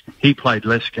because he played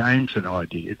less games than I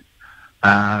did.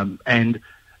 And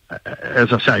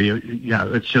as I say, you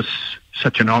know, it's just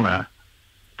such an honour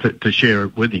to share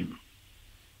it with him.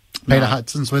 Peter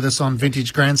Hudson's with us on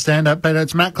Vintage Grandstand. Peter,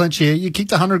 it's Matt Clinch here. You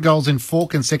kicked 100 goals in 4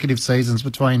 consecutive seasons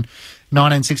between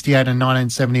 1968 and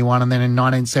 1971, and then in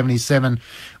 1977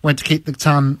 went to keep the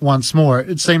ton once more.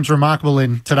 It seems remarkable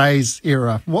in today's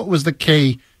era. What was the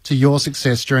key to your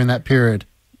success during that period?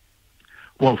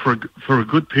 Well, for a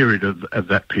good period of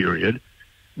that period,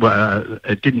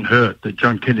 it didn't hurt that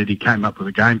John Kennedy came up with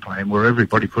a game plan where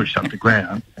everybody pushed up the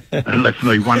ground and left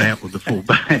me one out with the full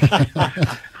bag.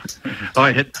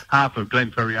 I had half of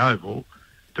Glenferrie Oval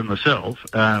to myself.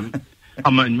 I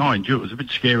mean, mind you, it was a bit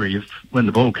scary when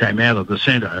the ball came out of the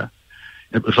centre.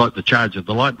 It was like the charge of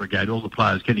the Light Brigade, all the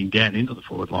players getting down into the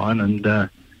forward line. And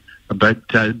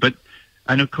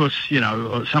and of course, you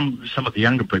know, some of the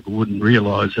younger people wouldn't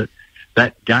realise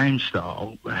that game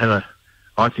style had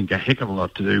I think a heck of a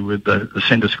lot to do with the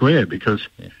centre square, because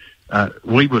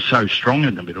we were so strong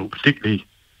in the middle, particularly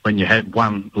when you had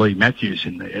one Lee Matthews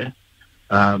in there.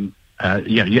 But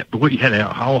we had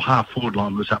our whole half forward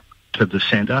line was up to the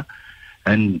centre,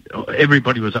 and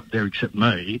everybody was up there except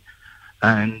me.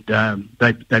 And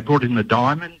they brought in the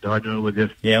diamond. I don't know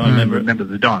whether I remember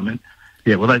the diamond.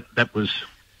 Yeah, well, that was.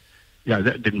 Yeah,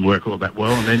 that didn't work all that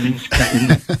well, and then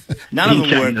none of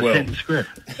them work well. Square.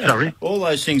 Sorry, all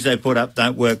those things they put up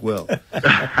don't work well.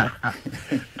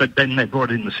 But then they brought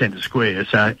in the centre square,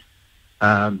 so.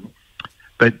 That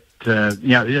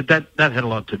had a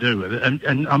lot to do with it,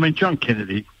 and I mean, John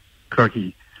Kennedy,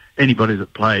 crikey, anybody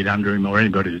that played under him or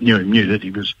anybody that knew him knew that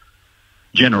he was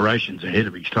generations ahead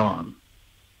of his time.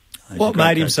 What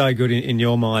made him so good in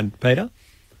your mind, Peter?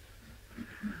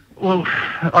 Well,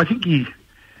 I think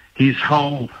his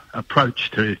whole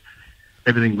approach to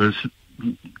everything was,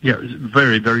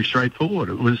 very, very straightforward.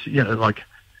 It was, like,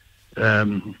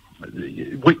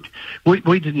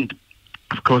 we didn't,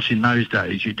 of course, in those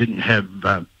days, you didn't have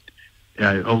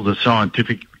all the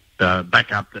scientific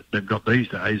backup that they've got these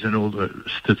days, and all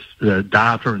the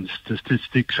data and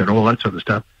statistics and all that sort of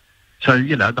stuff. So,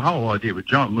 the whole idea with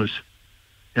John was,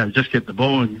 just get the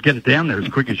ball and get it down there as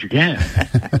quick as you can.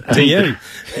 To you.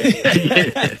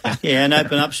 Yeah, and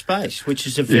open up space, which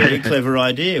is a very clever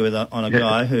idea on a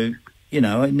guy who,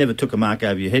 never took a mark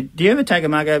over your head. Do you ever take a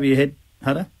mark over your head,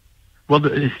 Hutter? Well,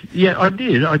 I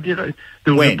did.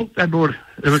 There was a book they bought.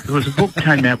 There was a book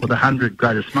came out with 100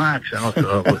 greatest marks, and I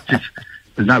thought,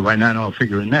 there's no way I'll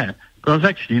figure in that. But I was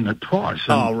actually in it twice.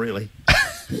 Oh, really?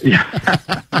 Yeah.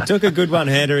 Took a good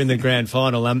one-hander in the grand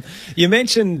final. You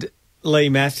mentioned Lee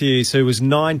Matthews, who was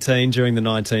 19 during the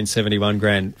 1971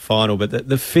 grand final, but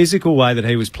the physical way that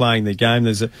he was playing the game,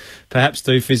 there's perhaps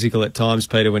too physical at times,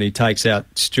 Peter, when he takes out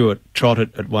Stuart Trott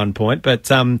at one point. But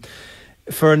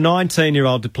for a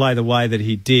 19-year-old to play the way that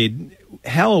he did,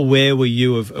 how aware were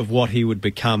you of what he would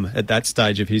become at that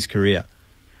stage of his career?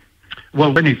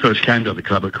 Well, when he first came to the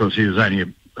club, of course, he was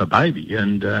only a baby,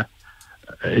 and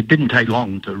it didn't take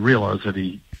long to realise that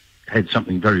he had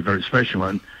something very, very special.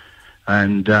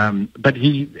 But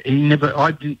he never.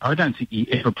 I don't think he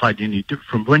ever played any different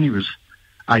from when he was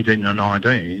 18 or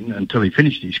 19 until he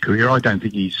finished his career. I don't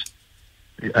think he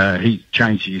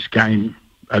changed his game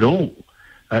at all.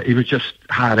 He was just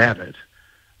hard at it.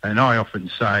 And I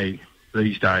often say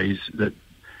these days that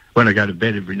when I go to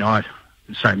bed every night,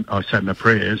 I say my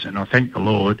prayers and I thank the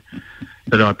Lord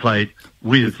that I played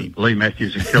with Lee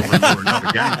Matthews and Kelvin Moore and not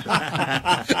against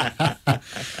him.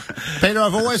 Peter,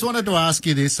 I've always wanted to ask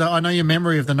you this. I know your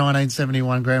memory of the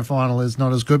 1971 Grand Final is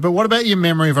not as good, but what about your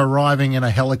memory of arriving in a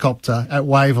helicopter at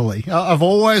Waverley? I've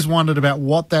always wondered about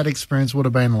what that experience would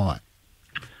have been like.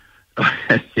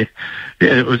 Yeah,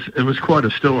 it was quite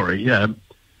a story. I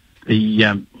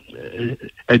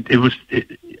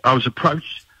was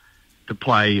approached to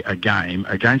play a game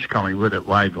against Collingwood at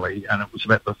Waverley, and it was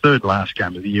about the third last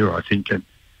game of the year, I think. And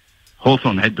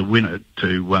Hawthorn had to win it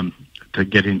to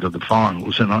get into the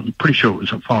finals, and I'm pretty sure it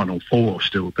was a Final Four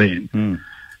still then.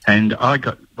 And I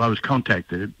was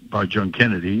contacted by John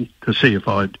Kennedy to see if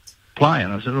I'd play,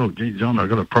 and I said, "Oh, geez, John, I've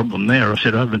got a problem there." I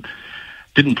said,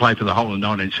 didn't play for the whole of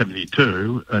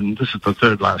 1972, and this is the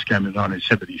third last game of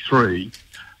 1973.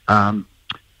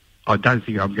 I don't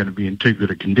think I'm going to be in too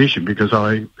good a condition because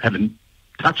I haven't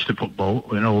touched the football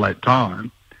in all that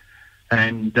time.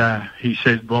 And he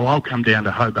said, well, I'll come down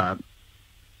to Hobart,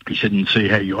 he said, and see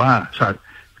how you are. So I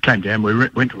came down, we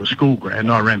went to a school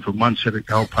ground, I ran from one set of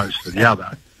goalposts to the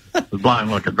other. It was blowing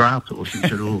like a draft horse. He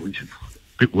said, a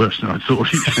bit worse than I thought.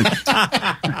 He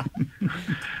said.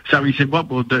 So he said, what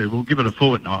we'll do, we'll give it a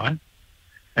fortnight,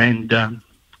 and then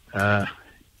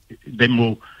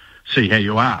we'll see how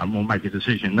you are, and we'll make a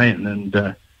decision then.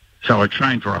 And so I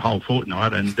trained for a whole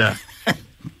fortnight, and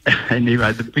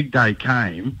anyway, the big day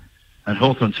came, and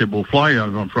Hawthorn said, we'll fly you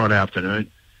over on Friday afternoon,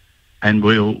 and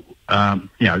we'll,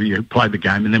 you play the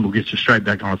game, and then we'll get you straight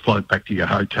back on a flight back to your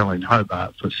hotel in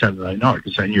Hobart for Saturday night,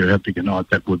 because they knew how big a night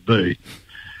that would be.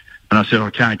 And I said, I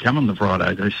can't come on the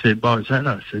Friday. They said, why is that?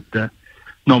 I said,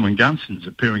 Norman Gunston's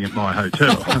appearing at my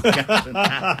hotel.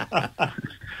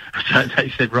 So they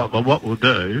said, right, well, what we'll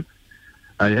do,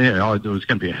 there was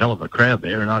going to be a hell of a crowd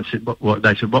there, and I said,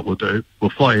 they said, what we'll do, we'll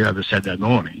fly you over Saturday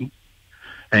morning,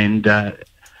 and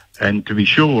to be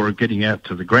sure of getting out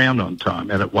to the ground on time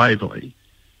out at Waverley,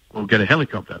 we'll get a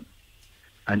helicopter.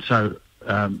 And so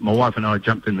my wife and I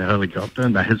jumped in the helicopter,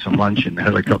 and they had some lunch in the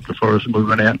helicopter for us, and we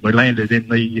went out and we landed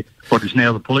in what is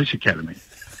now the police academy.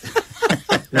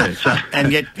 Yeah, so.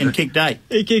 and kicked 8.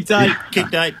 He kicked 8. Yeah.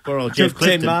 Kicked 8 for old Jeff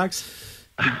Clifton. 10 marks.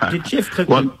 Did Jeff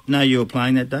Clifton know you were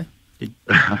playing that day?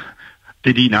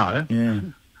 Did he know? Yeah.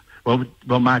 Well,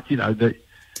 Mark,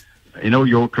 in all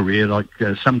your career, like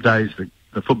some days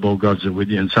the football gods are with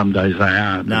you, and some days they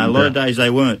aren't. No, a lot of days they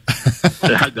weren't.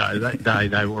 That day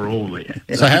they were all there.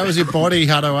 So how was your body,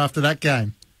 Hutto, after that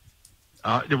game?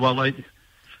 The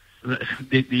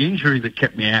injury that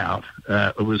kept me out,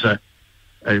 it was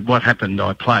what happened,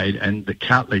 I played, and the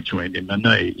cartilage went in my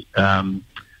knee.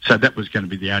 So that was going to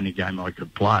be the only game I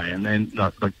could play. And then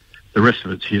the rest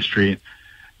of it's history.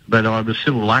 But I was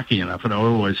still lucky enough, and I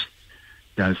always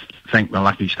thank my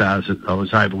lucky stars that I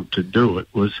was able to do it,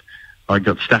 was I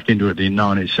got stuck into it in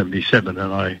 1977,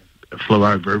 and I flew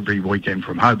over every weekend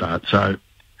from Hobart. So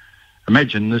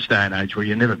imagine this day and age where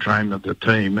you never train with the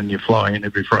team and you fly in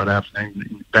every Friday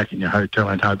afternoon back in your hotel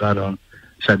in Hobart on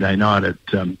Saturday night at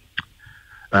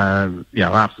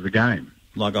after the game.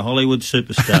 Like a Hollywood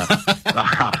superstar.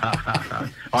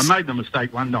 I made the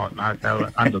mistake one night, Mark,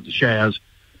 under the showers.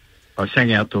 I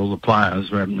sang out to all the players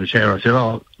who were in the shower. I said,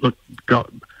 oh, look,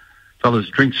 fellas,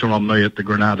 drinks are on me at the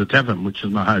Granada Tavern, which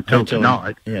is my hotel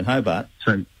tonight. Yeah, in Hobart.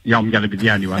 So, I'm going to be the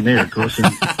only one there, of course.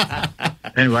 And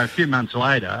anyway, a few months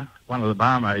later, one of the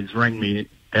barmaids rang me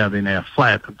out in our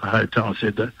flat at the hotel and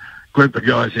said, the group of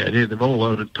guys out here, they've all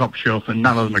ordered top shelf and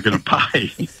none of them are going to pay.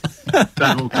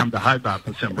 They've all come to Hobart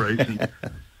for some reason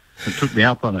and took me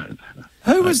up on it.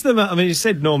 Who was you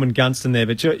said Norman Gunston there,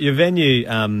 but your venue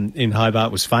in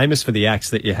Hobart was famous for the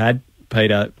acts that you had,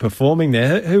 Peter, performing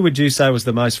there. Who would you say was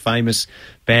the most famous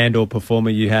band or performer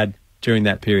you had during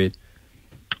that period?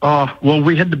 Oh, well,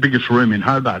 we had the biggest room in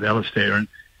Hobart, Alistair,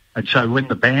 and so when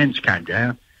the bands came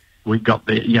down, we got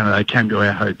there, they came to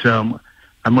our hotel,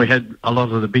 and we had a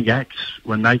lot of the big acts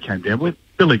when they came down.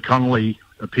 Billy Connolly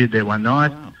appeared there one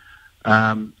night.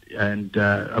 Wow. And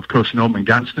of course, Norman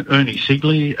Gunston, Ernie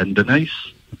Sigley and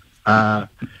Denise.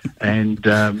 And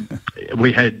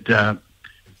we had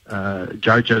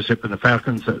Joe Joseph and the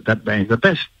Falcons, that band. The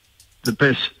best the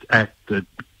best act that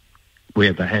we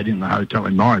ever had in the hotel,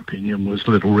 in my opinion, was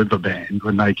Little River Band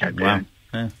when they came down.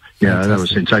 Yeah, that was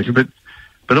sensational.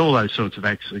 But all those sorts of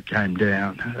acts that came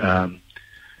down.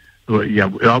 We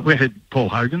had Paul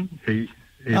Hogan. He's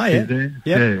there.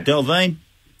 Yeah. Delvine.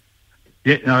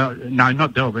 Yeah, no,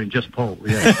 not Delvine, just Paul.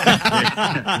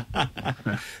 Yeah.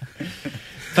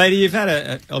 Peter, you've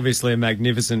had obviously a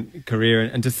magnificent career,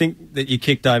 and to think that you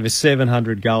kicked over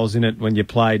 700 goals in it when you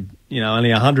played,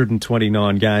 only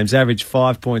 129 games, averaged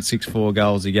 5.64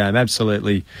 goals a game.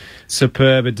 Absolutely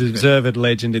superb, a deserved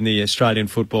legend in the Australian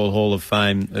Football Hall of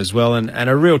Fame as well, and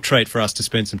a real treat for us to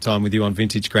spend some time with you on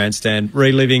Vintage Grandstand,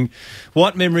 reliving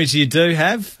what memories you do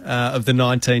have of the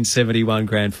 1971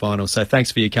 Grand Final. So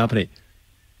thanks for your company.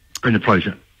 It's been a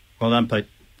pleasure. Well done, Pete.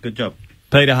 Good job.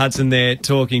 Peter Hudson there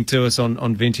talking to us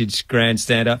on Vintage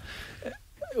Grandstander.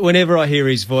 Whenever I hear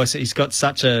his voice, he's got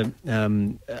such a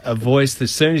voice that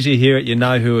as soon as you hear it, you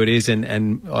know who it is,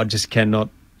 and I just cannot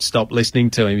stop listening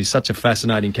to him. He's such a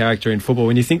fascinating character in football.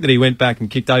 When you think that he went back and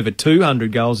kicked over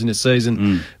 200 goals in a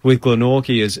season with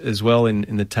Glenorchy as well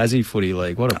in the Tassie Footy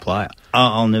League, what a player.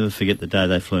 I'll never forget the day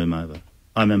they flew him over.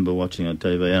 I remember watching on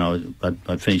TV, and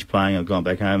I'd finished playing, I'd gone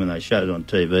back home, and they showed it on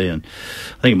TV, and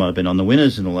I think it might have been on the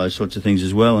Winners and all those sorts of things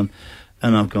as well, and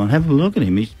I've gone, have a look at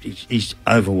him. He's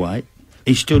overweight.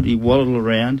 He waddled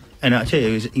around, and I tell you,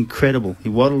 it was incredible. He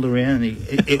waddled around, and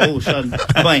he all of a sudden,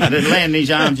 bang, it'd land in his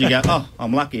arms, and you go, oh,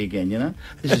 I'm lucky again,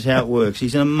 This is how it works.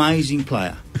 He's an amazing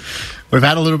player. We've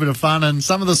had a little bit of fun, and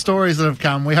some of the stories that have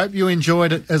come, we hope you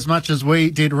enjoyed it as much as we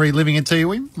did reliving it to you.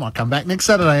 We might come back next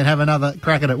Saturday and have another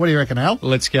crack at it. What do you reckon, Al?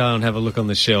 Let's go and have a look on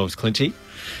the shelves, Clinchy.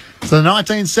 It's the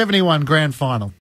 1971 Grand Final.